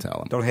and don't tell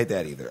them. Don't hate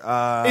that either.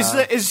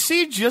 Is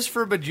C just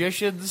for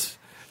magicians?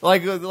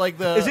 Like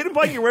the Is it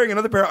implying you're wearing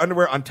another pair of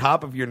underwear on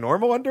top of your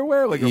normal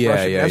underwear, like a Yeah,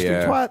 Russian yeah, nesting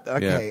yeah. twat?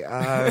 Okay.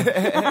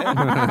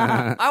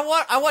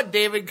 I want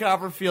David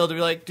Copperfield to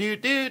be like do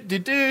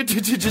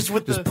just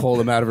with Just the pull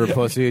them out of her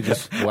pussy.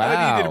 Just I think you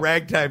wow. did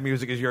ragtime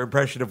music as your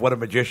impression of what a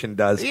magician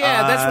does.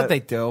 yeah. That's what they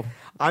do.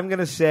 I'm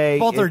gonna say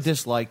Both are it's-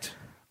 disliked.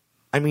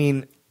 I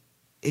mean,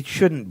 it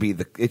should be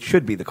the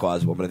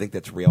closet one, but I think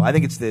that's real. I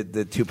think it's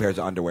the two pairs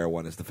of underwear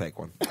one is the fake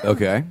one.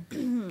 Okay.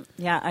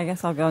 Yeah, I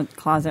guess I'll go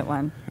closet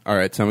one. All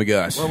right. Tell me,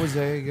 guys. What was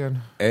A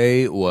again?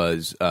 A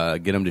was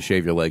get them to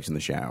shave your legs in the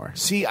shower.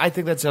 See, I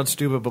think that sounds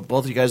stupid, but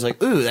both of you guys are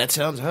like, ooh, that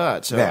sounds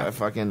hot. So Yeah. I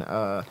fucking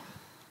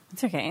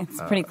It's okay. It's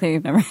pretty clear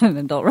you've never had an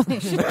adult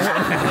relationship.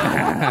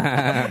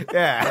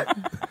 Yeah.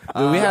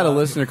 We had a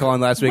listener call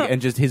in last week,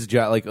 and just his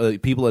job,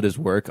 like people at his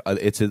work,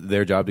 it's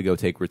their job to go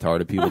take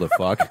retarded people to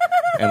fuck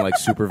and like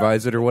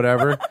supervise it or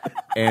whatever.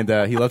 And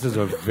he left us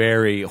a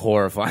very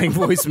horrifying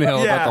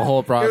voicemail about the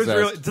whole process. It was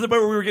really, to the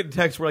point where we were getting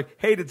texts. We're like,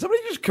 "Hey, did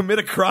somebody just commit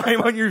a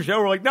crime on your show?"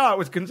 We're like, "No, it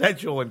was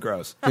consensual and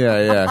gross."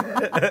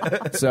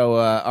 Yeah. So,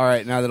 all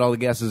right, now that all the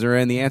guesses are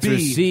in, the answer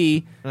is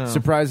C.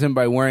 Surprise him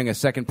by wearing a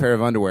second pair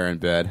of underwear in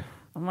bed.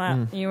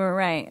 Well, you were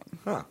right.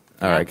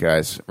 All right,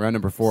 guys. Round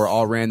number 4,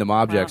 all random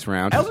objects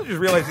round. I also just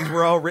realized these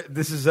were all.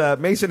 This is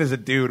Mason is a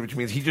dude, which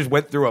means he just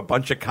went through a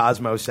bunch of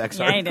Cosmo sex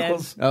Yeah, he did.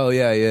 articles. Oh,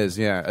 yeah, he is.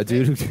 Yeah. A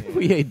dude who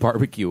we ate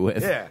barbecue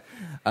with. Yeah.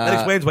 That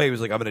explains why he was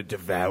like, "I'm going to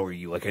devour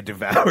you like I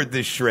devoured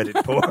this shredded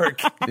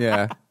pork."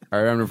 Yeah. All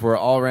right, round number 4,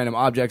 all random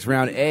objects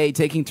round. A,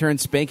 taking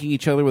turns spanking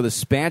each other with a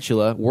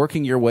spatula,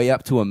 working your way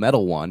up to a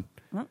metal one.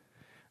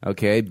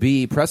 Okay.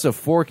 B, press a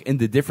fork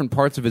into different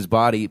parts of his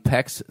body,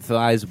 pecs,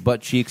 thighs, butt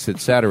cheeks,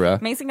 etc.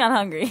 Mason got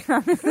hungry.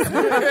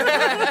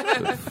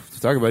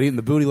 Talk about eating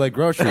the booty like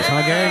groceries,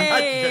 huh, gang?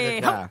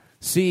 Hey.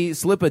 C,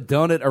 slip a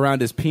donut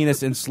around his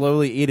penis and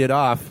slowly eat it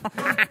off.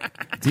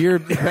 Dear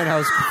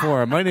Penthouse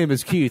Forum, my name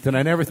is Keith, and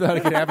I never thought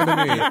it could happen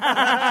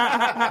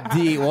to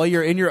me. D, while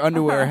you're in your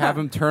underwear, have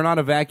him turn on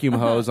a vacuum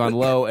hose on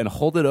low and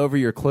hold it over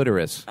your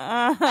clitoris.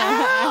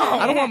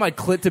 I don't want my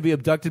clit to be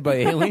abducted by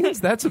aliens.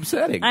 That's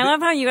upsetting. I love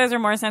how you guys are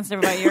more sensitive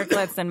about your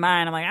clits than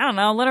mine. I'm like, I don't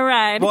know, let it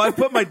ride. Well, I've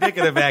put my dick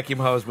in a vacuum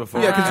hose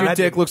before. Yeah, because And your I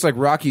dick did- looks like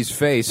Rocky's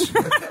face.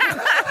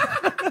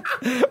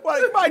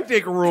 Well, my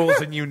dick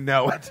rules, and you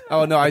know it.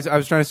 Oh, no, I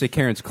was trying to say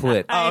Karen's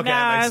clit. I okay, know.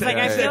 I makes was like,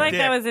 I sense. feel like Dick.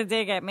 that was a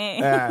dig at me.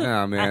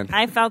 Oh, man.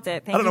 I felt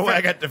it. Thank I don't know you why for-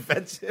 I got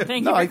defensive.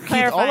 Thank No, you for Keith, all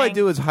I clarifying.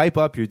 do is hype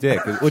up your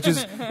dick, which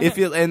is if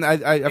you and I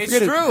It's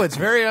forget it. true. It's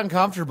very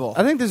uncomfortable.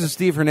 I think this is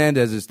Steve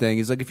Hernandez's thing.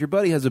 He's like, if your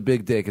buddy has a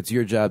big dick, it's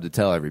your job to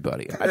tell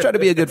everybody. I try to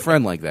be a good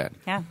friend like that.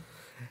 Yeah.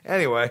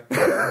 Anyway,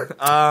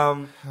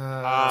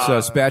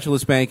 So spatula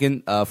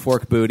spanking,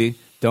 fork booty,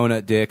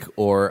 donut dick,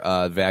 or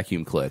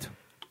vacuum clit.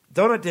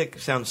 donut dick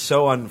sounds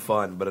so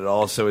unfun, but it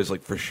also is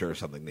like for sure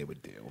something they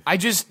would do. I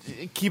just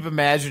keep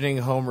imagining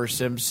Homer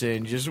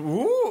Simpson just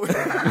woo.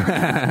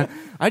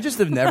 I just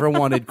have never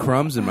wanted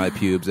crumbs in my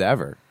pubes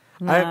ever.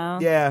 No.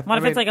 yeah, What I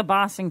if mean- it's like a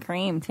Boston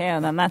cream too?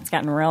 Then that's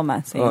gotten real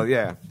messy. Oh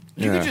yeah,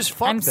 You Yeah. could just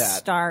fuck I'm that.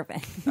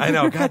 starving. I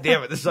know. God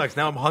damn it, this sucks.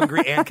 Now I'm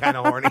hungry and kind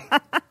of horny.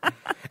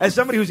 As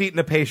somebody who's eaten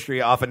a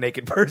pastry off a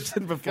naked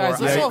person before,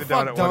 Guys, let's I all ate the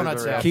fuck donut one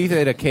donuts as a wrap. after. Keith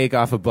ate a cake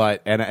off a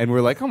butt, and we're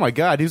like, oh my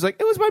God. He was like,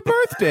 it was my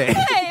birthday.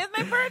 Hey, it's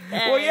my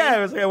birthday. Well, yeah,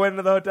 it was like I went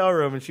into the hotel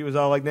room and she was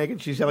all like naked.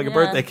 And she had like a Yeah.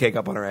 birthday cake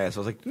up on her ass. I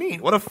was like,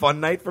 neat. What a fun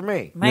night for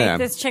me. Yeah.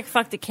 This chick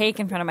fucked a cake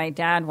in front of my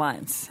dad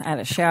once at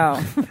a show.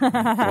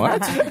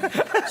 What?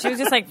 She was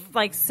just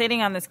like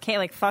sitting on this cake,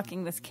 like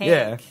fucking this cake.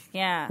 Yeah.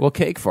 Yeah. Well,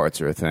 cake farts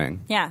are a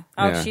thing. Yeah.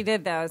 Oh, Yeah. she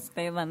did those.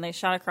 They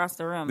shot across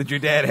the room. Did your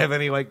dad have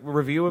any like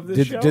review of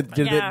this show? Did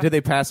Yeah.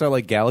 they pass out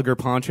like Gallagher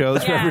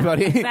ponchos for Yeah,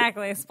 everybody?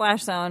 exactly,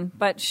 splash zone.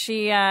 But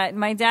she,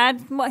 my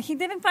dad, well, he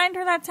didn't find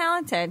her that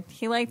talented.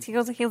 He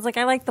was like,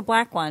 I like the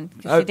black one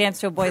because she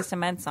danced to a Boyz II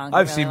Men song. he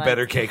I've really seen liked.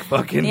 better cake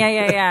fucking.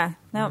 Yeah.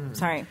 No,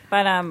 sorry,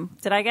 but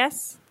did I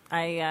guess?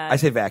 I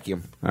say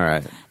vacuum. All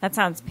right. That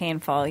sounds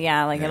painful.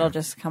 Yeah, like it'll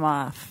just come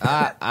off.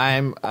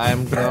 I'm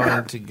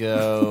going to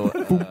go.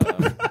 You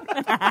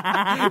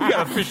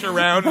gotta fish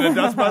around in a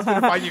dustbuster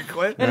to find your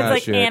clit. And it's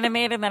like shit.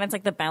 animated, and then it's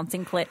like the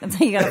bouncing clit, and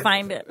so you gotta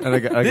find it. And I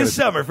This gotta,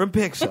 summer from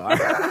Pixar.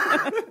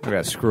 I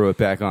gotta screw it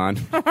back on.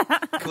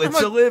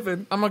 Clit's a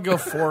living. I'm gonna go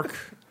fork.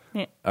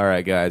 All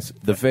right, guys.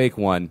 The fake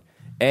one.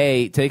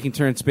 A, taking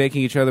turns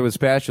spanking each other with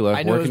spatula,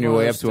 I knew it working was your one of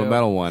way up those to a two.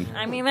 metal one.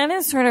 I mean, that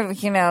is sort of,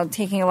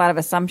 taking a lot of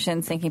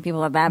assumptions, thinking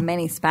people have that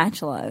many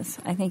spatulas.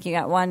 I think you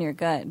got one, you're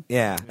good.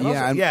 Yeah.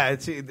 Yeah, I'm- Yeah.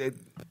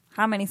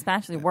 How many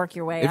spatulas? Work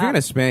your way If up. you're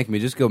gonna spank me,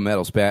 just go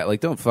metal spat.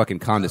 Like, don't fucking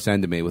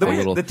condescend to me with a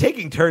little. The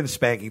taking turns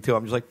spanking too.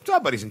 I'm just like,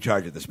 somebody's in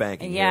charge of the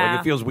spanking. here. Yeah. Like,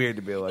 it feels weird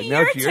to be like,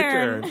 Your no, it's your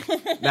turn. turn.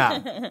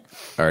 Nah.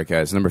 All right,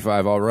 guys. Number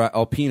 5,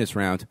 all penis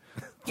round.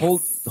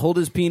 Hold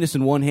his penis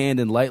in one hand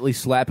and lightly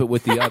slap it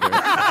with the other.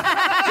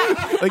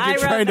 Like I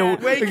you're wrote trying to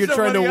that. like you're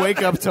trying to somebody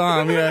wake up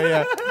Tom.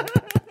 Yeah.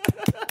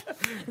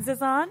 Is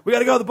this on? We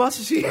gotta go. The bus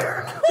is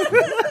here.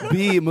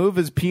 B, move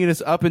his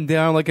penis up and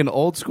down like an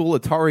old school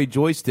Atari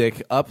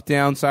joystick, up,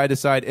 down, side to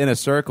side in a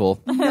circle.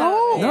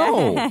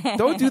 No,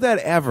 don't do that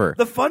ever.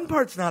 The fun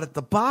part's not at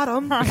the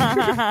bottom.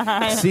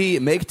 C,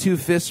 make 2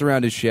 fists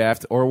around his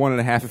shaft, or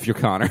 1.5 if you're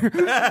Connor,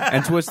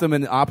 and twist them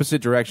in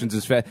opposite directions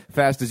as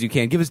fast as you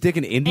can. Give his dick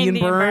an Indian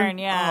burn.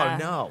 Yeah.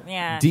 Oh, no.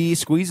 Yeah. D,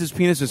 squeeze his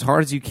penis as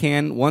hard as you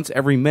can once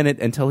every minute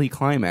until he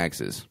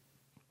climaxes.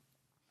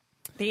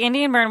 The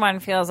Indian burn one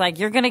feels like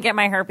you're going to get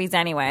my herpes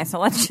anyway, so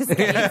let's just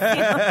get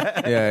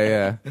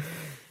Yeah.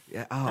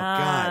 Yeah. Oh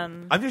God.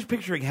 I'm just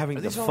picturing having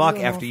to these all fuck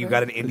real after you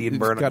got an Indian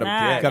burn. Got on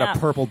a, your got a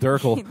purple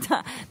dirkle.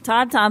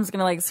 Tom's going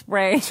to like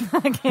spray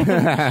fucking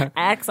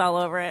Axe all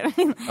over it.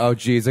 Oh,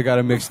 geez, I got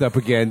it mixed up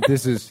again.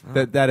 This is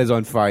that is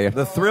on fire.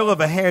 The thrill of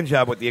a hand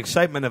job with the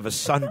excitement of a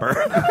sunburn.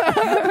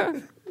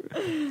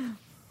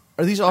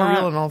 Are these all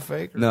real and all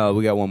fake? No,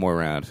 we got one more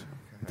round.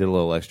 Did a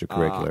little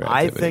extracurricular.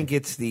 I activity. think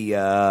it's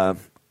the.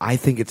 I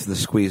think it's the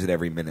squeeze at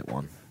every minute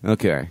one.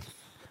 Okay.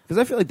 Because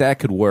I feel like that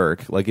could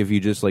work. Like if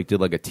you just like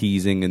did like a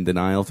teasing and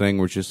denial thing,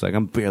 where it's just like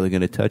I'm barely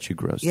gonna touch you,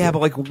 gross. Yeah, dude. but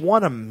like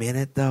 1 a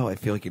minute though, I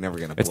feel like you're never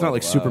gonna. It's blow not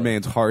like up.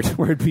 Superman's heart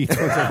where it beats.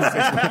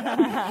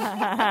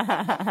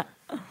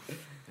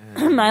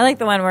 I like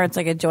the one where it's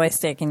like a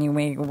joystick and you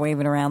wave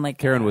it around like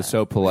Karen was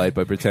so polite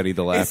by pretending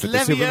to laugh It's at the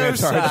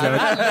Superman's heart Leviosa.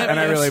 joke, and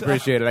I really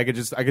appreciate it. I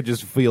could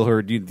just feel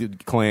her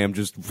clam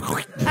just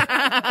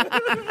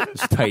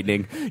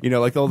tightening. You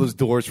know, like all those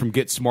doors from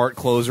Get Smart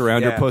close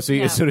around your Yeah. pussy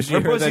Yeah. as soon as you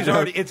Her hear that pussy's joke.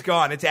 already. It's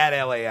gone. It's at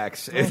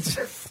LAX. It's.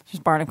 There's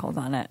barnacles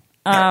on it.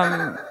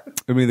 I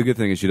mean, the good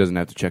thing is she doesn't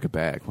have to check it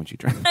back when she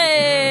tries.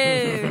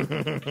 Hey, I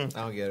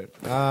don't get it.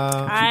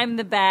 I'm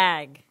the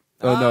bag.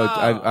 Oh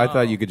no! I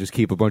thought you could just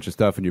keep a bunch of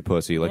stuff in your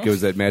pussy, like it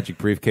was that magic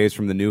briefcase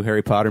from the new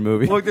Harry Potter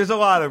movie. Look, there's a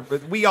lot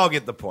of. We all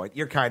get the point.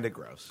 You're kind of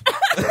gross.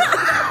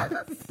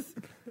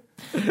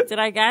 Did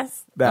I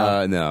guess?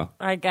 No.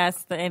 I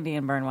guessed the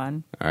Indian burn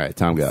one. All right,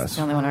 Tom Goss.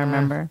 The only one I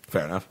remember.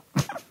 Fair enough.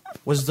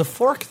 Was the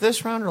fork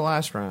this round or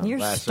last round? You're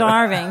Last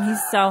starving. He's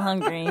so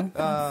hungry.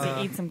 To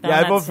eat some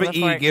donuts. Yeah, I vote for with a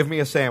E. fork. Give me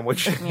a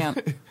sandwich. Yeah.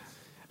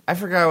 I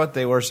forgot what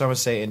they were, so I'm going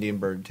to say Indian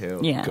bird too.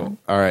 Yeah. Cool.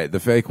 All right, the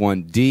fake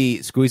one.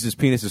 D, squeeze his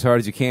penis as hard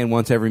as you can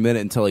once every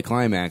minute until he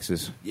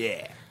climaxes.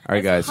 Yeah. All right,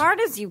 As guys. hard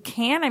as you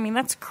can. I mean,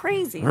 that's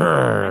crazy.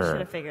 I should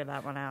have figured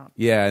that one out.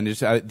 Yeah, and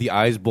just the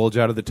eyes bulge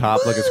out of the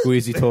top like a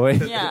squeezy toy.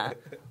 Yeah.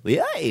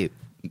 Yay!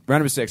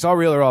 Round number 6. All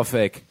real or all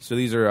fake? So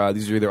these are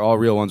either all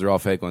real ones or all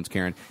fake ones,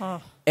 Karen.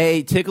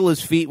 A, tickle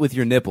his feet with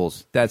your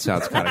nipples. That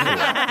sounds kind of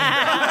cool.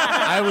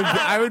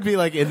 I would be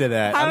like into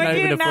that. How I'm not would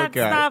even you a foot not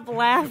guy. stop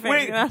laughing?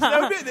 Wait,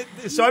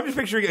 so I'm just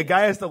picturing a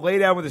guy has to lay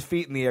down with his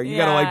feet in the air. You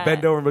gotta Yeah. like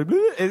bend over and like,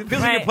 it feels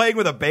like you're Right. playing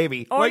with a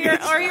baby. Or Like, you're,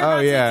 it's- or you're Oh,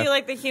 about yeah. to do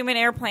like the human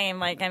airplane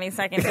like any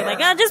second. You're like,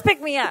 oh, just pick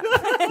me up.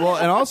 Well,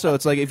 and also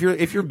it's like if you're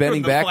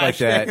bending the back like flash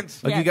that,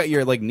 dance. like you Yes. got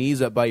your like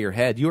knees up by your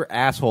head, your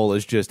asshole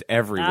is just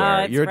everywhere.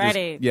 Oh, it's you're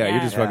ready. just you're Yeah.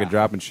 just fucking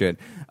dropping shit.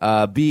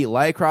 B,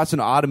 lie across an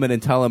ottoman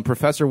and tell him,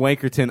 Professor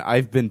Wankerton,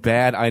 I've been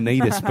bad. I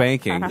need a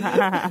spanking.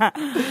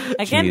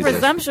 Again, Jesus.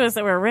 presumptuous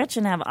that we're rich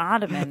and have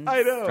ottomans.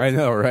 I know. I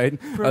know, right?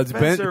 It's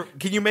Professor,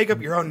 can you make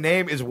up your own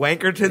name? Is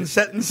Wankerton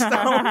set in stone?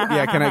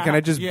 yeah, can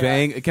I just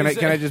bang? Can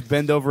I just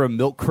bend over a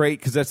milk crate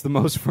because that's the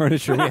most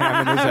furniture we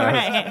have in this house?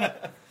 Right.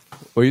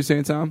 What are you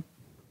saying, Tom?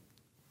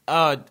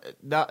 No,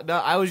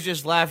 I was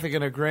just laughing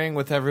and agreeing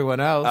with everyone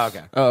else.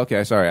 Okay. Oh,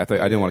 okay. Sorry, I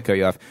didn't want to cut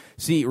you off.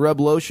 C, rub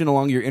lotion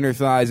along your inner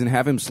thighs and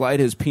have him slide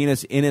his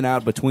penis in and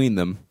out between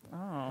them.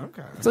 Oh,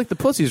 Okay. It's like the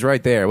pussy's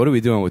right there. What are we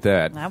doing with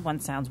that? that one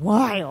sounds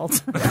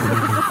wild.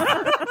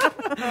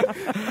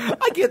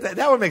 I get that.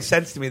 That would make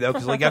sense to me though,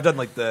 because like I've done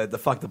like the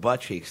fuck the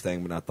butt cheeks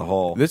thing, but not the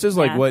whole. This is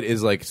like Yeah. what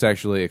is like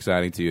sexually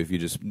exciting to you if you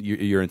just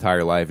your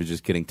entire life is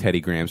just getting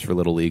Teddy Grahams for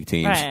little league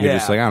teams. Right. You're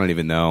just Yeah. like I don't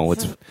even know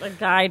what's. A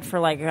guide for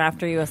like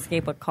after you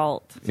escape a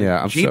cult.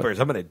 Yeah, I'm Jeepers,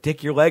 I'm gonna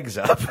dick your legs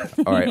up.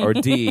 All right, or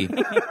D,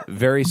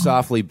 very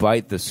softly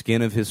bite the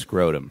skin of his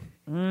scrotum.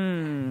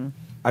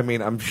 I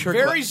mean, I'm sure.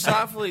 Very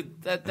softly.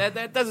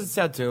 That doesn't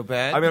sound too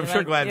bad. I mean, I'm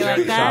sure Glad You very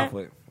like that?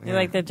 softly. You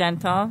like the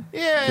gentle?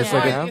 yeah, Just yeah,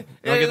 like yeah. a-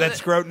 Look at that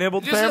scrot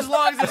nibbled, Just fam. as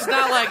long as it's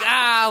not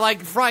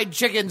like fried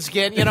chicken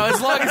skin, you know.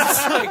 As long as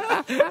it's like,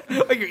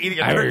 Like you're eating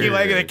a turkey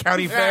leg at a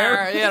county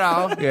fair. you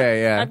know. Yeah,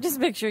 yeah. I'm just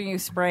picturing you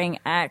spraying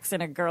Axe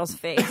in a girl's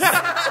face. Like,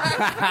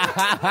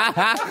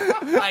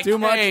 Too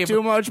much. hey,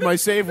 Too much. My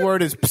safe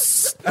word is.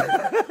 Psst.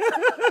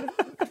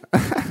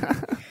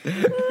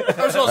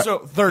 I was also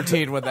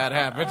 13 when that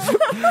happened.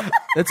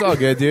 It's all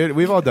good, dude.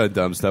 We've all done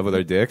dumb stuff with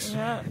our dicks.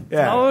 Yeah.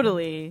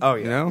 Totally. Oh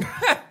You yeah. know,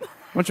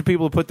 bunch of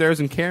people put theirs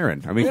in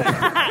Karen. I mean,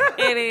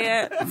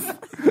 Idiots.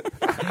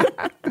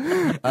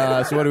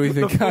 So what do we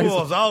The think, guys?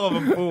 fools, all of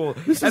them fools.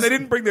 And they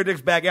didn't bring their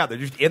dicks back out. They're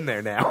just in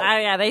there now. Oh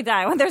yeah, they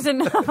die when there's a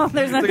no.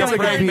 There's nothing. a like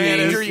praying that.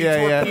 mantis. You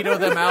Yeah, yeah. torpedo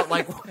them out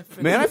like.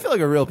 Man, I feel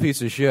like a real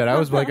piece of shit. I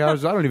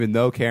don't even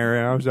know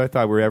Karen. I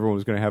thought everyone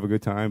was going to have a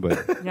good time,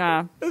 but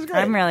Yeah,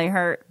 I'm really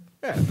hurt.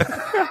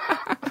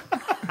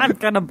 I'm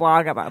gonna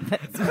blog about this.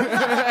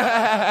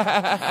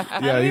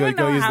 yeah, you even like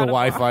go know use how the to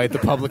Wi-Fi at the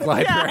public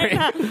library.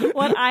 Yeah,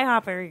 what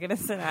IHOP are you gonna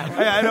sit at?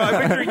 I know.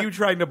 I picture you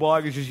trying to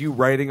blog is just you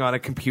writing on a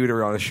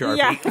computer on a Sharpie.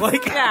 Yeah,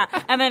 Like, yeah,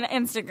 and then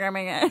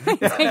Instagramming it,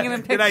 taking a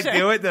picture. did I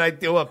do it? Did I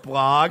do a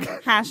blog?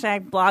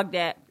 Hashtag blogged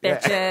it,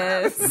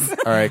 bitches.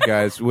 All right,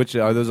 guys, which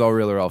are those all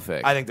real or all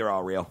fake? I think they're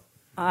all real.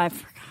 I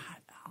forgot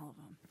all of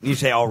them. You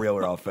say all real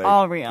or all fake?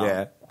 All real.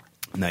 Yeah.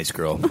 Nice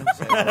girl.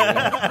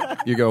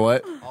 You go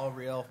what? All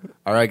real.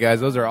 All right,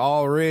 guys, those are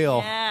all real.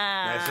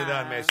 Yeah. Nicely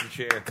done, Mason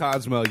Cheer.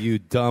 Cosmo, you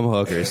dumb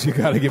hookers. You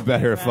got to get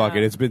better at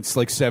fucking. It's been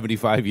like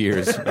 75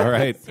 years. All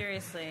right.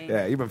 Seriously.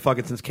 Yeah, you've been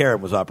fucking since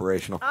Karen was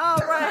operational. All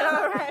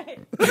right.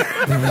 She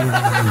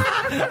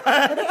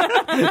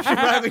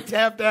finally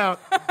tapped out.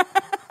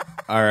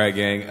 All right,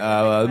 gang.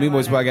 The Mean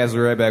Boys Podcast will be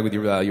right back with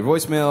your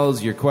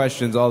voicemails, your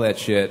questions, all that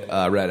shit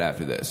right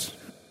after this.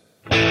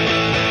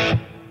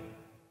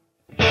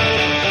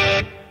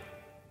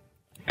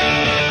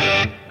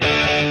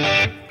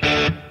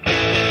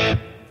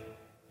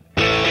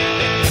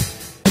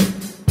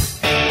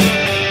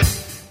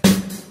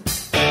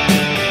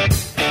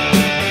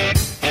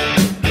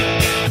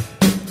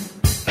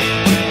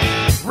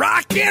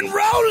 Rock and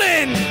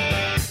rolling,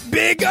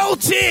 big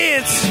old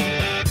tits,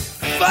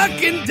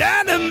 fucking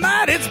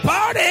dynamite, it's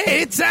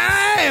party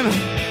time.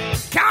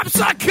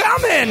 Cops are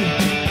coming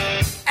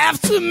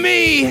after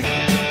me.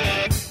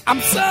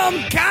 I'm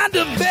some kind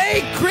of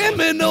vague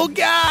criminal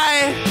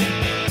guy.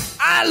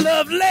 I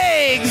love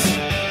legs,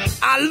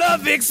 I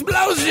love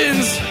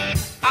explosions,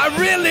 I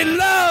really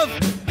love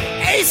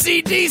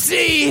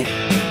AC/DC.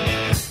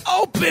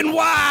 Open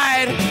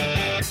wide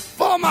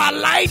for my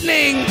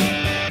lightning.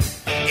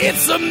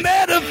 It's a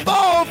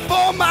metaphor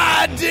for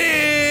my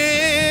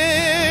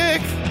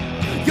dick.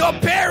 Your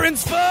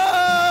parents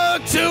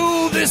fuck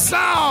to this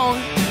song.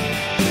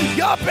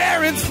 Your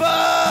parents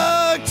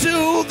fuck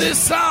to this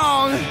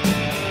song.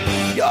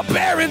 Your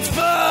parents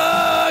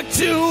fuck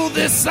to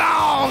this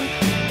song.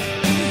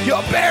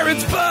 Your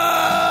parents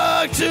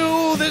fuck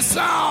to this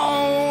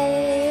song.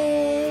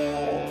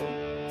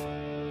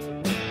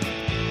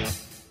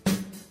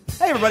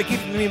 Hey, everybody, Keith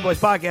from the Mean Boys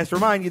Podcast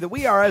remind you that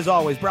we are, as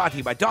always, brought to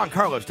you by Don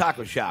Carlos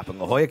Taco Shop in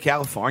La Jolla,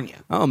 California.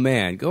 Oh,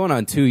 man. Going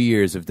on 2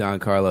 years of Don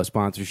Carlos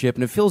sponsorship,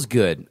 and it feels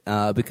good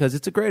because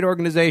it's a great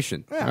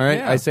organization. All right?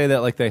 yeah. I say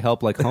that like they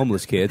help like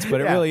homeless kids,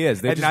 but it Yeah. really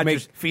is. They and just not make...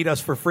 just feed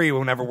us for free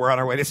whenever we're on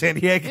our way to San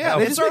Diego. Yeah,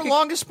 it's our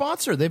longest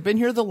sponsor. They've been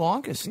here the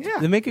longest. Yeah.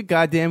 They make a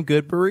goddamn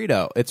good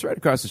burrito. It's right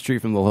across the street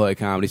from the La Jolla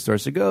Comedy Store.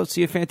 So go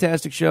see a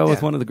fantastic show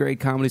with one of the great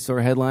Comedy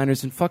Store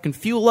headliners and fucking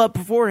fuel up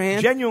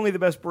beforehand. Genuinely the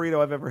best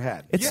burrito I've ever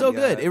had. It's so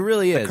good. It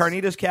really The is.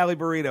 Carnitas Cali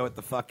burrito at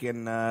the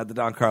fucking the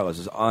Don Carlos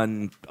is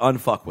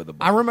unfuckwithable.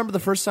 I remember the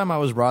first time I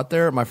was brought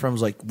there, my friend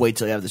was like, wait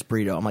till you have this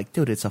burrito. I'm like,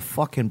 dude, it's a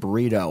fucking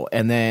burrito.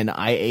 And then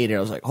I ate it. I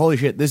was like, holy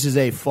shit, this is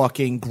a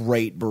fucking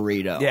great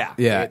burrito. Yeah.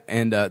 Yeah,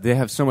 and they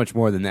have so much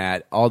more than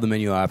that. All the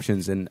menu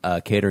options and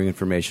catering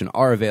information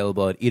are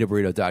available at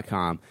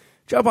eataburrito.com.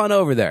 Jump on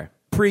over there.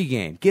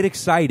 Pre-game. Get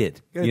excited,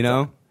 you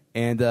know?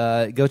 And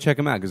go check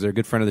them out because they're a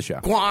good friend of the show.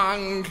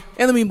 Guang.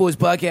 And the Mean Boys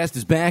Podcast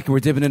is back, and we're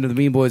dipping into the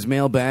Mean Boys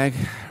mailbag.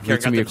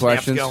 Read some of your got them snaps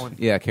questions. going.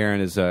 Yeah, Karen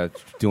is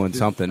doing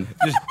something.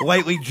 Just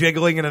lightly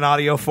jiggling in an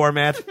audio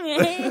format.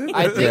 I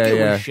think Yeah, it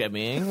yeah. was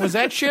shimmying. Was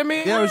that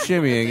shimmying? Yeah, it was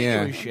shimmying,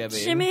 yeah. It was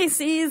shimmying. Shimmy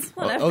sees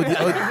whatever.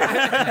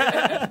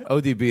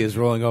 ODB is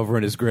rolling over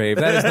in his grave.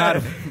 That is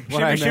not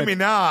what I Shimmy, meant. shimmy,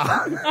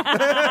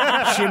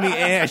 nah.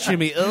 Shimmy,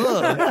 shimmy,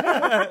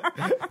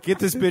 Get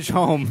this bitch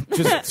home.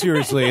 Just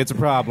seriously, it's a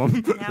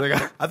problem. Like,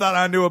 I thought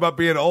I knew about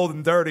being old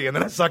and dirty, and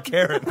then I saw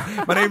Karen.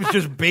 My name's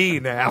just B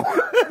now.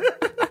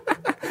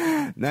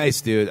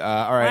 Nice, dude.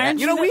 All right. Aren't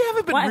You know, we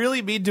haven't been What?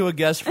 really mean to a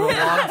guest for a long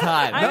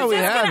time. I No, was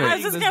we just gonna, haven't. I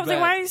was just This going to say,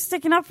 back. why are you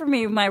sticking up for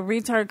me, my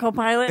retard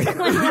co-pilot?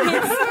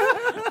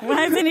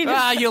 Why isn't he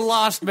just... You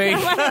lost me.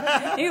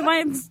 You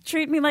might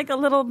treat me like a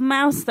little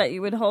mouse that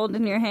you would hold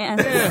in your hand.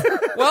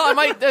 Well, I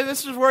might.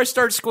 This is where I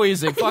start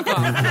squeezing. Fuck off.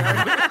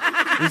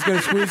 He's going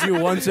to squeeze you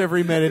once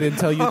every minute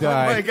until you Oh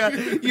die. my god,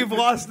 you've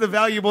lost the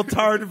valuable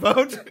Tard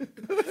vote.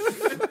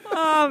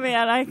 Oh,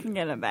 man, I can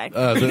get it back.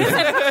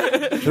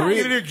 The You're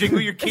re- gonna jingle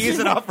your keys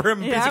and offer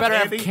him Yeah. piece of Better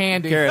have candy.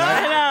 candy. Karen,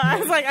 I know. I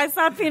was like, I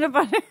saw peanut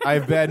butter. I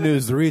have bad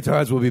news. The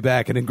retards will be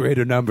back and in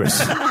greater numbers.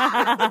 All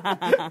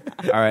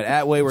right,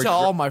 at Wayward Tell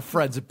all my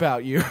friends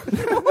about you.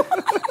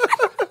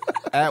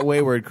 at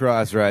Wayward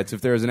Cross writes,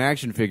 if there was an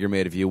action figure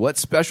made of you, what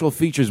special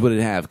features would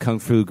it have? Kung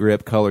fu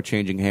grip, color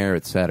changing hair,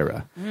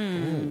 etc.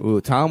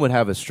 Ooh, Tom would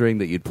have a string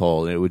that you'd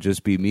pull, and it would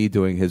just be me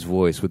doing his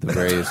voice with the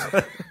various.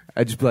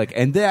 I'd just be like,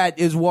 and that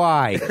is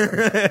why.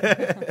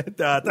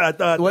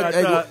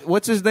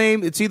 What's his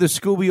name? It's either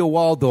Scooby or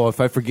Waldorf.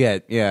 I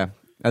forget. Yeah,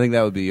 I think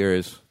that would be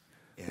yours.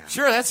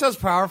 Sure, that sounds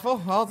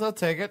powerful. I'll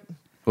take it.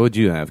 What would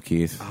you have,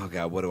 Keith? Oh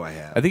God, what do I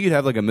have? I think you'd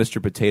have like a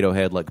Mr. Potato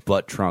Head like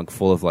butt trunk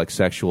full of like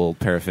sexual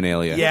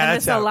paraphernalia. Yeah, And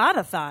that's it's a how. lot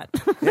of thought.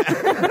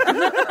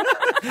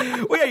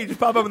 Well, yeah, you just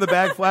pop up in the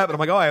back flap, and I'm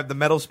like, oh, I have the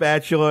metal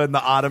spatula and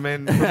the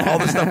ottoman, all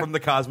the stuff from the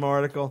Cosmo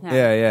article.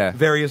 Yeah.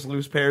 Various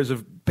loose pairs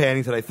of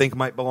panties that I think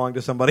might belong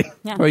to somebody.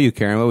 Yeah. How about you,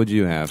 Karen? What would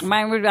you have?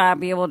 Mine would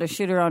be able to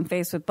shoot her own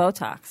face with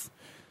Botox.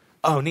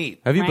 Oh,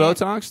 neat. Have you Right.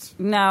 Botoxed?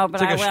 No,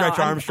 but It's like I a will. Stretch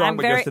I'm- Armstrong, I'm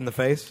but very, just in the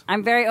face.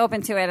 I'm very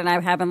open to it, and I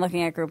have been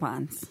looking at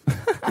Groupons.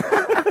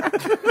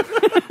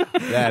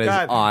 That is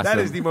God, awesome. that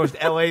is the most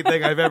LA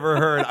thing I've ever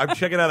heard. I'm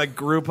checking out a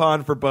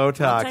Groupon for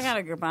Botox. Check out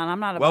a Groupon. I'm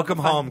not above Welcome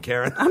the fun- home,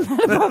 Karen.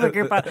 above a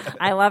Groupon.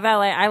 I love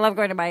LA. I love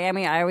going to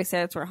Miami. I always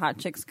say it's where hot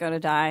chicks go to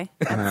die.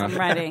 I'm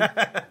ready.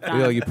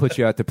 Done. You put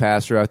you out to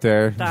pasture out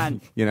there.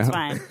 Done. You know? It's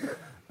fine.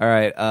 All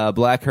right.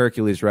 Black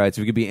Hercules writes,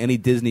 if you could be any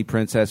Disney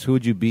princess, who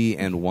would you be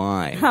and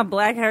why?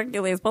 Black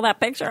Hercules. Pull that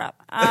picture up.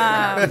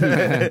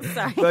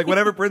 Sorry. Like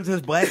whatever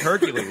Princess Black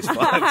Hercules fucks.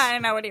 I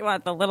know. What do you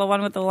want? The little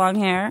one with the long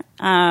hair?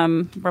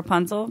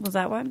 Rapunzel? Was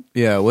that one?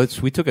 Yeah,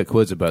 we took a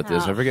quiz about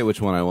this. I forget which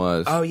one I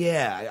was. Oh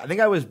yeah, I think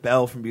I was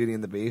Belle from Beauty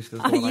and the Beast. Is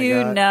the one I You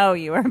got. know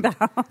you were Belle.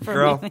 For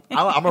Girl, me.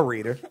 I'm a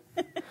reader.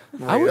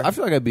 I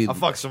feel like I'd be. I'll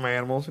fuck some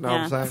animals. You know what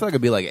I'm Yeah. I saying? feel like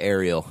I'd be like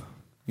Ariel.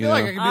 You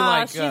I feel know? like I could be Oh,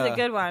 like she's a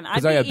good one.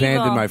 Because I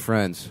abandoned evil. my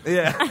friends.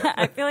 Yeah.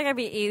 I feel like I'd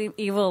be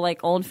evil, like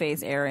old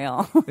face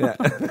Ariel.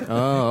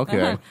 Oh,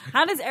 okay.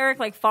 How does Eric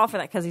like fall for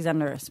that? Because he's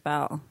under a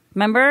spell.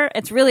 Remember,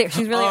 she's really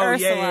Oh,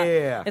 Ursula.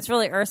 yeah. It's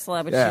really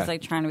Ursula, but Yeah. she's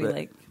like trying to be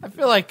like. I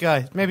feel like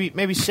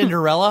maybe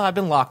Cinderella. I've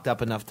been locked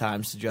up enough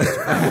times to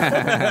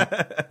justify.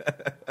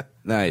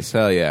 Nice.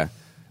 Hell yeah.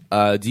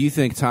 Do you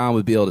think Tom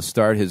would be able to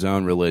start his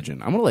own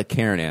religion? I'm going to let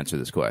Karen answer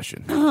this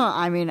question.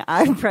 I mean,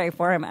 I pray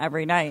for him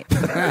every night.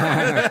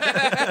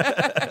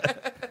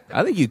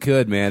 I think you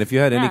could, man. If you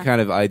had any Yeah.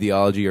 kind of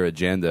ideology or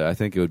agenda, I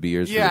think it would be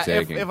yours Yeah, for the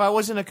if, taking. if I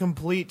wasn't a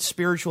complete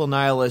spiritual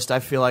nihilist, I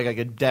feel like I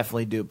could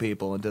definitely dupe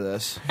people into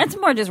this. It's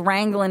more just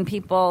wrangling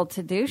people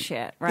to do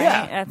shit, right?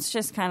 Yeah. That's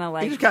just kind of He's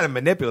like. just kind of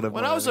manipulative.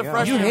 When with I was a everything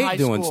else. freshman You in hate high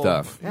doing school,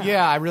 stuff.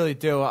 Yeah, I really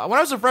do. When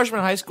I was a freshman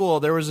in high school,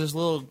 there was this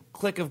little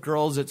clique of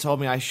girls that told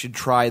me I should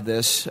try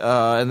this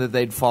and that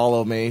they'd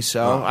follow me.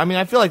 So, I mean,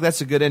 I feel like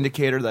that's a good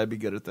indicator that I'd be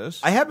good at this.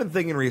 I have been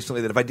thinking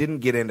recently that if I didn't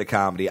get into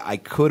comedy, I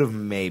could have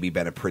maybe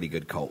been a pretty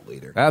good cult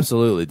leader.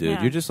 Absolutely, dude.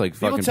 Yeah. You're just like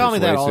People fucking tell me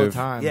that all the persuasive.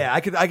 time. Yeah, I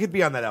could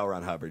be on that L.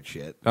 Ron Hubbard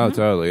shit. Oh,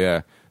 totally,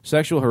 yeah.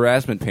 Sexual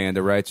harassment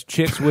panda writes,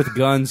 chicks with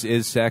guns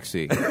is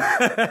sexy.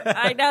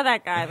 I know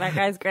that guy. That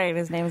guy's great.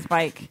 His name is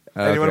Mike.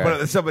 Anyone Okay.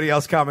 but somebody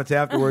else comments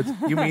afterwards?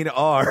 You mean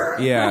R?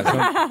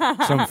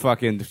 Yeah, some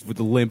fucking with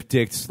the limp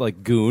dicked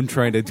like goon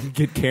trying to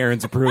get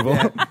Karen's approval.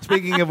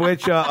 Speaking of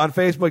which, on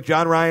Facebook,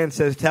 John Ryan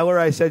says, "Tell her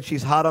I said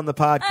she's hot on the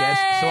podcast."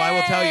 So I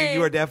will tell you,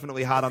 you are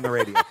definitely hot on the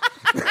radio.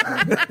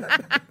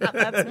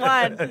 That's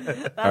one.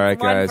 That's All right,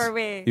 one guys. for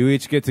me. You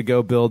each get to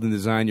go build and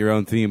design your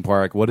own theme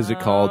park. What is it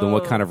called, and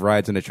what kind of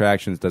rides and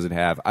attractions does it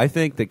have? I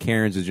think that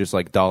Karen's is just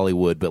like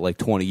Dollywood, but like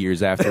 20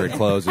 years after it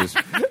closes,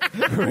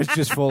 where it's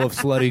just full of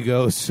slutty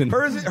ghosts. And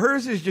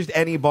Hers is just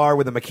any bar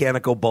with a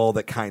mechanical bull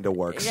that kind of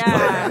works.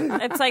 Yeah,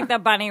 it's like the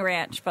Bunny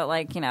Ranch, but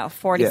like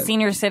 40 Yeah.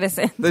 senior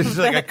citizens. There's just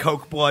like a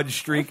Coke blood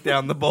streak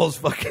down the bull's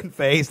fucking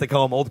face. They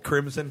call him Old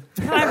Crimson.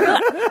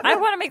 I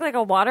want to make like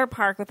a water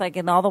park with like,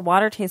 and all the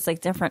water tastes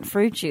like different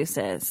fruit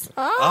juices.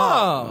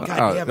 Oh, God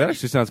oh, damn that it.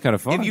 actually sounds kind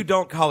of fun. If you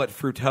don't call it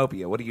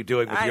Fruitopia, what are you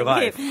doing with your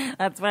life?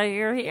 That's why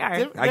you're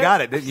here. I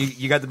got it.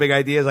 You got the big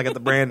ideas. I got the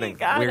branding.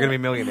 got We're it. going to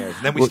be millionaires.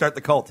 And then we start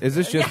the cult. Is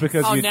this just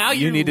because Oh, you, now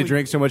you you- need to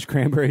drink so much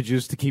cranberry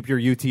juice to keep your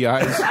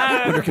UTIs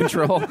under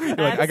control? You're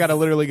like, I got to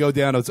literally go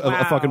down a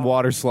Wow. fucking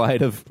water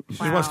slide of. She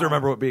just wants to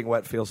remember what being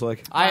wet feels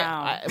like.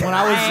 Wow. When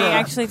I was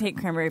actually take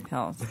cranberry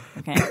pills.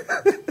 Okay.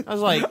 I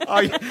was like, Oh,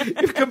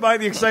 you've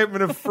combined the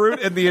excitement of fruit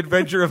and the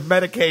adventure of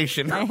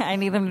medication. I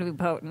need them to be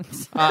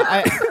potent.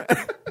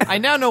 I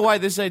now know why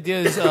this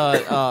idea is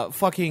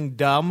fucking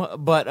dumb,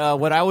 but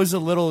when I was a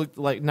little,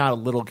 like, not a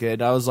little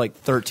kid, I was like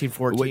 13,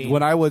 14.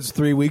 When I was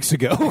 3 weeks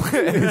ago,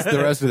 is the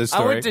rest of the I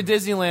story. went to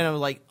Disneyland and I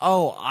was like,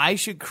 oh, I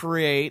should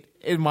create,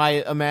 in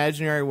my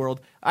imaginary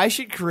world, I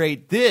should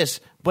create this,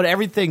 but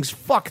everything's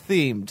fuck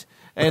themed.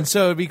 And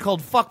so it'd be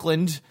called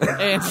Fuckland.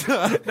 And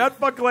Not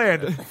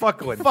Fuckland.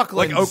 Fuckland. Fucklands.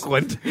 Like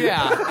Oakland.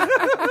 yeah.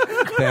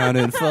 Down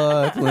in And you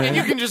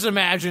Fuckland. can just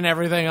imagine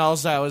everything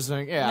else I was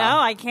thinking. Yeah. No,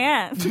 I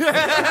can't.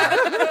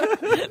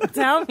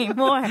 Tell me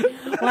more.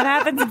 What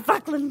happens in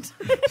Fuckland?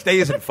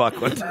 Stays in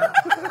Fuckland.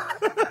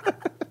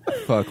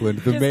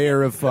 Fuckland, the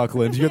mayor of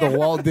Fuckland. You're the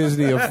Walt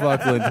Disney of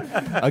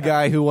Fuckland. A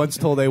guy who once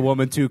told a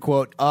woman to,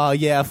 quote,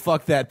 yeah,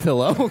 fuck that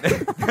pillow.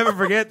 Never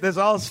forget, this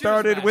all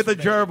started with a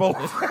gerbil.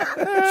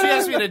 She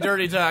asked me to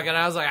dirty talk, and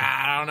I was like,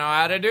 I don't know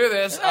how to do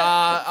this.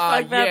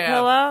 Fuck that yeah,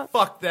 pillow?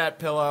 Fuck that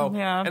pillow.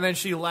 Yeah. And then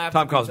she laughed.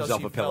 Tom calls until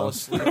himself she a fell pillow.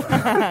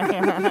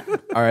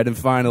 asleep. All right, and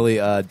finally,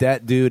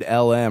 Dat Dude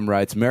LM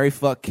writes, Mary,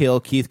 fuck, kill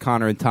Keith,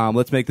 Connor, and Tom.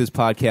 Let's make this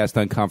podcast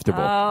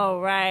uncomfortable. Oh,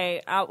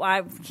 right.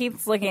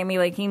 Keith's looking at me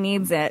like he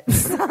needs it.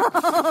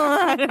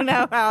 I don't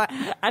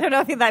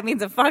know if that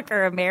means a fuck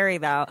or a marry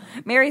though.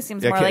 Marry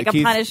seems more like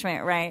a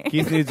punishment, right?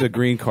 Keith needs a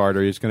green card,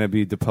 or he's going to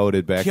be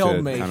deported back Kill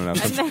to me. I don't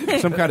know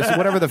some kind of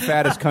whatever the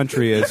fattest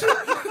country is.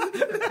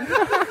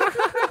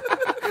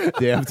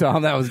 Damn,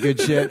 Tom, that was good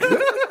shit.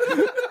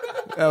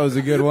 That was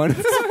a good one.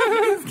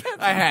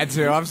 I had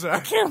to. I'm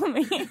sorry. Kill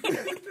me.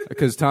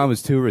 Because Tom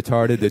is too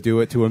retarded to do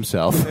it to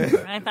himself.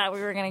 I thought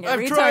we were going to get I've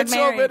retard tried so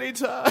married. many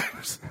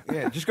times.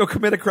 Yeah, just go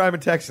commit a crime in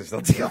Texas.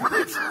 They'll deal with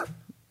it.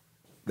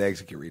 They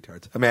execute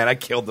retards. Man, I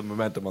killed the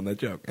momentum on that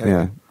joke.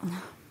 Anyway.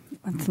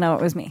 Let's know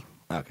it was me.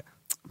 Okay.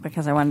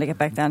 Because I wanted to get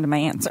back down to my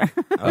answer.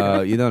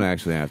 You don't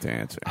actually have to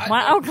answer.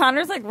 Wow,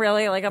 Connor's like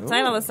really like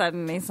uptight all of a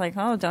sudden. He's like,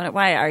 "Oh, don't it?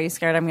 Why are you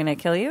scared? I'm going to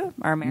kill you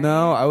or marry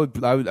No, you?"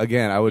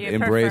 I would You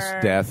embrace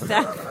prefer death.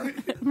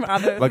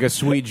 Rather- Like a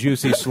sweet,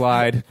 juicy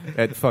slide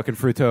at fucking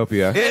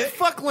Fruitopia.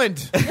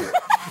 Fuckland.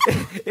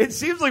 It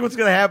seems like what's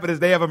going to happen is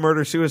they have a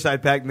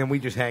murder-suicide pact, and then we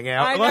just hang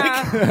out.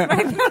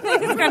 I know.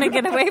 He's going to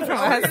get away from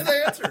us.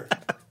 the answer.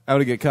 I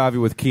want to get coffee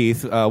with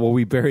Keith while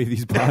we bury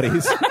these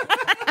bodies.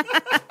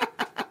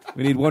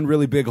 We need one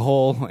really big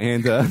hole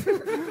and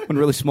one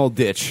really small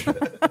ditch. All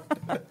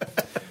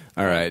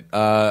right.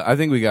 I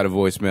think we got a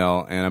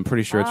voicemail, and I'm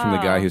pretty sure it's from the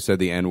guy who said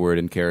the N-word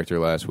in character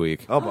last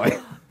week. Oh, boy.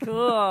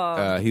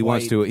 Cool. He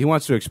wants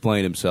to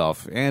explain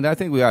himself, and I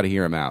think we ought to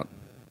hear him out.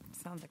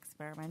 Sounds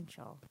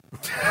experimental.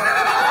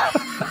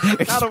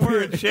 Not a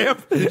word,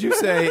 champ. Did you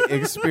say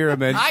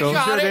experimental? I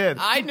got Sure it. did.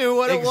 I knew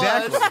what it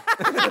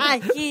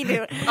was. He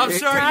knew. I'm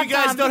sorry you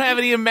guys don't have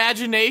any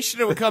imagination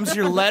when it comes to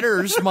your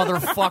letters,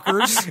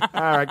 motherfuckers.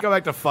 All right, go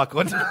back to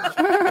Fuckland.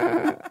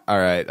 All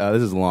right.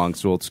 This is long,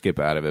 so we'll skip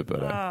out of it.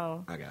 But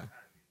Oh. Okay.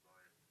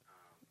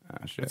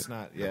 shit. It's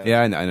not. Yeah.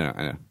 Yeah, I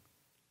know.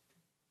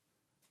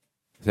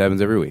 This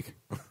happens every week.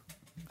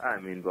 I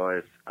mean,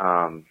 boys,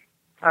 I'm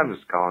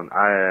just calling.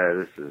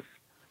 This is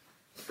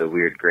the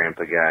weird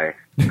grandpa guy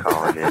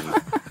calling in,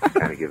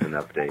 kind of giving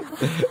an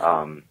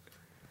update.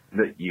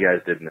 You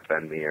guys didn't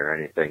offend me or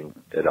anything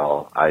at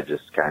all. I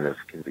just kind of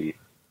can be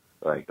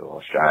like a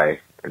little shy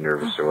or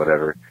nervous or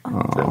whatever.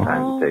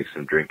 Sometimes it takes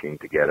some drinking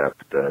to get up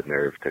the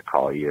nerve to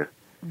call you.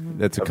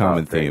 That's a about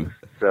common things.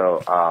 theme.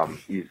 So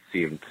you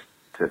seemed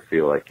to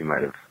feel like you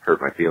might have hurt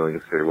my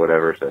feelings or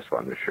whatever, so I just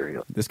wanted to assure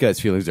you. This guy's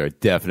feelings are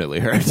definitely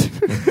hurt.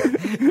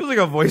 It was like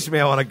a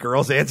voicemail on a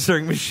girl's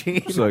answering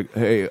machine. It's like,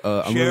 hey,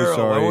 I'm really Cheryl,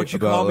 sorry why won't you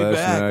about call me last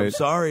back? I'm night.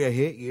 sorry I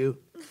hit you.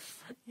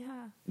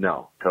 Yeah.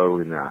 No,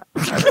 totally not.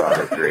 I thought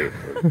it was great.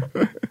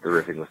 The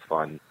riffing was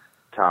fun.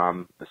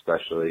 Tom,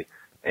 especially,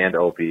 and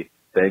Opie,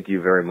 thank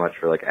you very much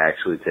for like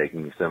actually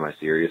taking me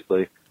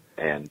semi-seriously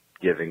and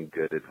giving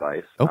good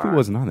advice. Opie on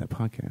wasn't on that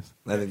podcast.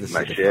 I think this is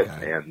my a different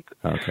shit. guy. And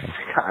Okay.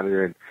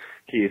 Connor and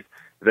Keith,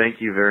 thank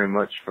you very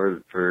much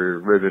for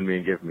ribbing me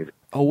and giving me.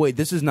 Oh, wait,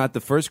 this is not the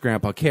first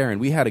grandpa. Karen,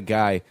 we had a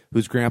guy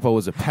whose grandpa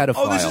was a pedophile.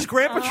 Oh, this is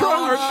Grandpatron?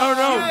 Oh,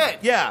 no. shit.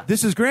 Yeah.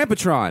 This is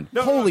Grandpatron.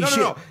 No, Holy no,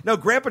 shit. No,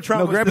 Grandpatron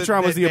No, was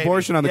Grandpatron was the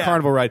abortion on the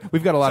carnival ride.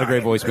 We've got a lot of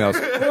great voicemails.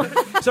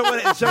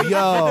 So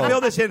Yo. to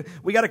fill this in,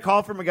 we got a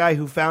call from a guy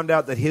who found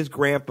out that his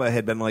grandpa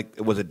had been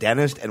was a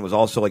dentist and was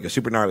also like a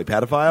super gnarly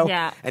pedophile.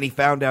 Yeah. And he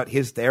found out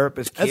his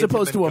therapist kids As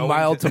opposed had been to a going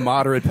mild to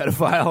moderate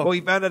pedophile. Well,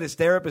 he found out his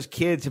therapist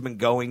kids have been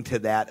going to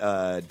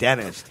that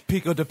dentist.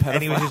 Pico de pedophile.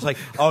 And he was just like,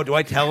 "Oh, do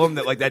I tell him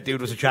that like that dude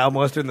was a child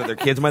molester and that their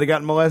kids might have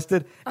gotten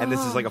molested?" And this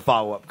is like a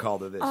follow up call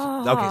to this.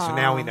 Okay, so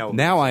now we know.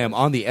 Now I am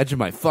on the edge of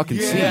my fucking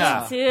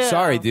Yeah. seat. Too.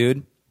 Sorry,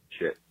 dude.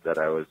 Shit that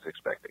I was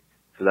expecting.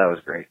 So that was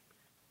great.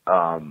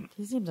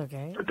 He seems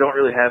okay. I don't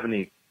really have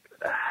any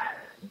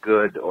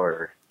good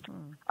or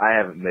I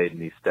haven't made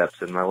any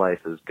steps in my life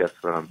is guess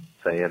what I'm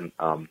saying.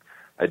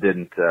 I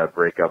didn't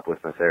break up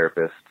with my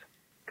therapist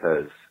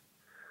because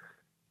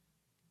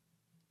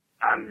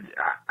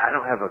I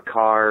don't have a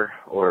car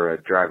or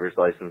a driver's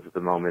license at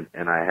the moment,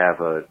 and I have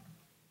a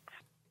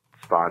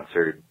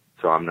sponsored,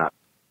 so I'm not.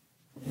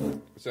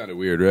 Sounded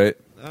weird, right?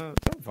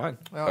 Fine.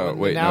 Oh,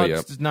 wait, now no, yeah.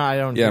 it's I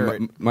don't Yeah, hear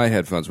it. my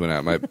headphones went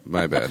out.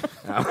 My bad.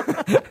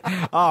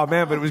 Oh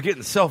man, but it was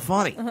getting so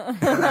funny. All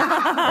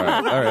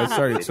right,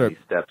 sorry. Any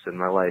steps in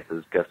my life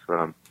is guess what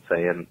I'm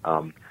saying.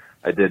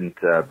 I didn't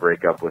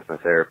break up with my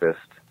therapist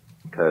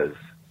because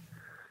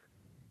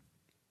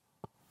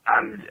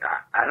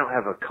I don't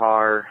have a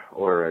car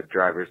or a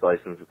driver's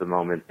license at the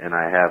moment, and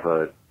I have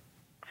a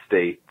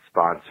state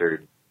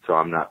sponsored, so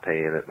I'm not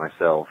paying it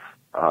myself.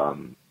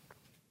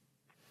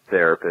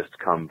 Therapists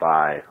come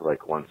by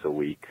like once a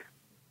week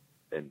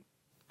and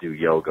do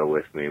yoga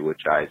with me,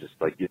 which I just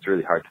like. It's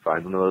really hard to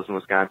find one of those in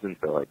Wisconsin,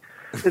 so like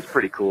it's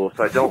pretty cool.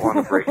 So I don't want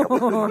to break up with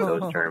them on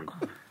those terms.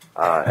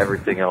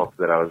 Everything else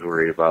that I was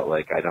worried about,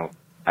 like I don't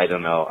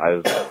know. I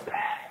was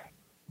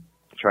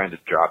trying to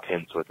drop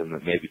hints with him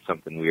that maybe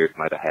something weird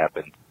might have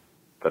happened,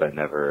 but I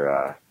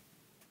never.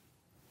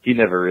 He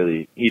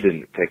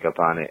didn't pick up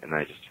on it, and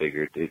I just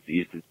figured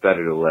it's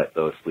better to let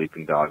those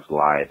sleeping dogs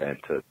lie than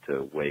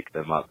to wake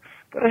them up.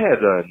 But I had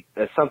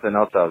something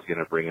else I was going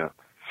to bring up.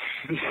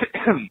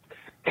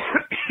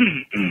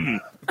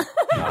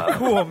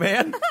 Cool,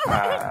 man.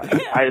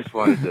 I just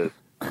wanted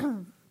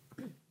to.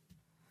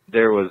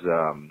 There was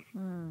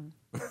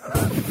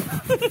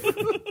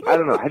I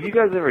don't know. Have you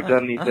guys ever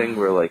done anything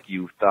where, like,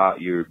 you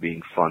thought you were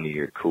being funny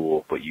or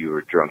cool, but you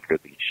were drunker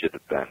than you should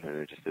have been, and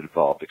it just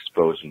involved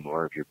exposing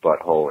more of your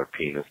butthole or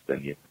penis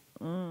than you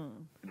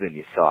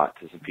thought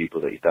to some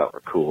people that you thought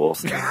were cool?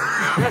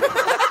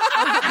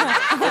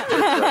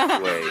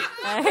 Way.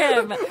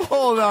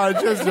 Hold on,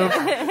 a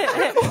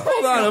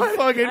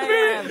fucking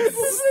minute.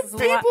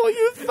 People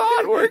you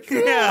thought were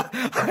cool. Yeah,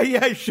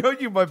 I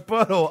showed you my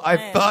butthole.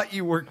 I thought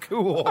you were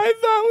cool.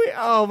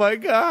 Oh my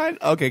god.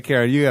 Okay,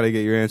 Karen, you got to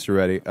get your answer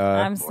ready.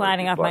 I'm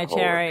sliding off my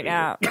chair right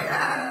now.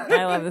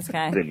 I love this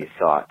guy. Than you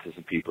thought to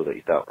some people that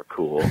you thought were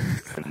cool,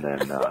 and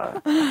then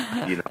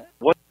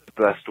what's the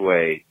best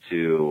way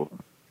to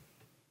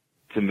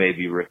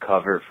maybe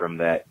recover from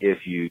that if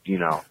you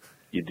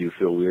do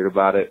feel weird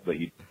about it, but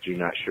you're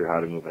not sure how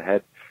to move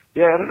ahead?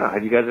 Yeah, I don't know.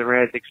 Have you guys ever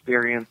had an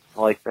experience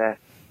like that?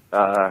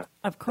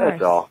 Of course.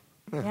 That's all.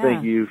 Yeah.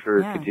 Thank you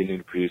for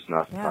continuing to produce an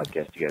awesome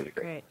podcast. You guys are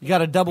great. You got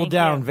to double Thank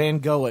down, you. Van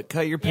Gogh it.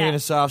 Cut your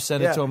penis off,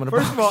 send it to him in a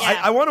box. First of all, Yeah.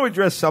 I want to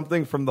address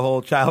something from the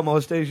whole child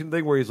molestation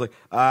thing where he's like,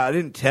 I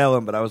didn't tell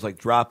him, but I was like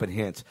dropping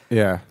hints.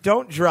 Yeah.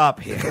 Don't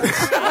drop hints.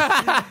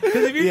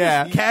 Because if you're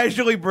just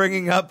casually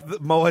bringing up the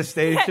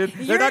molestation,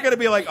 they're not going to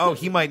be like, oh,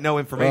 he might know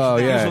information. Oh,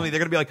 yeah. Usually they're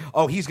going to be like,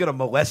 oh, he's going to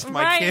molest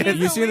my Right, kid. he's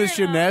You seen this Weirdo.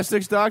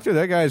 gymnastics doctor?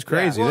 That guy is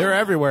crazy. Yeah. They're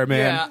everywhere,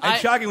 man. Yeah.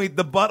 And shockingly,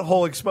 the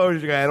butthole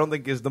exposure guy I don't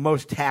think is the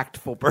most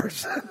tactful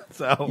person.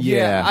 So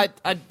Yeah.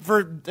 I for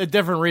a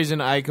different reason,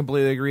 I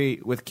completely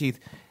agree with Keith.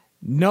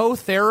 No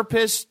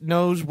therapist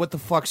knows what the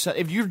fuck.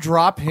 If you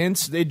drop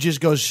hints, it just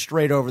goes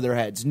straight over their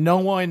heads. No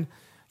one.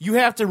 You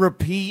have to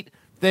repeat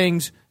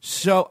things.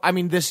 So, I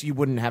mean, this you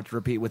wouldn't have to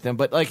repeat with them,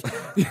 but like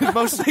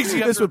most things, you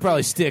have This to would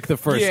probably stick the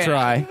first Yeah.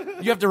 try.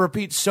 You have to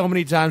repeat so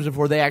many times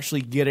before they actually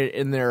get it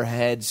in their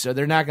heads, so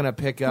they're not going to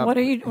pick up. What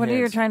are you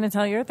hints. trying to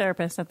tell your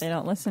therapist that they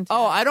don't listen to?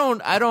 Oh, I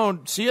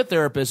don't see a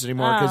therapist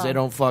anymore because Oh. they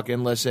don't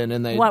fucking listen,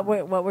 and they What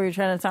were you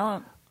trying to tell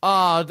him?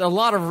 a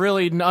lot of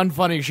really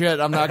unfunny shit.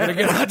 I'm not going to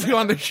get onto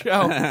on the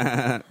show.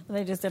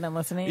 They just didn't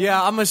listen to you.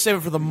 Yeah, I'm going to save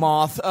it for the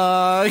moth.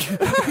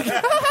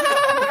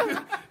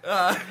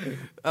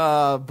 But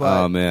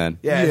Oh man.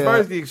 yeah, as Yeah. far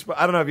as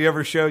I don't know, have you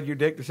ever showed your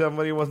dick to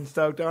somebody who wasn't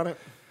stoked on it?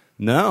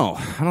 No,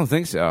 I don't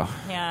think so.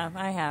 Yeah,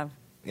 I have.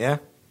 Yeah.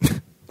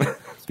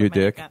 Your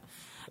dick.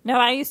 No,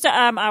 I used to.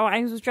 I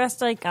was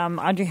dressed like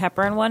Audrey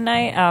Hepburn one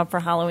night for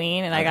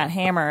Halloween, and I got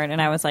hammered,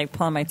 and I was like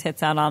pulling my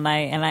tits out all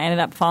night, and I ended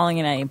up falling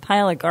in a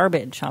pile of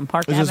garbage on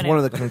Park is Avenue. this one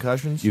of the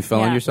concussions? You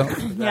fell on Yeah.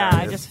 yourself? Yeah,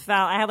 I just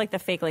fell. I had like the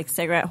fake like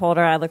cigarette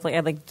holder. I looked like I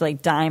had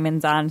like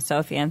diamonds on,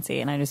 so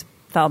fancy, and I just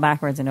fell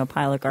backwards into a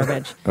pile of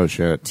garbage. Oh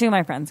shit. Two of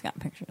my friends got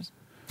pictures.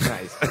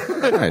 Nice.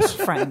 Nice.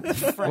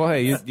 Friends. Well,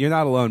 hey, you're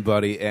not alone,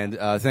 buddy, and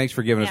thanks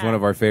for giving us Yeah. one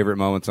of our favorite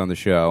moments on the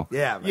show.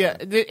 Yeah, man. Yeah,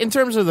 in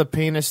terms of the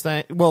penis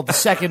thing, well, the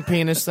second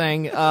penis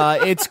thing,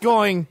 it's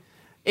gonna,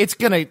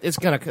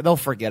 they'll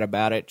forget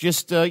about it.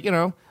 Just, be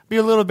a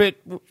little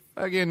bit,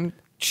 again,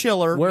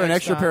 chiller. Wear an next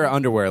extra time. pair of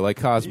underwear, like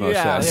Cosmo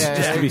Yeah, says, yeah,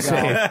 just there to be you go.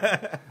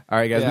 safe. All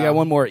right, guys, we Yeah. got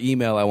one more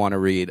email I want to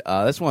read.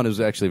 This one is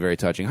actually very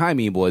touching. Hi,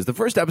 Mean Boys. The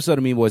first episode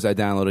of Mean Boys I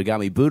downloaded got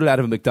me booted out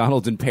of a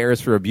McDonald's in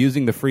Paris for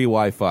abusing the free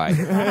Wi-Fi.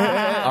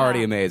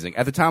 Already amazing.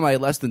 At the time, I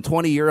had less than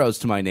 20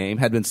 euros to my name,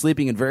 had been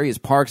sleeping in various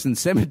parks and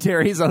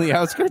cemeteries on the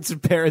outskirts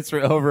of Paris for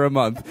over a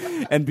month,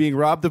 and being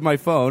robbed of my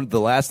phone, the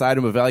last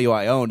item of value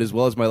I owned, as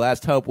well as my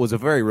last hope, was a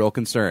very real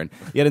concern.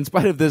 Yet, in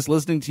spite of this,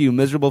 listening to you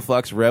miserable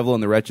fucks revel in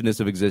the wretchedness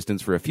of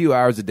existence for a few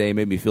hours a day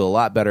made me feel a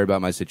lot better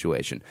about my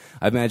situation.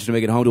 I've managed to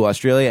make it home to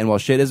Australia, and while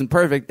shit isn't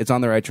perfect, it's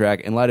on the right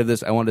track. In light of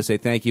this, I wanted to say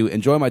thank you.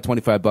 Enjoy my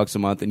 $25 a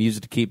month and use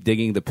it to keep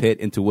digging the pit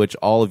into which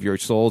all of your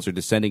souls are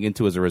descending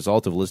into as a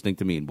result of listening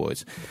to Mean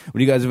Boys.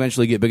 When you guys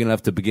eventually get big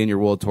enough to begin your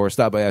world tour,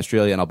 stop by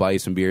Australia and I'll buy you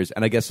some beers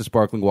and I guess some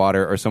sparkling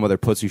water or some other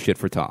pussy shit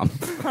for Tom.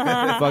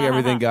 Fuck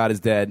everything, God is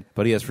dead,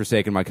 but he has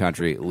forsaken my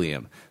country,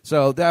 Liam.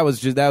 So that was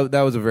just that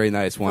was a very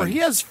nice Or one. he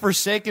has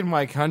forsaken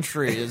my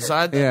country. That's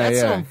yeah.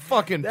 some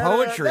fucking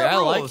poetry. That I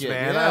like rules, it,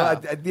 man.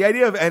 yeah. The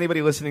idea of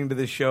anybody listening to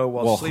this show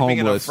while Well, sleeping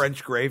in a homeless.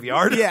 French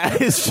graveyard. Yeah,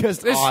 it's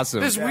just This,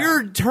 awesome. This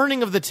weird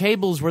turning of the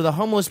tables where the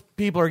homeless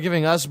people are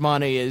giving us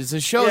money it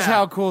shows Yeah.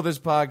 how cool this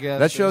podcast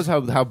That is. shows how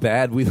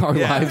bad our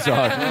lives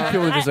are.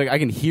 People are just like, I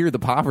can hear the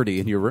poverty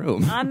in your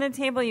room. On the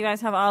table, you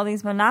guys have all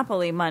these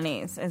Monopoly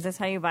monies. Is this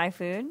how you buy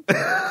food?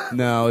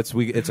 No, it's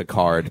a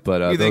card,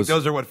 but You think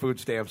those are what food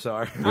stamps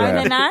are? Are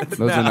they not?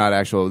 Those are not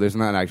actual. There's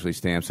not actually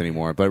stamps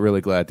anymore. But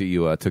really glad that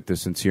you took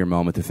this sincere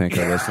moment to thank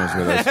our listeners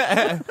with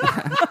us.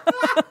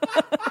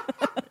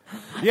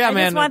 Yeah, I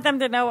man. just want them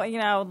to know, you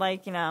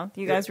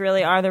guys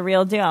really are the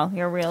real deal.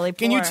 You're really poor.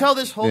 Can you tell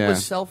this hole Yeah.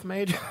 was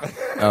self-made?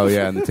 Oh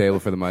yeah, and the table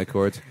for the mic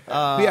cords.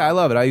 Yeah, I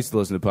love it. I used to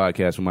listen to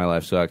podcasts when my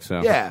life sucked.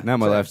 So Yeah, now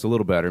my life's a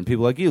little better, and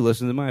people like you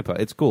listen to my podcast.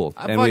 It's cool,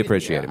 and we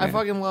appreciate it. I Man.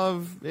 fucking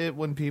love it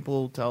when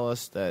people tell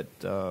us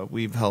that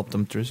we've helped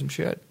them through some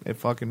shit. It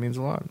fucking means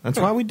a lot. That's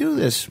why we do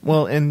this.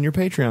 Well, and your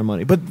Patreon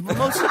money, but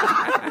most.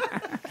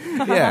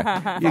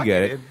 Yeah, you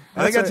get it.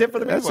 I think that's it for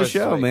the That's the Midwest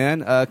show, Week.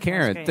 man.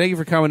 Karen, great. thank you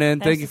for coming in.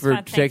 Thanks, Thank you it's for fun.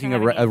 Thanks taking for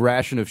having a me.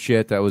 ration of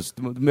shit that was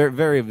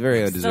very,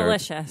 very It's undeserved.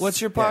 delicious.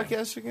 What's your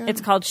podcast again?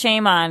 It's called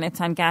Shame On.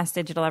 It's on Gas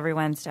Digital every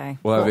Wednesday.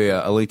 We'll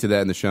have a link to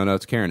that in the show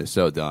notes. Karen is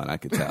so done, I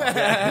could tell.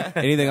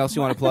 Anything else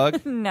you want to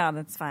plug? No,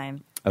 that's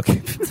fine.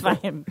 Okay. It's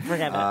fine.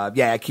 Forget it.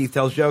 Yeah, Keith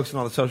Tells Jokes on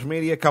all the social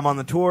media. Come on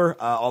the tour.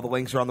 All the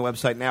links are on the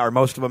website now, or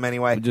most of them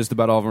anyway. Just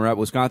about all of them are up.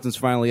 Wisconsin's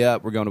finally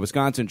up. We're going to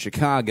Wisconsin,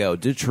 Chicago,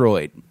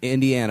 Detroit,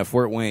 Indiana,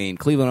 Fort Wayne,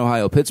 Cleveland,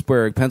 Ohio,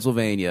 Pittsburgh,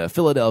 Pennsylvania,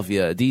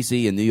 Philadelphia,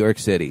 D.C., and New York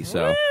City.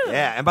 So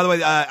Yeah, and by the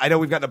way, I know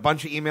we've gotten a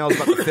bunch of emails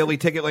about the Philly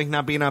ticket link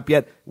not being up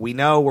yet. We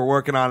know. We're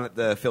working on it.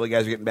 The Philly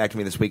guys are getting back to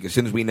me this week. As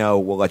soon as we know,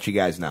 we'll let you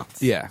guys know.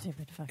 yeah,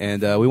 Stupid fucking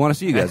and we want to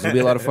see you guys. It'll be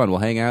a lot of fun. We'll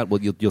hang out.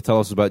 You'll tell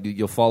us about.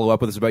 You'll follow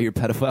up with us about your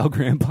pedophile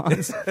grandpas.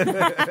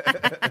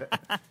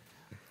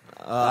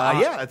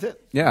 Yeah, that's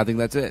it. Yeah, I think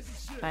that's it.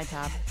 Bye,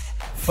 Top.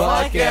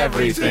 Fuck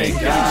everything.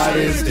 God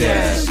is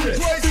dead.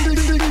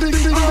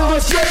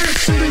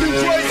 Shooting in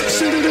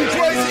places.